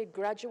Real Estate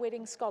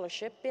Graduating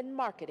Scholarship in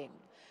Marketing,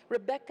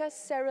 Rebecca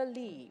Sarah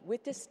Lee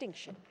with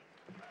distinction.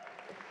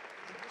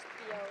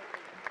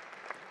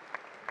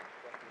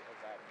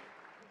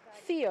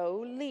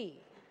 Theo Lee.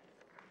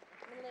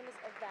 My name is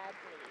Avad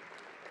Lee.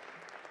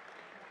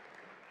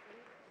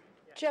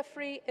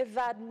 Jeffrey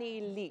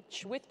Evadney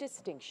Leach with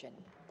distinction.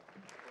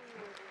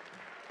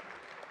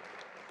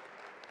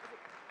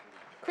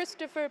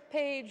 Christopher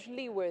Page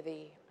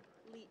Leeworthy.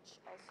 Leach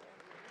also.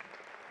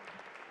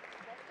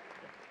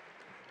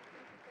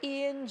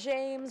 Ian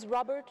James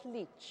Robert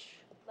Leach.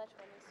 Let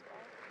one as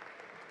well.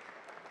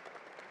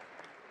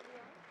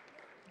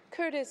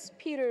 Curtis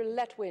Peter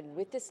Letwin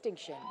with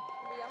distinction.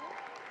 Leon.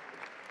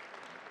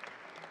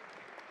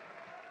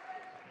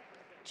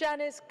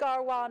 Janice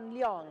Garwan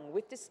Leong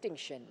with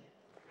distinction.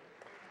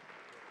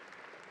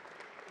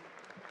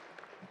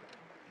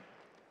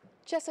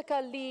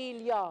 Jessica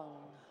Lee Leong.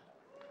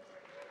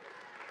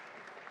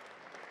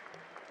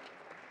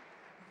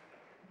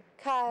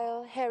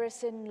 Kyle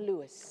Harrison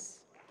Lewis.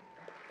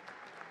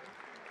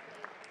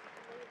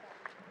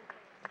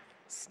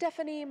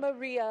 Stephanie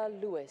Maria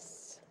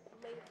Lewis.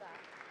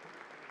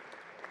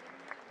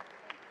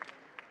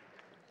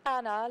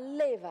 Anna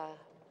Leva.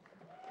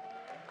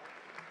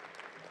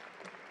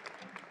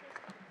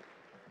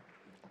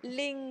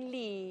 Ling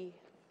Li.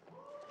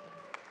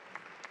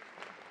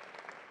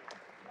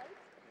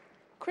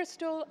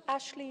 Crystal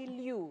Ashley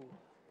Liu.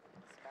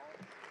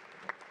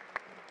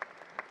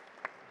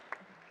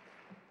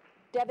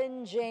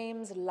 Devin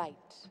James Light.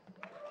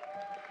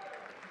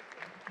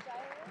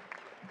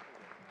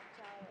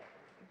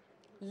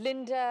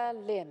 Linda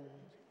Lim.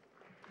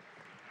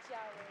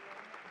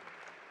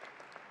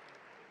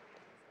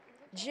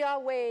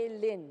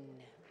 Jiawei Lin.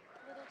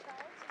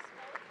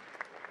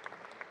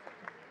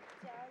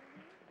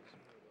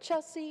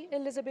 Chelsea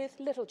Elizabeth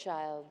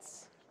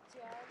Littlechilds.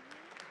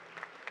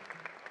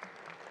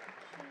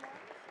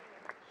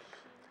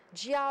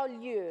 Jiao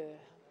Liu.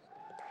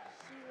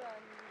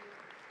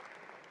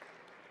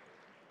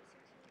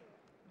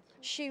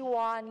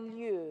 Shiwan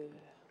Liu.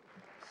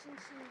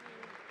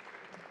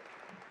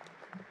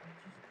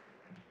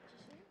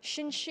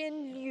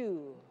 Xinxin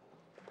Liu.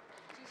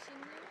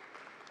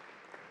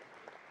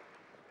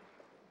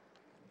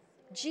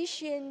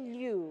 Jixin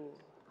Liu.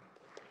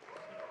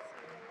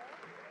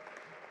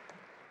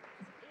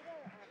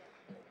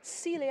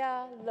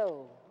 Celia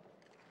Lowe.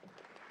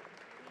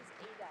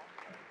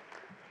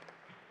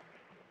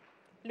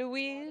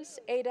 Louise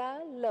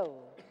Ada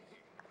Lowe.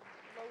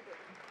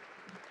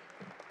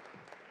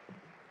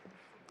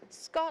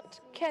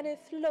 Scott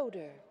Kenneth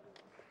Loader.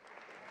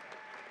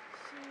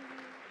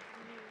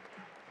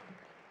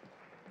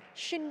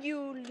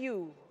 Xinyu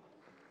Liu.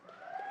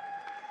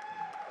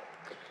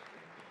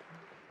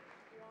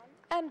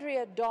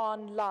 Andrea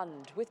Dawn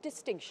Lund with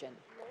distinction.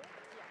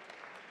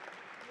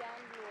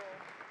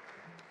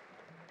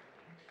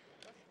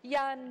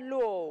 Yan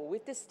Luo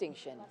with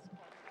distinction.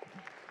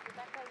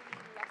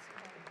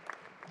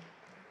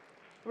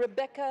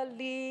 Rebecca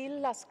Lee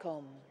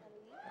Luscombe.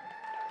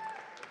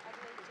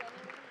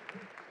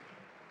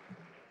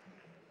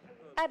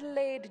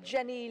 Adelaide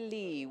Jenny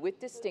Lee with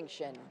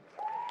distinction.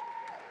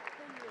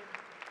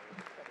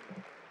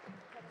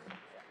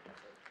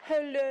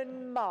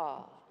 Helen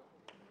Ma.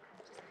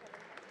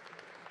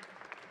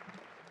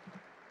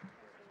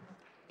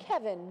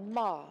 Kevin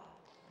Ma.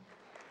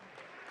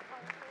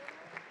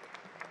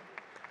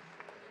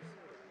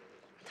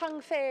 Tang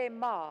Fei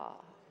Ma.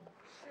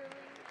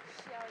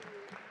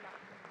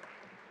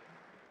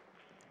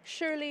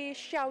 Shirley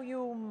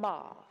Xiaoyu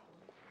Ma.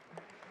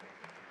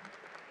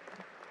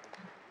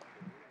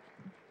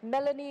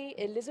 Melanie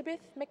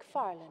Elizabeth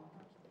McFarlane.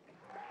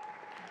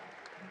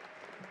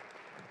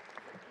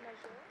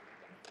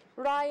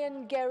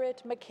 Ryan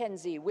Garrett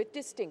McKenzie with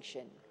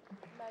distinction.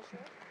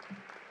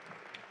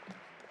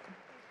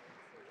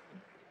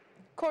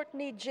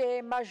 Courtney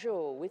J.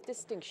 Majot with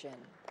distinction.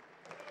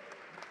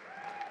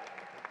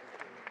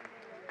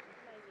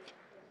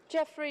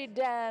 Jeffrey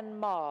Dan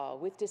Ma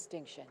with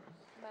distinction.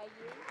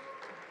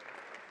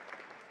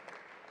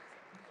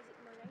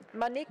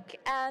 Manik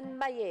Ann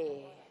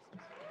Maye.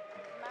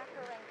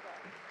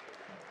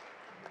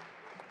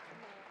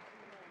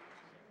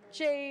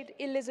 Jade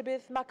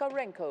Elizabeth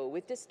Makarenko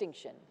with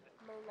distinction.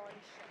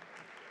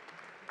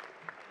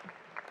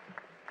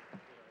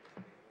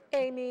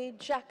 Amy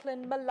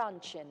Jacqueline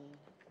Melanchin.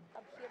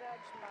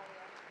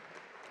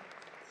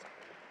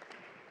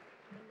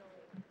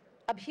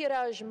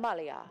 Abhiraj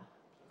Malia.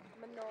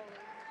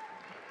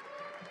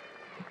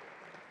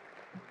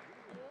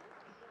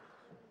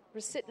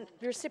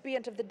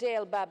 recipient of the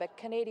Dale Babbitt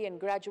Canadian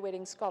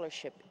Graduating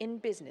Scholarship in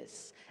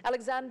Business,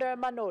 Alexander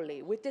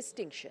Manoli, with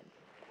distinction.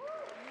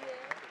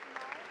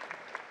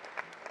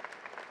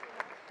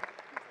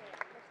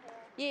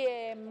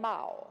 Ye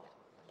Mao.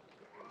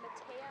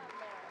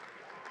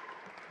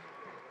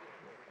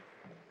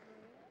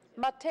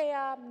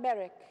 Matea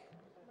Merrick.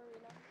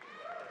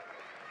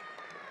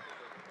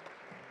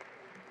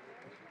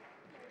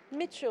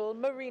 Mitchell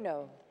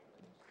Marino.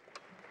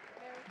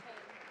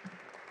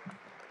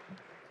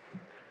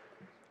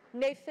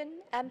 Nathan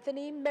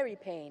Anthony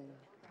Merrypayne.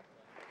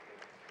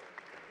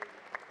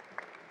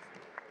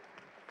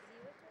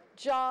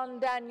 John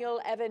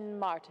Daniel Evan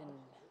Martin.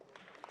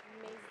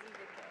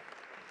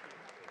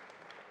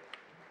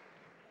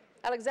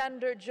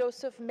 Alexander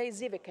Joseph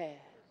Mezivike.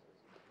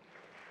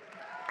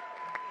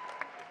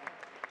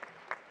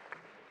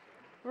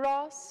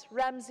 Ross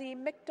Ramsey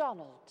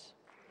McDonald.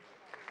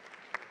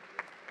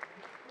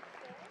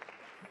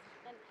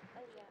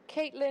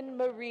 Caitlin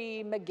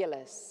Marie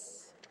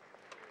McGillis.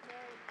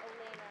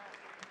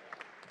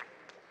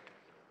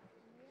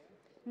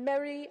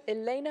 Mary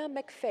Elena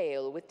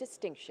McPhail with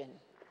distinction.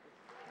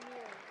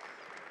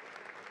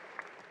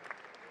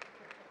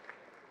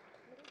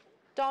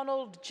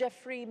 Donald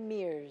Jeffrey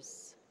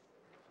Mears.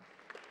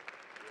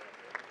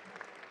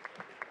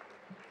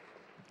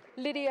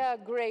 Lydia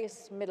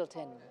Grace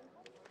Middleton.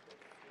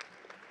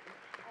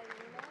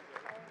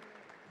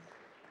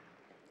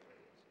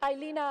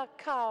 Eilina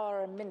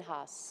Kaur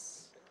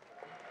Minhas.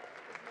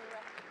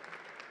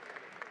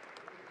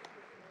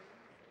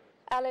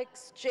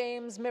 Alex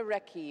James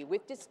Mirecki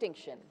with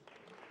distinction.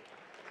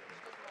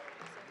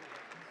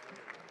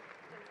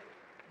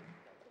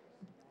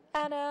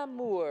 Anna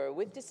Moore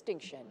with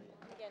distinction.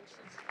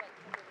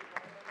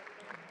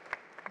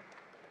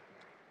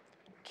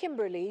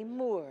 Kimberly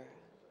Moore.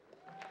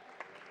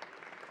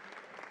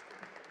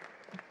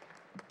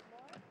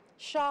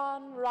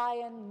 Sean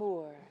Ryan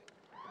Moore.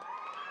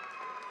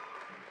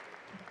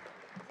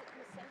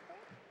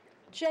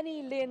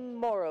 Jenny Lynn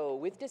Morrow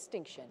with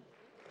distinction.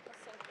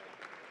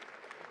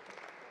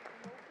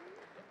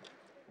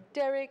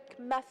 Derek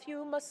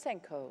Matthew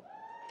Mosenko.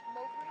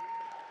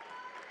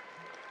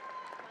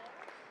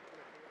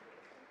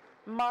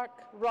 Mark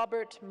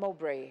Robert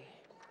Mowbray.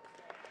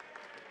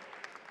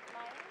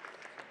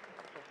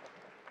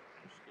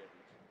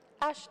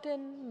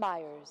 Ashton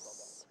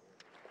Myers.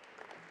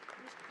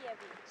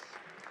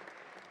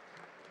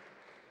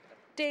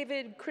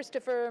 David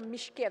Christopher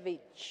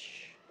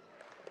Mishkevich.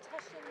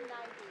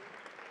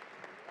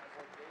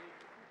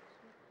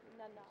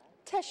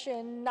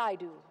 Teshin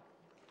Naidu.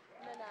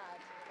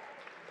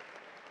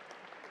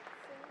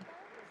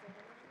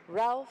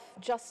 Ralph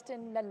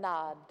Justin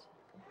Nanad.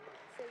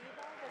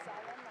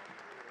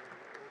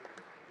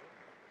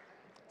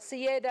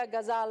 Sieda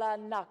Gazala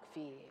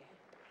Nakvi.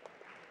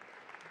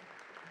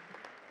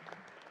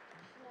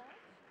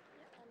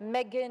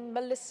 Megan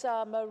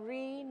Melissa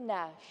Marie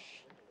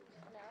Nash.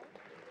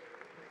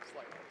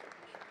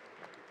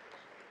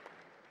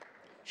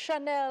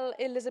 Chanel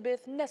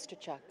Elizabeth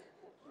Nesterchuk.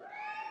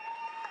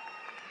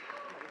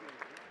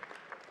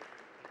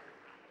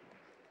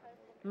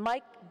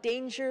 Mike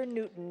Danger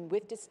Newton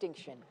with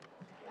distinction.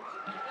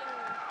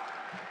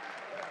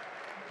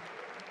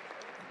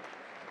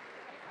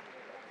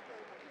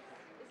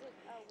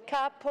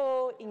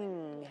 Kapo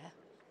Ing.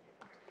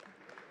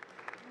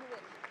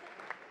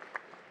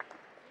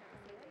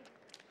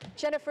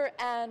 Jennifer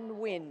Ann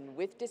Wynn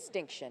with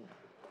distinction.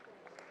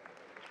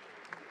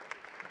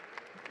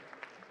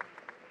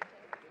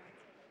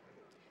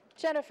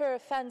 Jennifer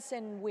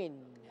Fanson Wynn.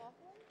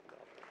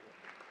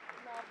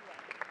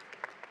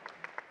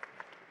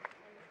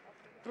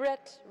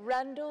 Brett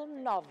Randall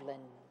Novlin.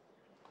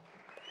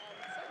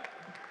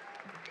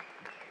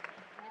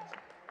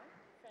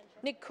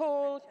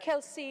 Nicole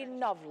Kelsey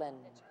Novlin.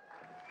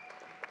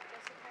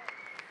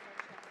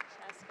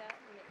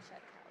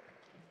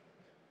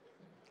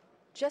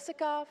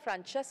 Jessica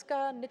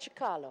Francesca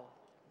Nichikalo.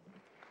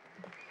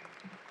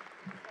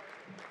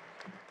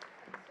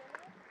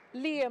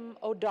 Liam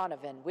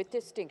O'Donovan with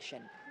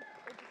distinction.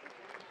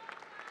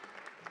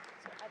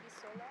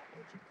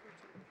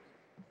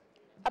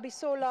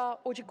 Abisola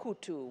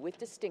Ojikutu with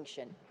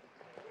distinction.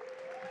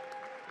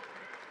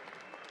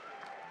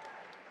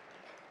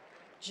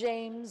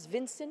 James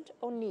Vincent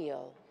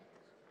O'Neill.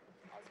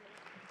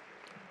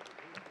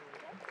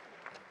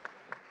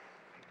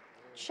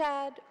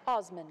 Chad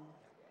Osman.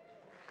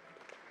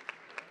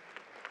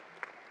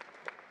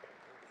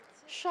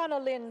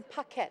 Shauna Lynn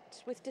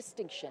Paquette with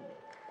distinction.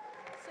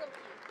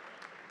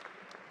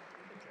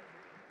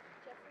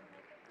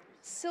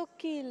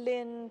 Silky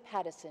Lynn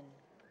Pattison.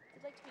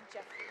 I'd like to be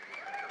Jeffrey.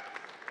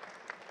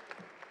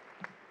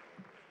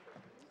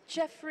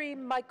 Jeffrey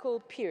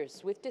Michael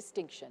Pierce with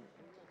distinction.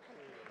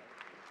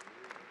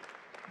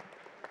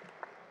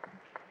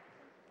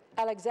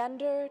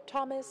 Alexander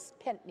Thomas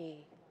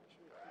Pentney.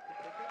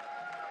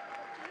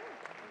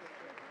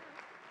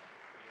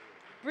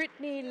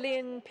 Brittany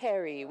Lynn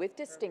Perry with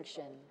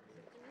distinction.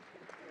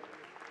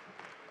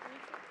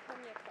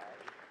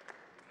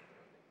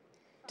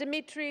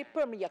 Dmitry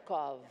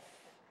Permyakov.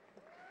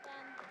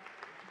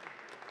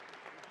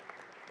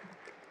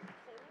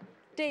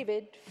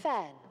 David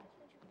Fan.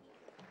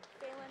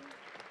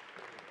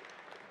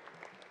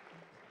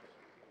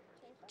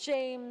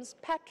 James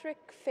Patrick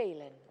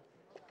Phelan.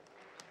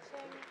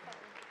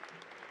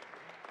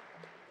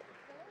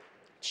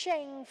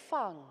 Cheng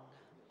Fang.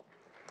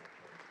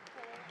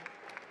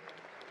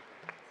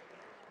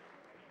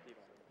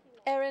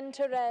 Erin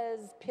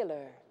Therese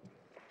Pillar.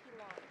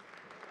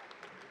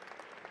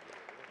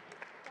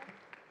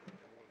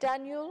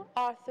 Daniel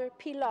Arthur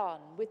Pilon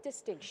with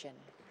distinction.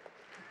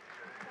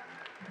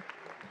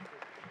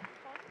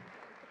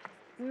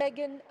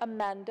 Megan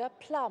Amanda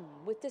Plum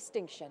with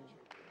distinction.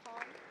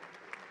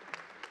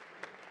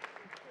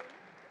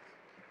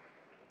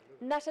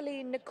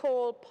 Natalie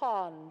Nicole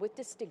Pon with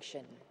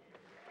distinction.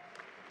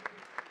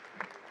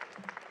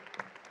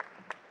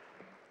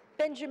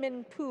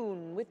 Benjamin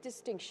Poon with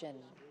distinction.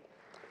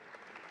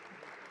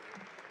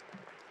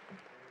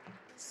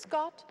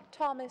 Scott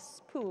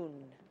Thomas Poon.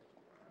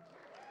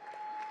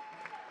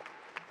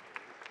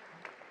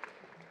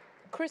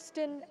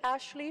 Kristen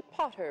Ashley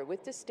Potter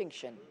with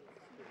distinction.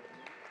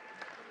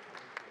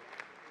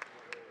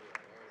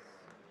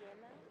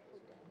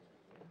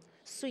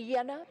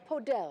 Suyena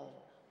Podell.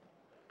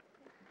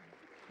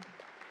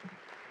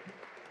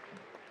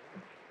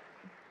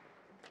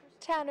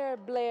 Tanner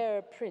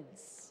Blair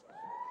Prince.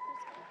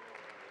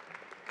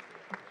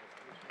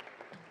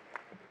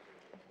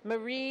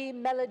 Marie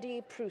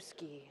Melody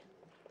Pruski.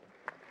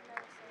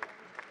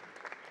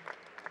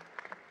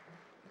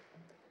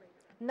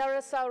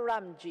 Narasa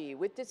Ramji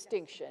with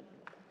distinction.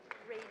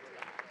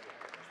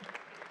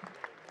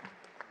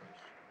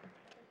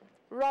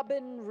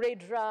 Robin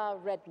Redra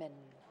Redman.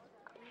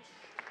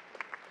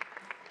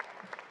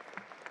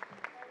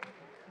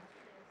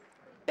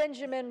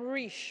 Benjamin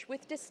Reish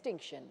with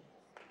distinction.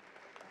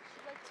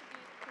 She'd like to be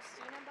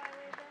Christina by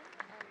way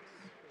then.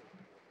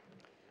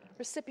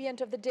 Recipient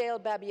of the Dale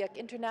Babiak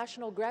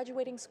International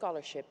Graduating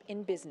Scholarship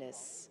in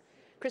Business,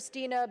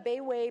 Christina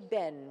Bayway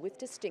Ben with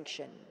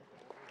distinction.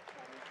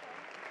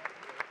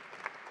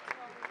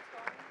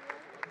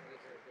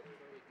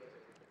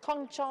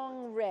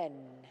 Kongchong Ren.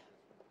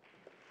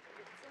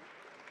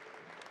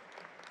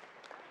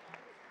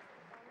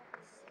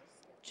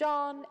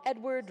 John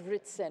Edward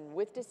Ritson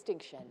with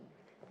distinction.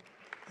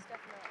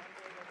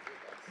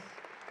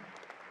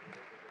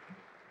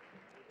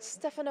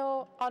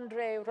 Stefano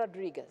Andre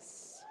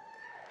Rodriguez.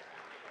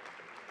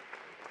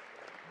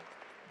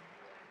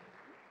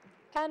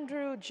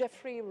 Andrew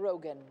Jeffrey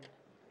Rogan.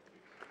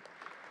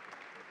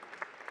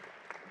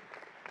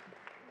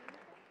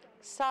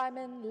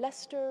 Simon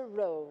Lester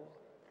Rowe.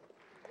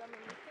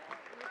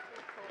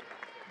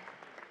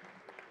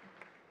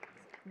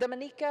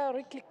 Dominika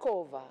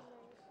Riklikova.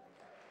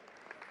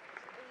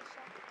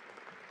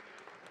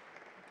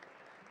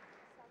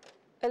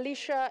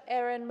 Alicia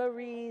Erin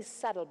Marie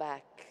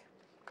Saddleback.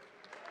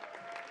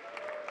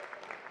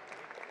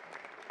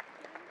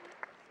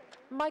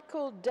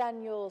 Michael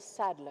Daniel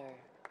Sadler.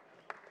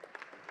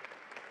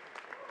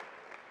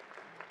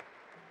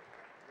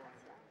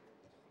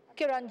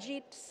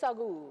 Kiranjit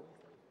Sagu.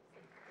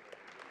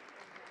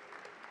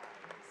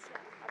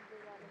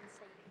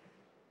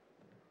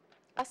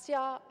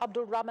 Asya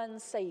Abdul Rahman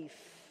Saif.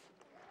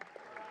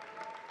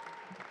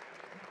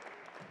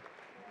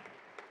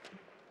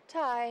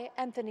 Ty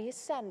Anthony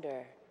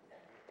Sander.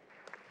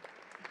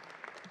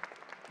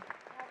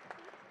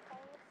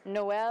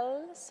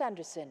 Noel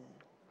Sanderson.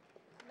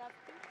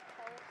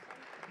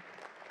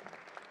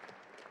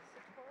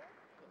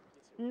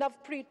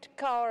 Navpreet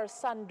Kaur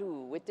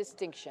Sandhu with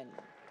distinction.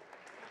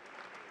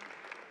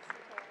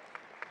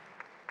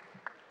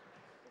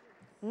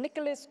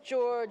 Nicholas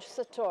George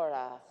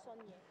Satora.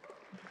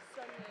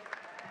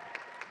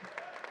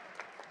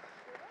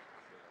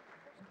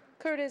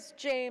 Curtis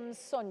James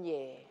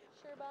Sonnier.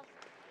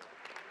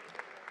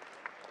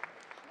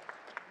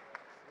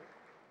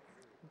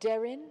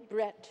 Darren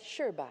Brett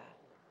Sherba.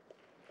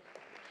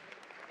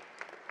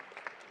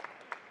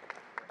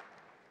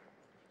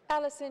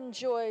 Allison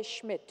Joy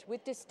Schmidt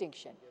with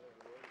distinction.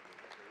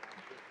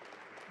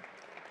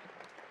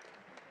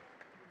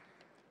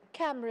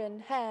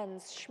 Cameron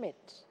Hans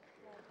Schmidt.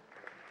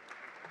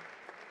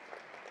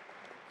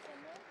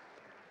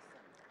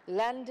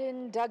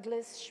 Landon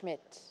Douglas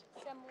Schmidt.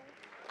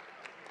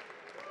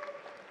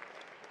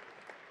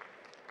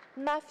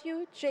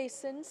 Matthew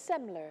Jason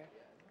Semler.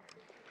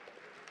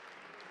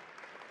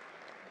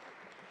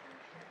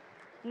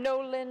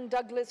 Nolan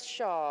Douglas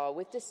Shaw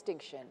with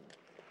distinction.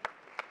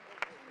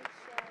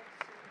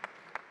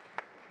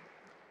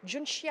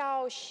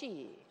 Junxiao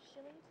Shi.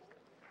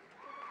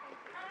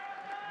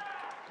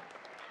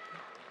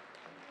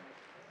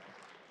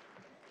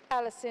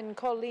 Allison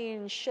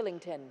Colleen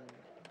Shillington.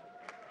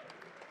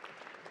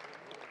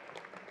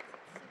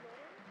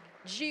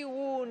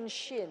 Ji-woon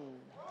Shin.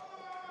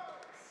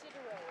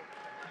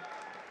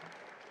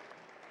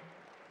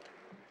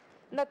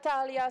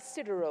 Natalia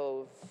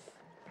Sidorov.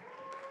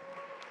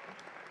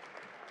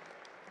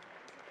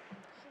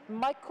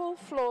 Michael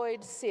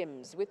Floyd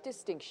Sims with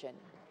distinction.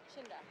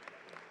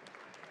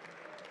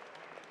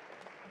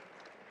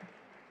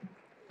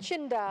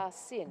 Chinda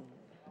Sin.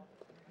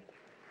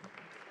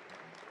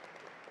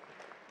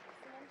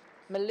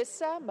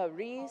 Melissa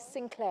Marie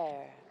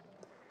Sinclair.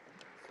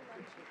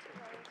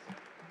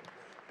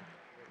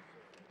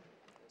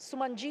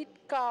 Sumanjit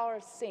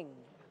Kaur Singh.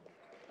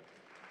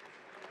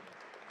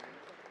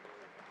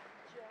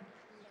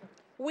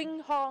 Wing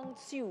Hong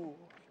Siu.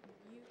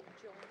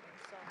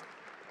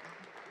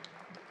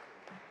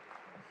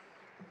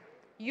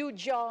 Yu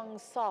Jong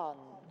Son.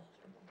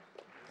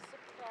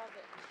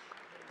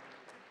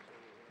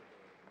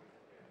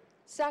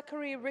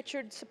 Zachary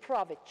Richard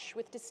Saprovich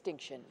with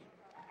distinction.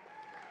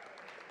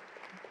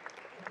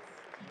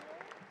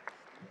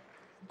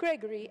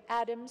 Gregory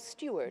Adam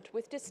Stewart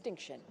with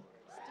distinction.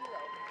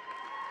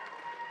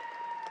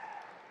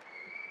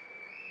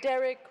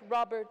 Derek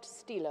Robert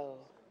Stilo.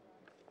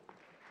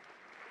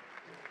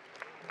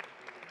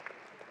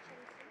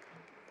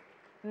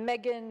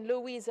 Megan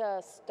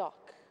Louisa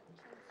Stock.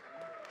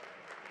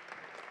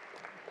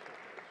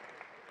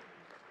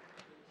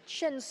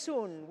 Shen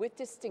Sun with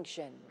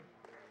distinction.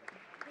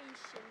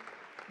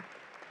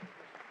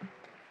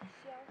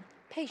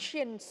 Pei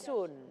Shin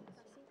Sun.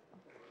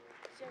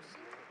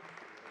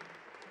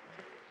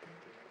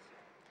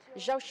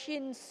 Zhao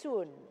Xin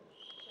Sun.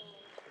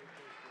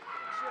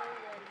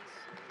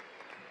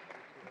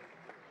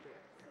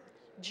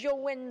 Jiu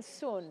Wen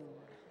Sun.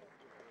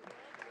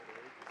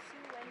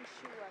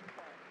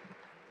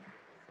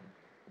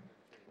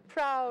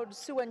 Proud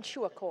Suen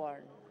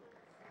Chuakorn.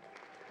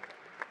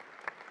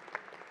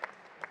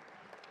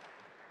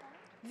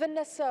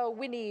 Vanessa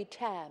Winnie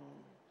Tam.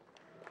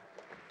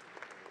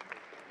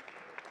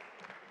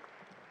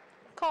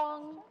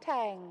 Kong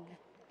Tang.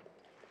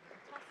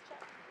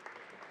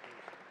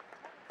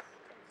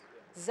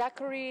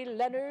 Zachary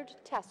Leonard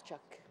Taschuk.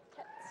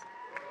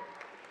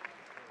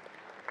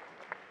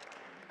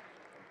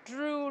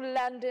 Drew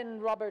Landon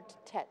Robert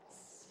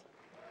Tetz.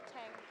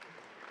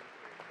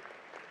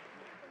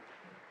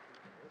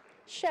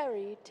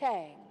 Sherry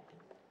Tang.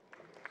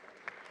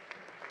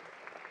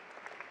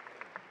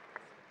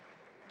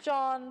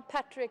 John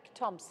Patrick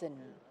Thompson.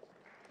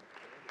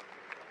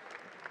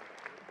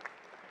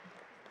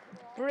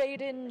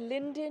 Braden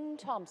Lyndon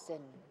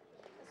Thompson.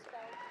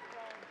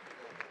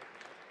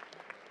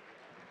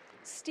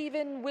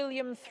 Stephen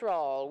William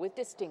Thrall with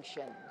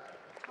distinction.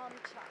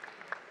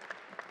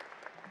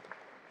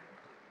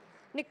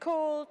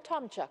 Nicole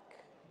Tomchuk.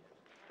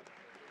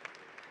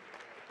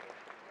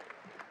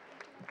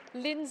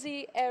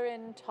 Lindsay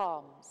Erin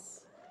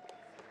Toms.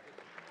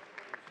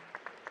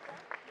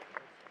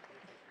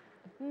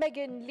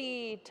 Megan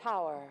Lee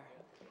Tower.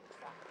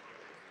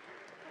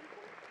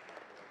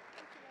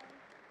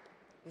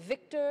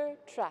 Victor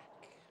Track.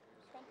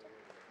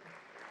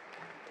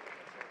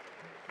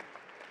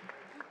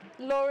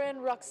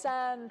 Lauren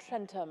Roxanne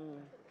Trentham.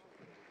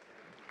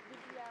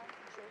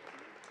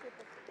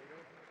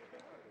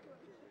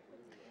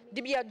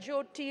 Dibya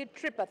Jyoti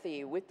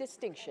Tripathi with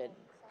distinction.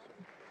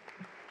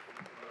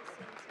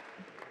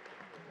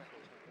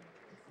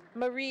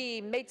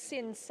 Marie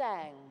Maitsin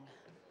Sang.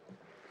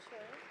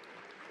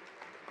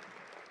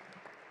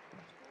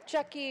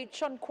 Jackie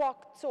Chunkwok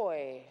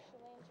Tsoi.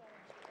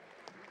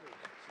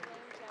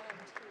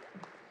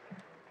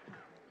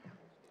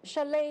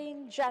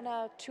 Shalane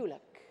Jana Tulak.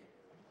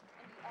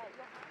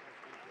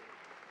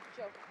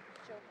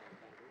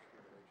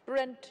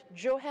 Brent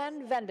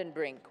Johan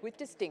Vandenbrink with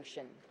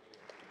distinction.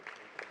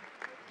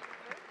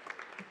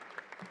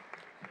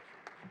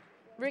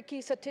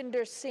 Ricky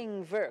Satinder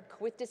Singh Virk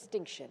with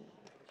distinction.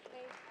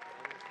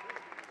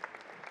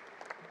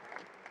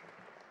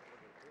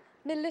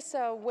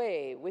 Melissa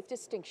Way with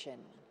distinction.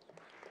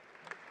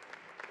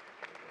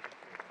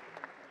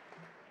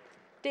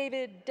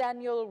 David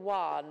Daniel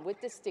Wan with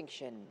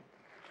distinction.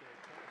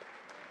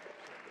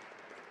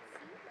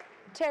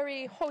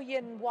 Terry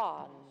Hoyen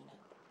Wan.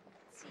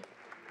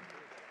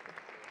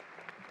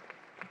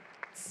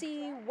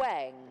 Si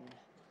Wang.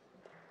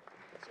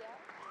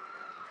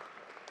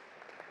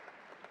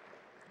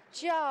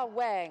 Jia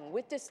Wang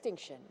with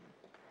distinction.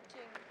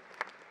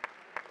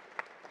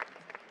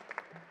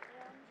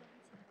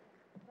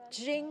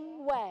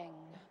 Jing Wang.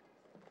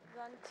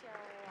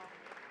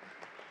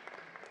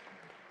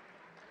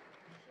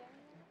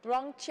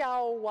 Rong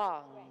Chao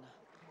Wang.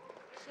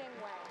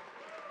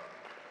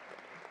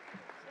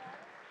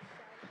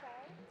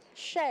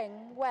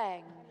 Sheng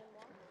Wang.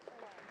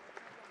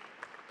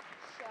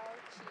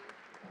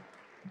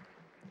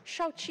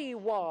 Shaoqi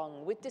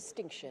Wang with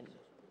distinction.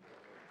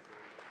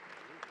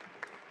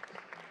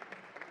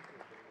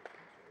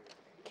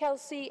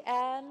 Kelsey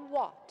Ann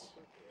Watt.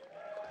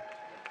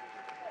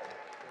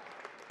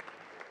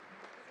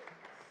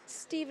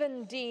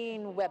 Stephen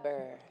Dean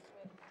Weber.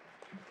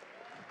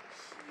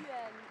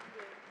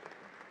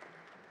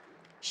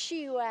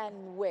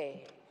 Xiyuan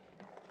Wei.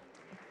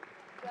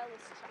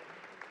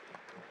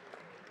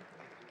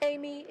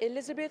 Amy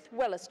Elizabeth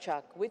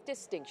Wellischuk with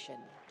distinction.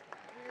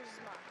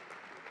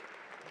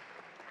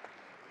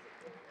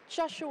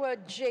 Joshua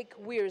Jake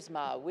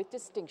Wiersma with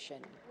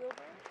distinction.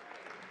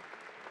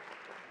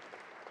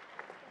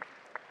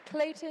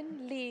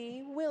 Clayton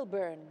Lee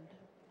Wilburn.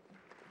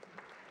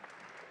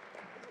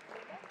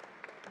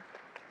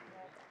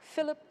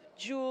 Philip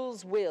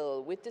Jules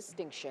Will with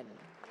distinction.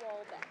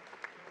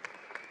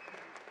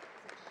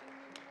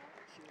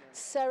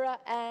 Sarah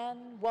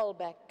Ann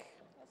Walbeck.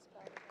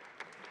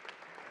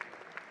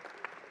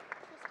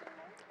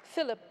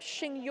 Philip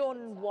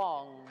Xingyun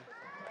Wong.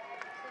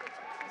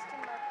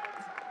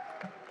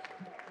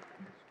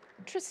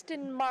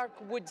 Tristan Mark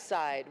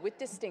Woodside with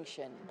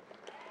distinction.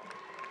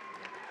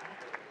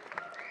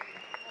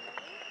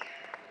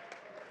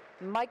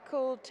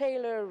 Michael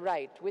Taylor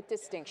Wright with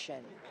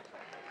distinction.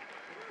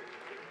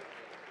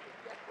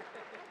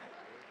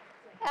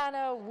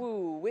 Anna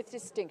Wu with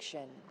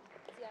distinction.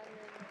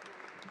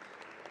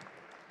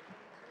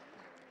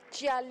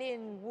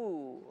 Jialin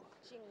Wu.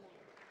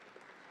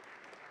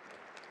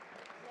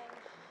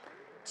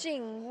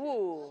 Jing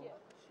Wu.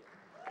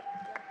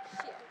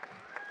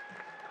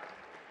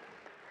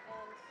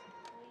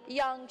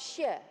 Yang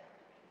Xie.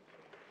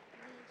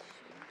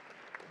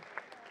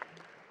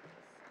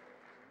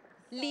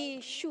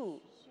 Li Shu.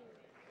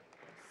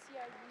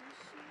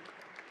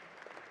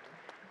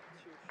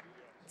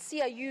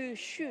 Xia Yu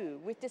Shu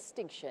with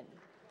distinction.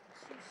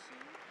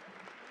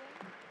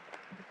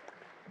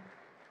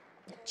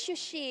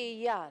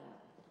 Chushi Yan.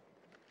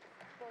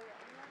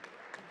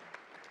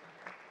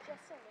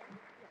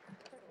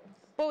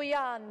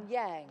 Boyan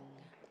Yang.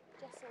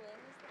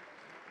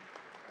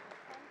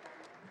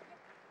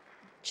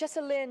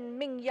 Jesselyn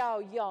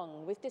Mingyao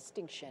Young with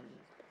distinction.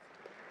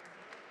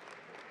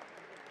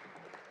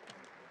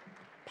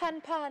 Pan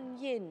Pan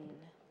Yin.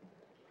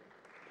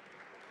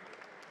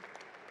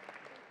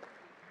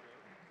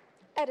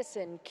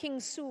 Edison King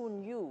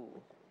Soon Yu.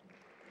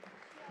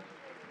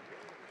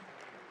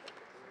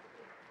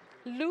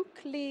 Luke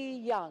Lee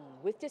Young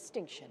with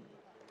distinction.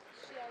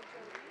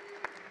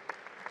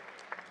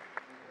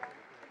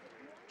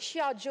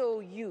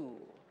 Xiaozhou Yu.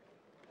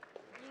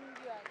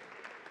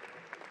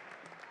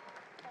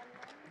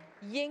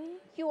 Ying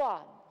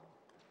Yuan.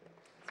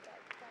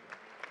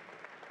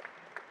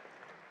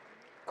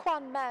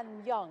 Quan Man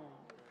Young.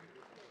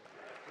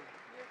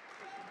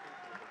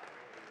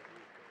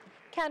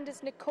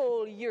 Candice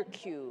Nicole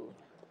Yurku.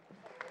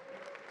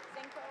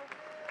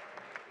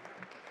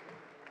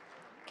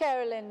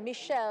 Carolyn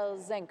Michelle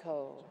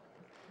Zenko.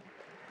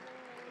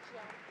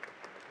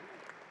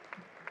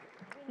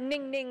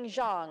 Ning Ning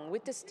Zhang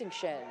with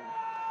distinction.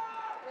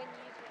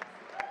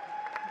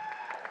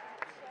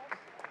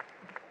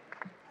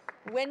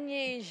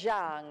 Wenyi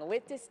Zhang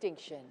with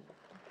distinction.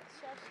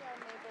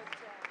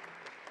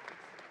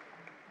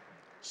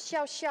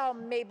 Xiao Xiao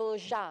Mabel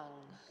Zhang.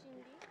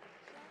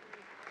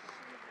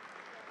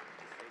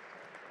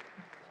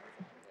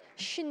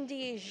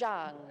 Shindi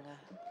Zhang.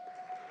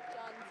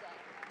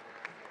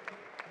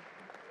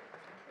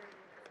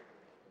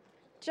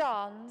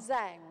 John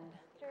Zhang.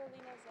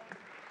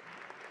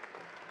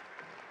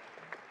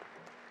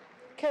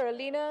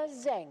 Carolina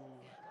Zheng.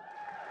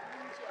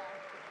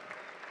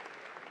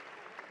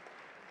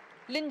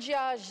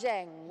 Linjia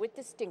Zheng with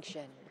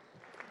distinction.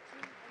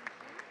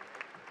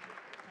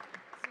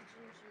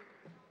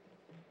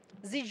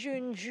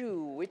 Zijun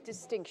Zhu with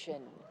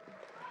distinction.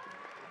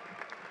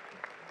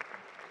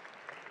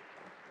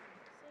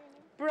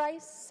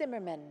 Bryce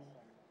Zimmerman.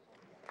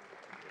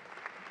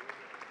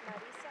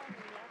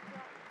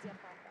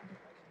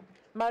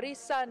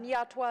 Marisa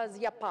Nyatwa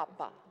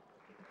Ziapapa.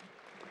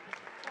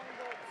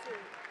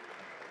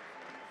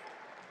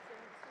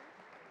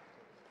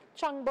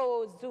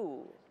 Changbo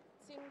Zhu.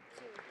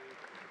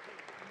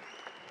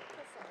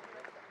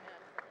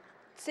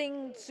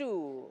 Tsing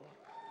Zhu.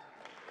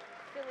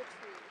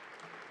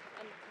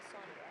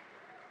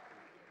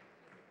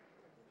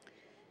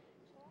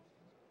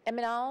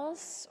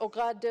 Éminence au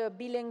grade de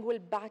bilingual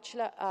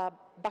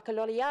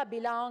baccalauréat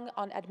bilingue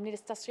en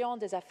administration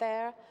des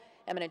affaires,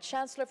 Eminent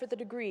Chancellor for the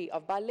degree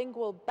of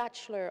Bilingual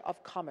Bachelor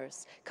of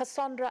Commerce,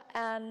 Cassandra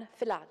Anne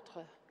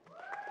Filatre.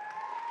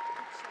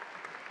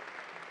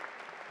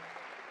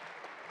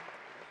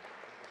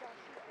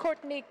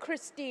 Courtney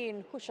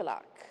Christine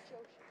Hushalak.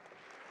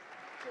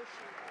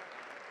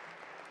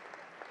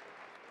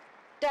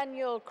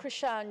 Daniel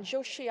Krishan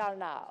Joshi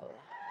Arnal.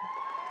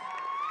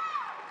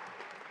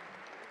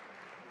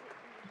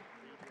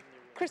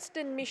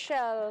 Kristen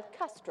Michelle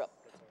Kastrup.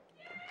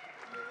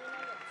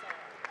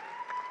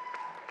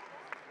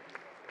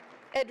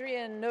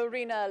 Adrian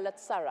Norina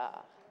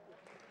Latsara.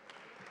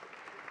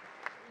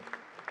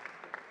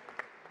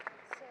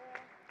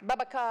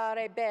 Babakar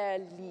Eber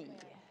Lee.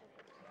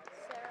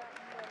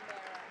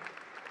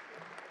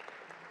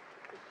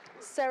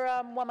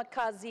 Sarah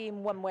Mwamakazi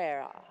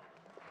Mwamwera.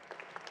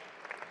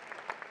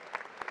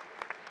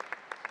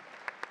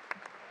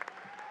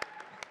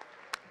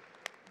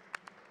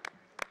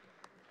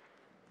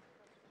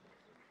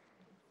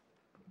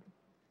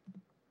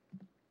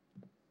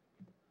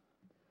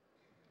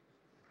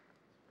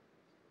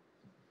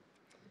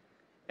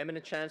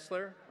 Eminent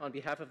Chancellor, on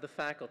behalf of the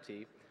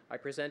faculty, I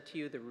present to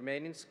you the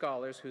remaining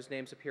scholars whose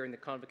names appear in the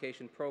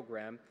Convocation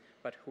program,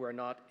 but who are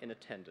not in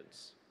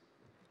attendance.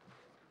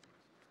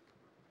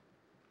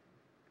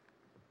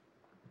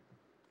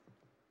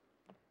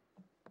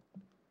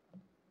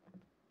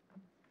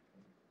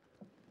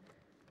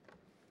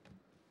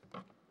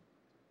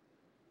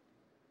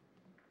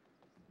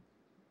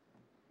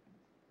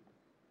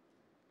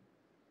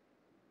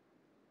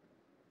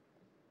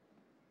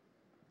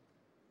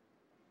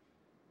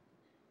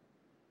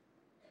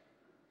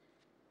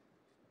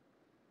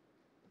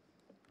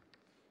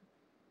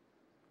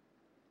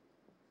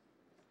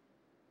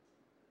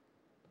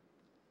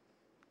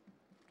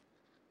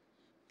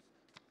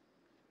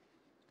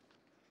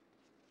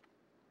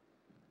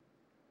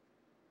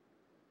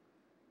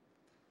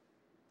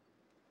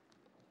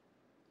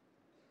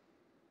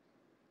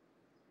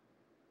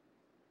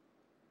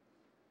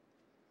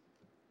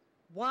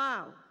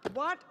 Wow,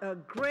 what a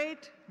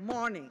great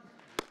morning.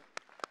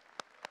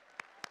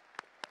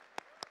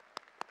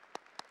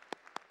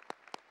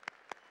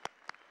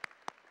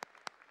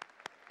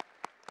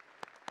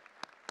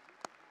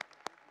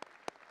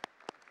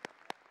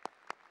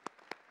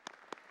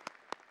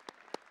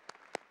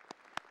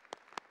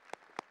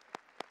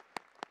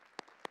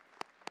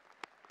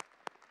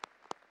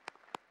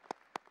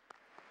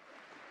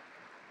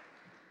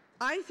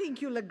 I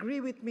think you'll agree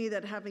with me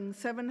that having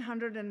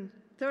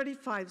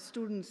 735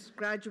 students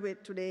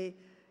graduate today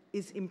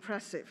is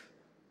impressive.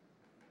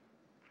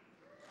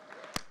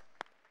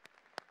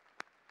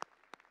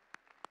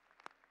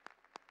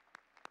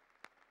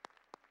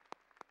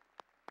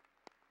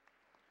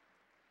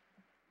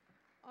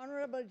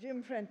 Honorable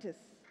Jim Prentice,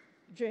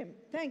 Jim,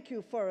 thank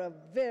you for a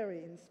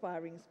very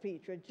inspiring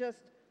speech. We're just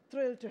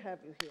thrilled to have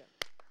you here.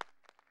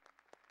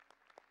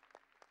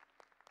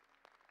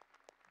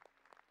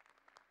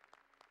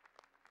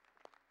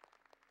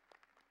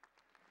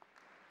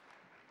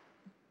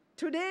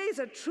 Today is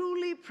a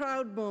truly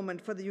proud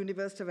moment for the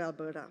University of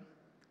Alberta.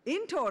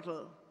 In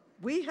total,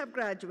 we have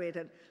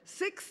graduated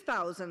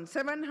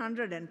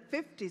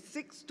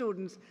 6,756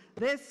 students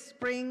this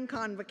spring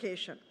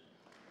convocation.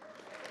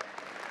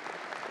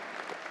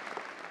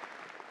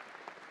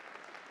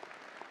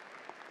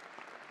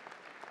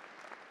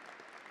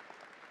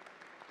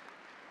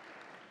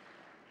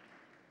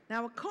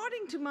 Now,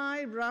 according to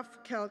my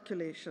rough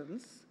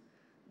calculations,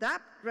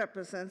 that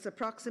represents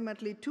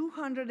approximately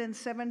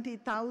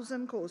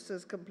 270,000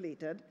 courses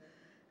completed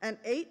and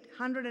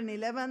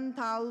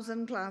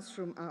 811,000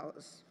 classroom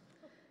hours.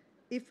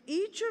 If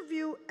each of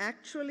you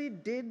actually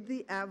did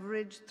the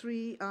average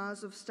 3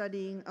 hours of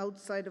studying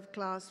outside of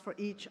class for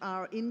each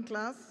hour in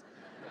class,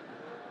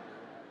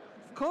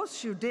 of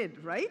course you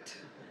did, right?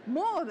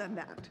 More than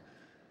that.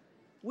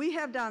 We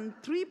have done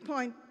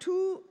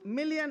 3.2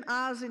 million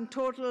hours in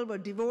total were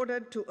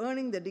devoted to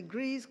earning the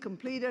degrees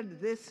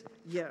completed this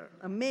year.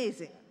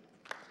 Amazing.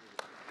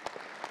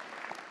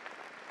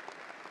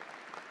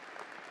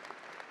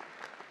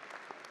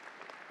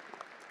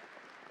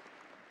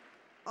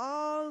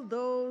 All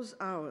those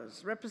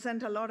hours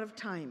represent a lot of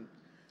time.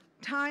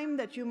 Time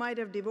that you might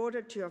have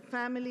devoted to your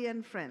family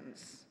and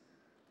friends,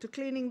 to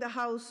cleaning the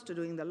house, to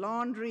doing the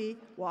laundry,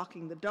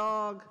 walking the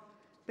dog,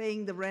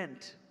 paying the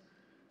rent.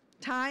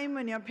 Time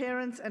when your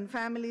parents and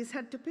families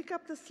had to pick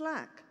up the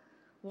slack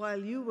while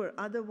you were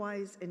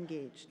otherwise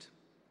engaged.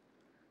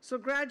 So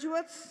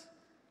graduates,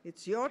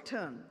 it's your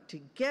turn to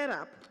get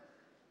up,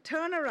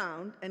 turn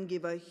around, and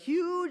give a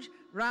huge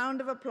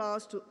round of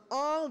applause to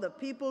all the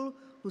people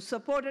who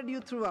supported you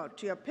throughout,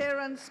 to your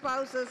parents,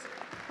 spouses,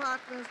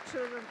 partners,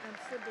 children, and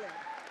siblings.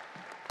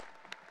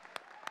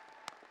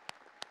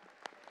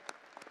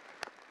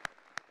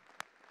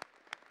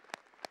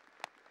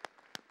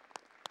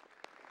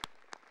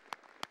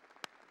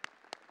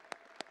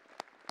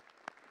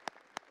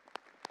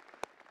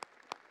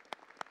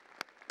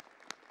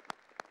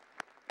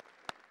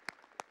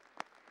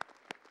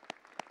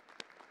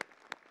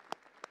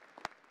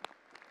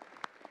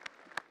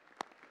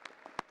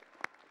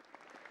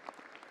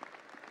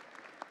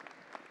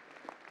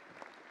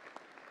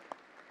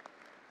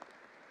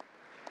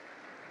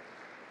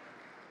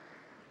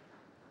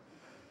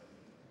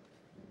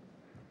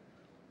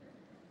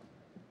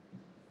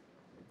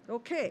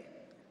 Okay,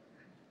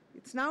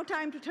 it's now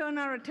time to turn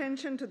our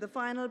attention to the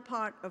final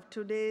part of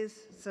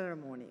today's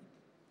ceremony.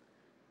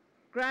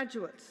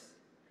 Graduates,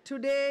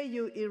 today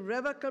you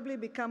irrevocably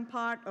become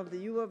part of the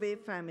U of A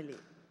family.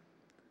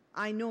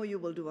 I know you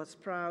will do us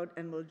proud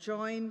and will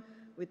join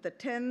with the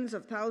tens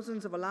of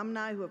thousands of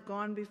alumni who have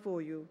gone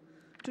before you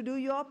to do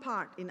your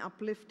part in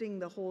uplifting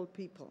the whole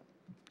people.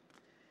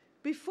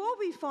 Before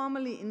we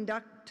formally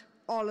induct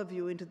all of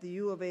you into the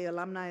U of A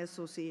Alumni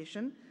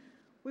Association,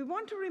 we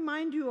want to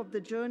remind you of the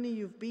journey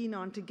you've been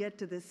on to get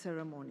to this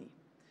ceremony,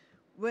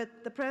 with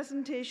the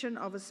presentation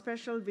of a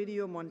special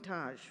video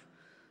montage,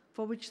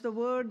 for which the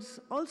words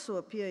also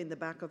appear in the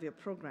back of your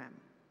program.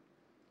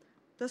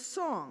 The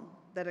song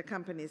that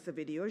accompanies the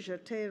video, Je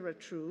te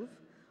retrouve,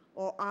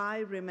 or I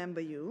Remember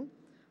You,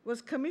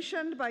 was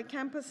commissioned by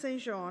Campus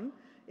Saint-Jean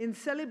in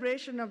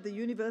celebration of the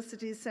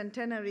university's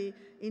centenary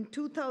in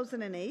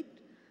 2008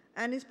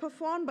 and is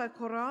performed by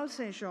Chorale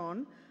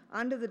Saint-Jean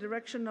under the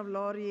direction of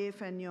Laurier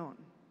Fagnon.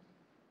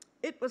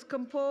 It was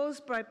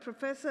composed by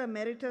Professor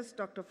Emeritus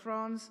Dr.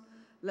 Franz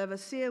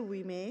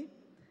Levasseur-Ouimet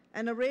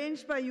and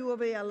arranged by U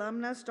of A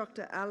alumnus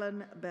Dr.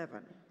 Alan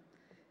Bevan.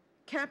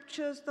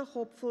 Captures the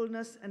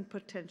hopefulness and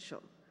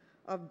potential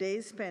of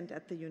days spent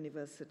at the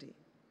university.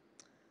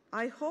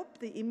 I hope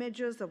the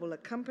images that will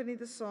accompany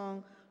the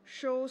song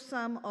show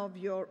some of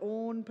your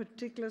own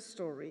particular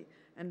story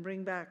and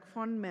bring back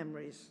fond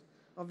memories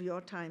of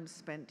your time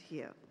spent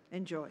here.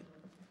 Enjoy.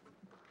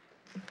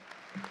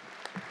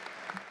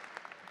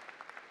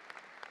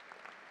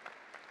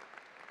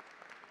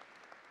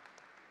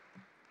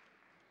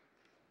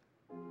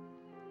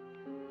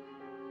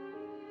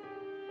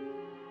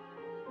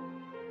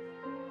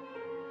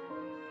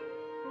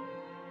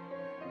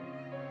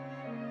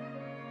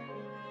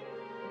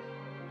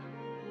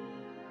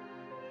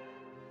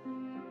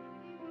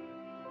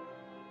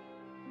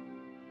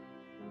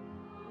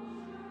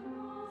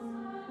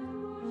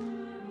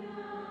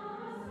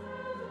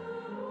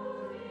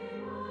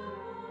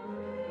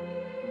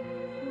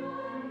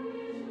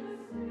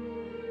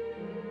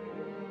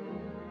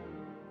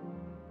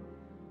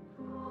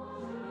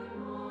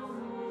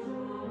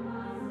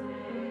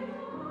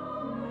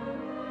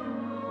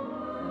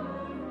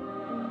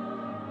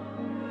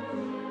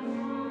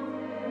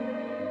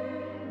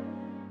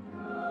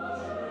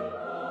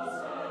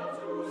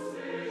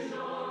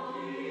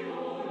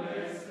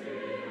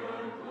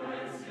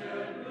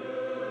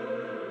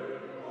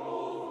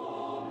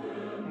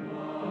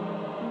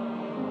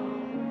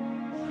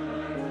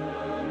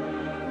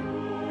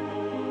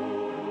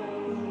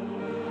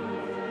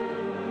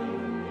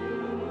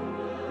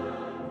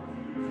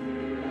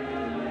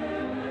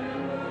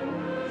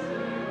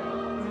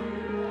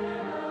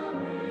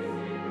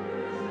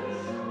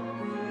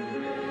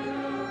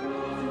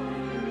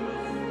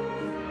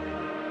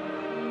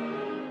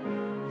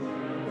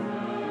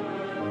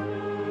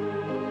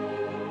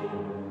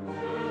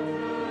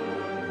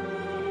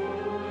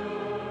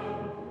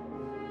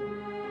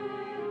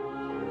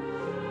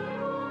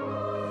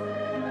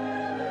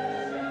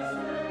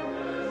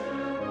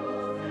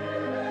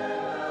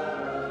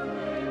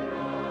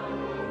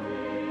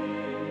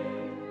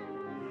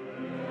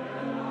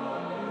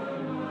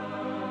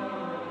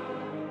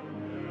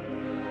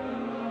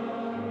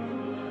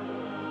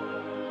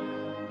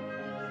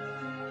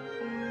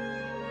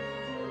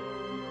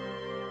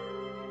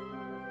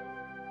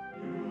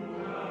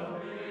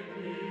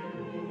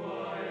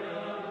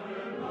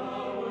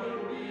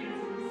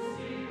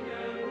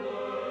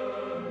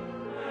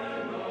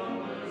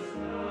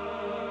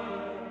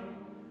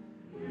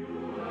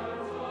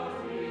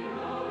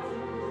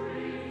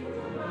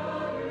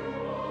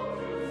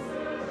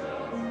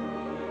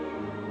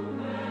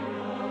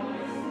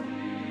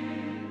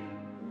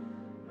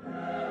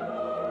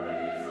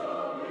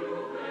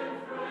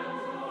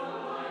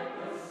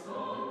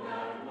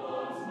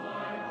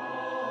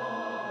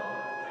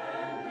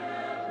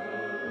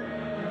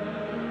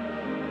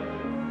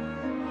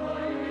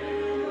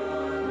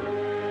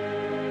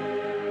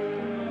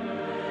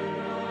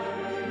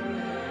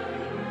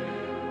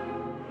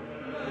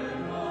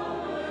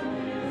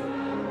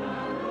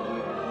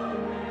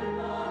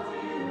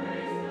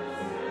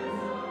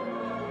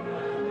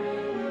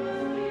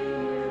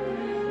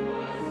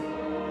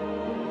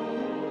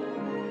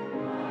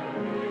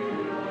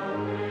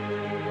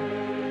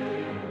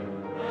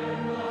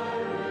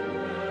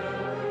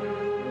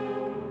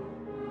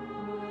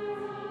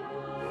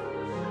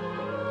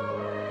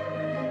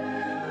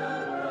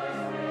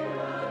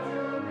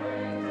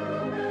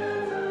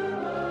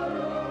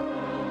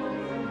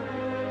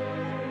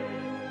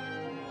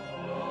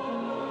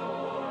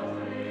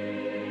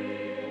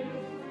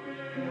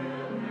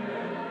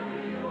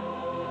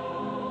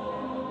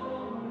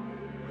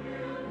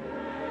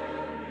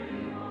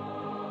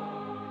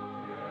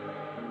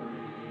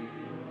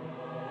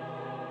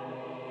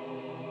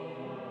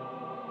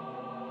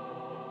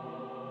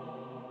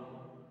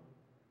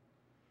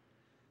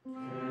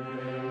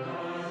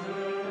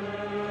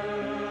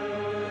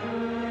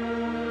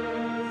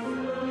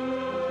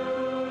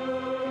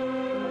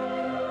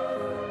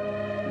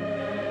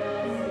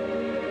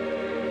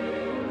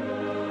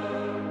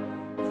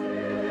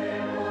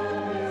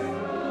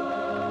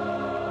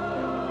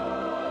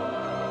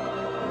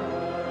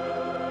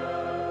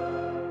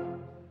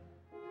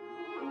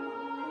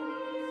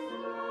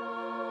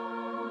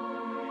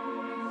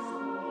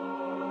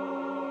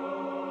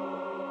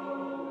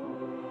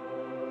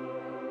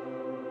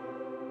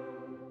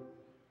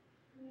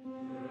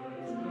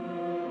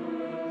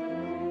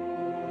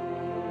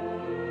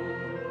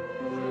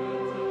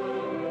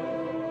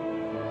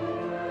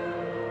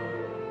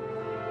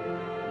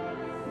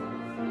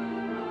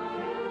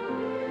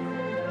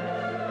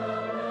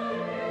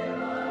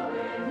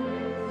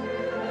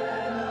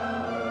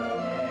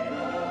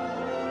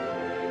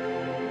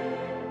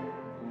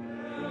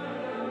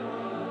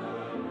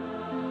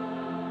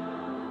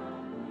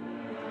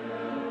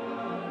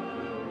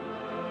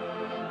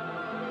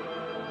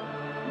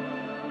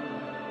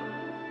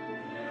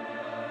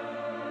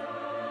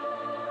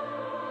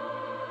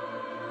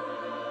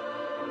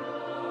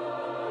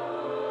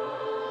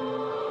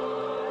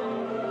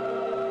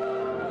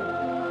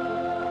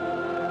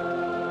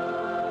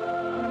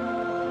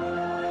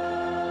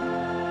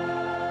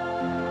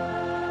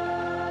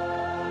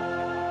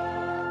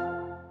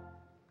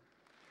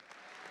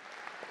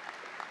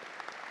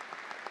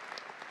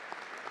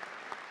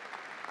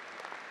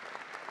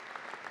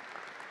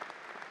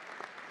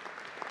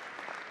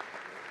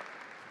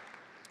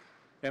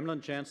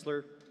 Eminent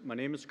Chancellor, my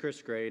name is Chris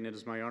Gray, and it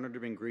is my honor to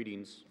bring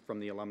greetings from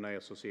the Alumni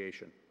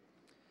Association.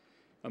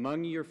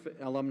 Among your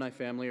alumni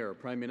family are a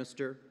Prime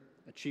Minister,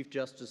 a Chief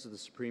Justice of the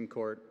Supreme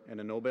Court, and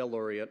a Nobel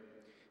laureate,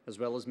 as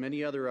well as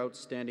many other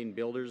outstanding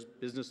builders,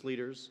 business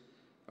leaders,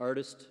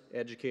 artists,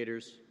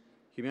 educators,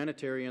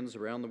 humanitarians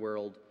around the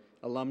world,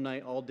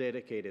 alumni all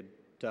dedicated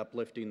to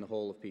uplifting the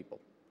whole of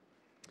people.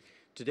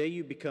 Today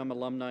you become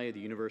alumni of the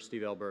University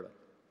of Alberta.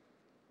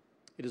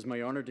 It is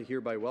my honor to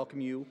hereby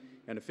welcome you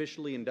and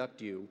officially induct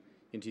you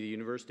into the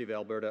University of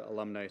Alberta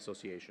Alumni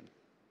Association.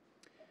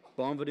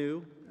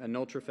 Bienvenue à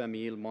notre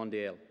famille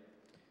mondiale.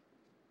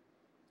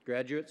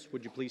 Graduates,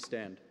 would you please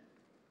stand?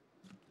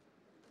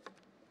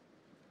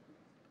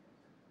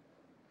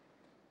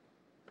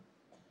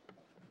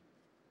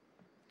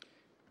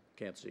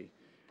 Can't see.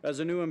 As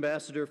a new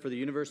ambassador for the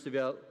University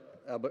of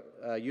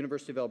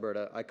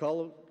Alberta, I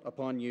call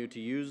upon you to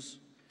use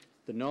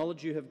the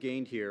knowledge you have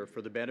gained here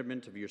for the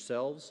betterment of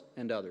yourselves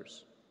and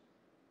others.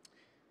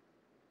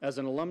 As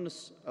an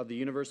alumnus of the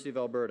University of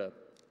Alberta,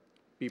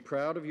 be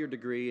proud of your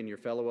degree and your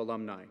fellow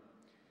alumni.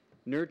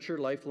 Nurture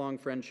lifelong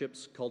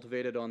friendships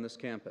cultivated on this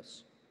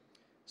campus.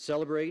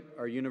 Celebrate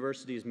our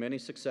university's many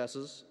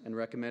successes and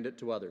recommend it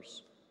to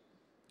others.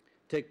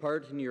 Take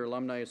part in your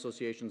Alumni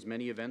Association's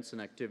many events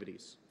and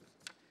activities.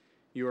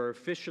 You are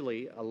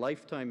officially a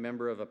lifetime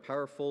member of a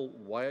powerful,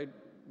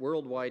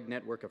 worldwide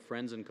network of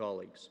friends and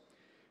colleagues.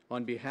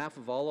 On behalf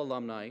of all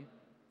alumni,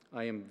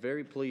 I am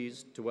very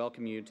pleased to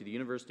welcome you to the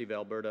University of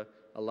Alberta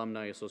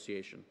Alumni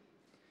Association.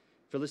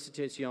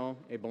 Félicitations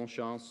et bonne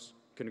chance.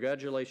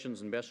 Congratulations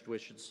and best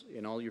wishes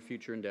in all your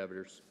future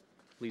endeavors.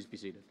 Please be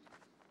seated.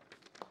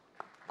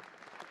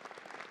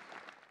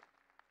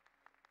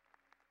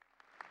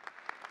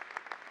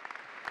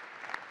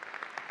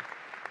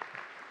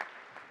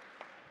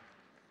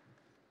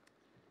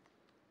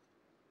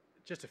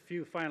 Just a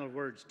few final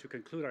words to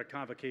conclude our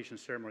convocation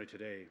ceremony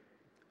today.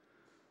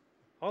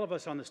 All of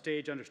us on the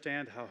stage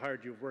understand how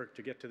hard you've worked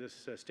to get to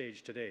this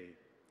stage today.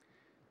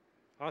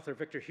 Author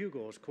Victor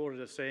Hugo is quoted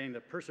as saying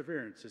that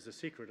perseverance is the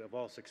secret of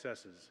all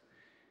successes.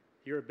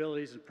 Your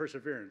abilities and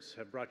perseverance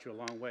have brought you a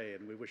long way,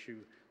 and we wish you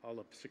all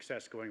the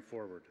success going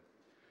forward.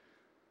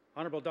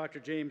 Honorable Dr.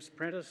 James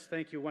Prentice,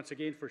 thank you once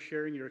again for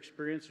sharing your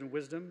experience and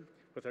wisdom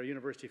with our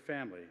university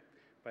family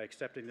by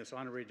accepting this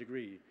honorary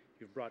degree.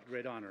 You've brought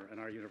great honor in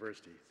our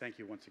university. Thank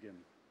you once again.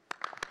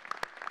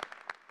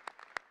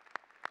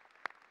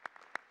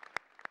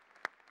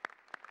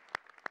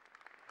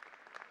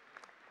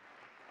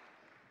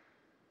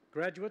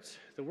 Graduates,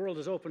 the world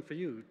is open for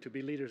you to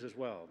be leaders as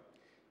well.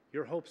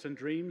 Your hopes and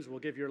dreams will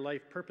give your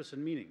life purpose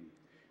and meaning,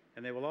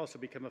 and they will also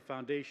become a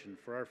foundation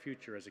for our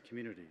future as a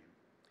community.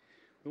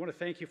 We want to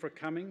thank you for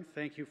coming,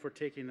 thank you for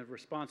taking the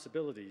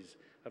responsibilities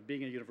of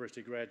being a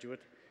university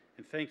graduate,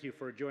 and thank you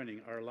for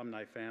joining our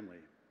alumni family.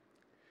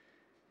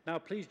 Now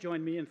please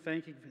join me in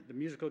thanking the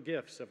musical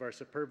gifts of our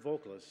superb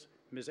vocalists,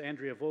 Ms.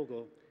 Andrea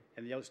Vogel,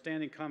 and the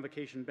outstanding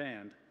Convocation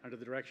Band under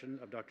the direction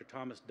of Dr.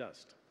 Thomas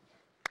Dust.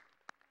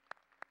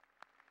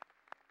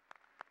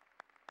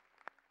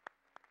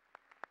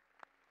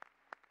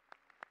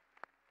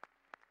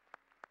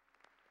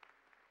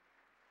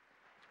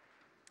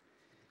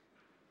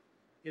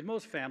 In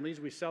most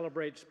families, we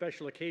celebrate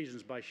special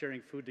occasions by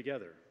sharing food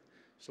together.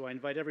 So I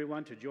invite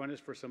everyone to join us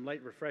for some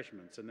light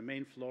refreshments in the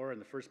main floor and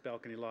the first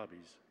balcony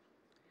lobbies.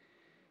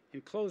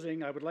 In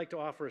closing, I would like to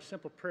offer a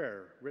simple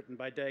prayer written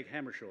by Dag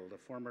Hammarskjöld, a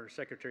former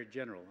Secretary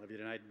General of the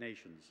United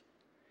Nations.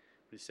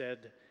 He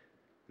said,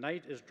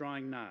 "Night is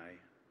drawing nigh.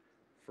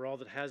 For all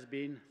that has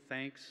been,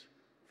 thanks.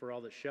 For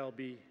all that shall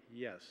be,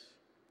 yes.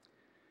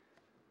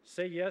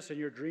 Say yes, and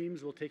your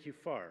dreams will take you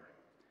far.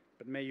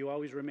 But may you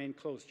always remain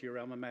close to your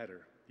alma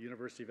mater, the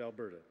University of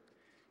Alberta.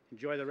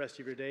 Enjoy the rest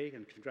of your day,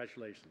 and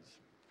congratulations."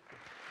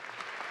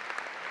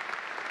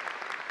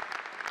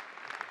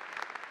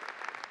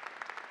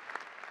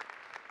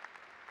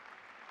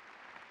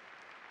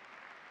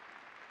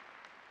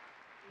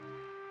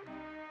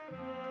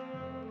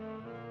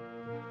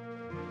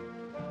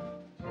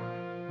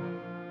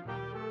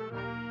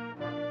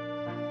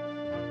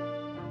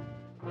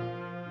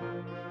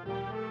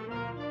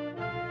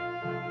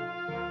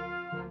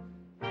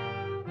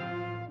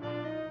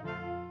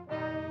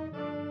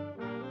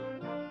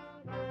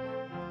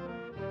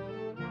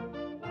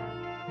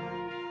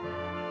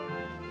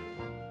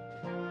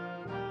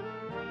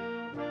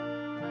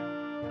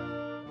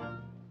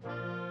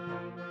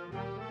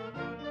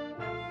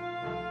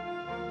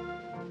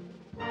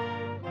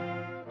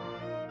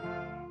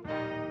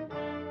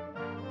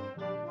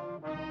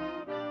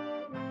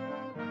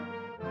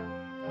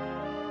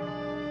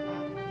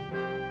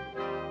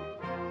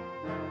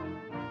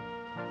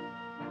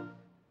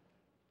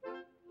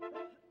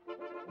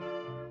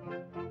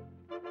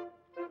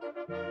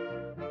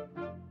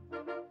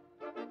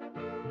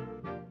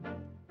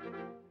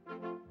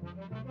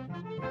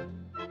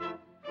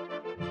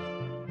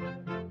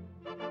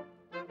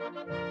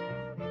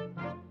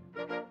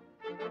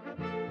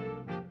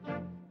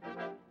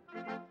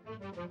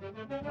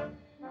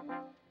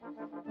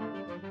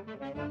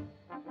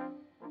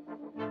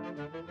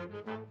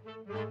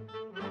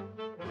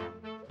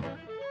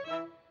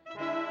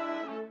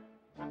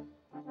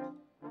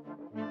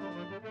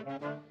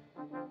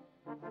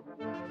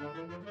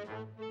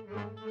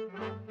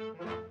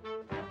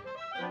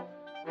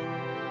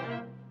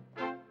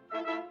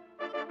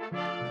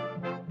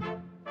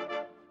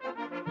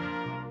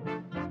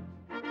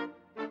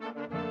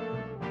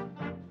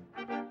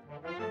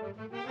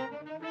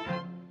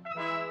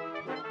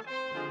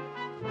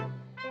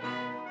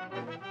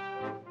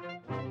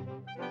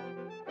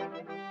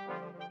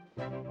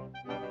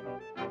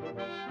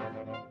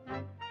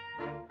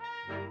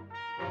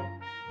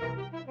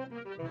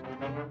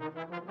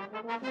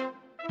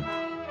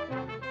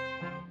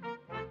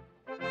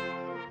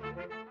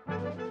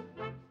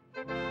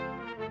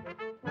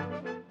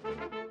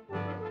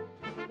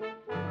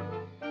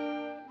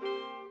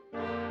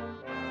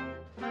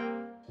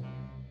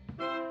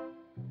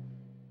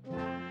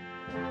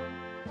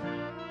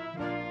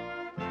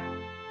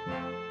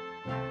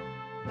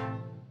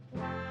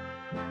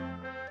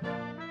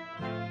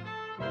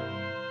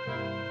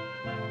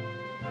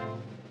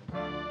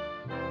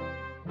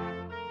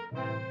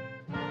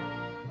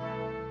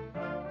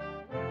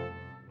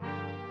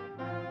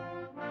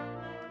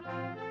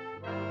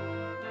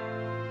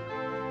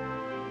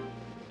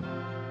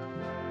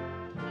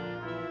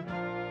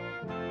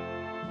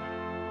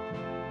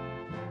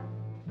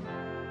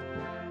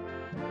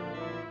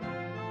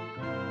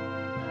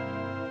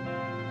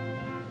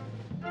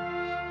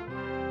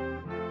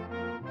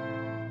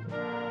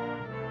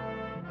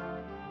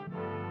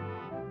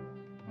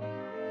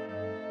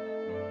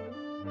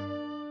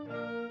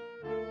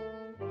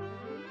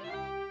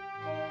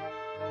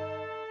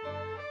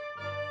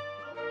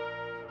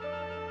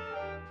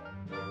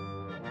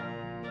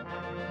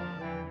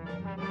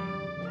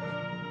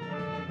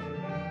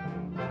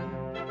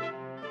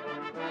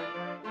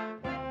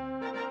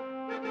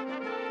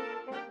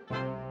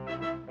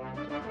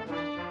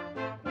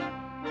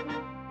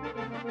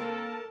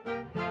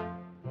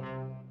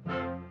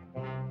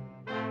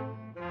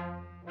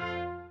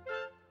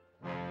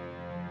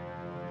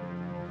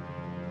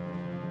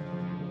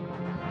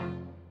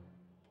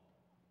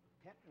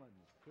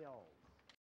 skills.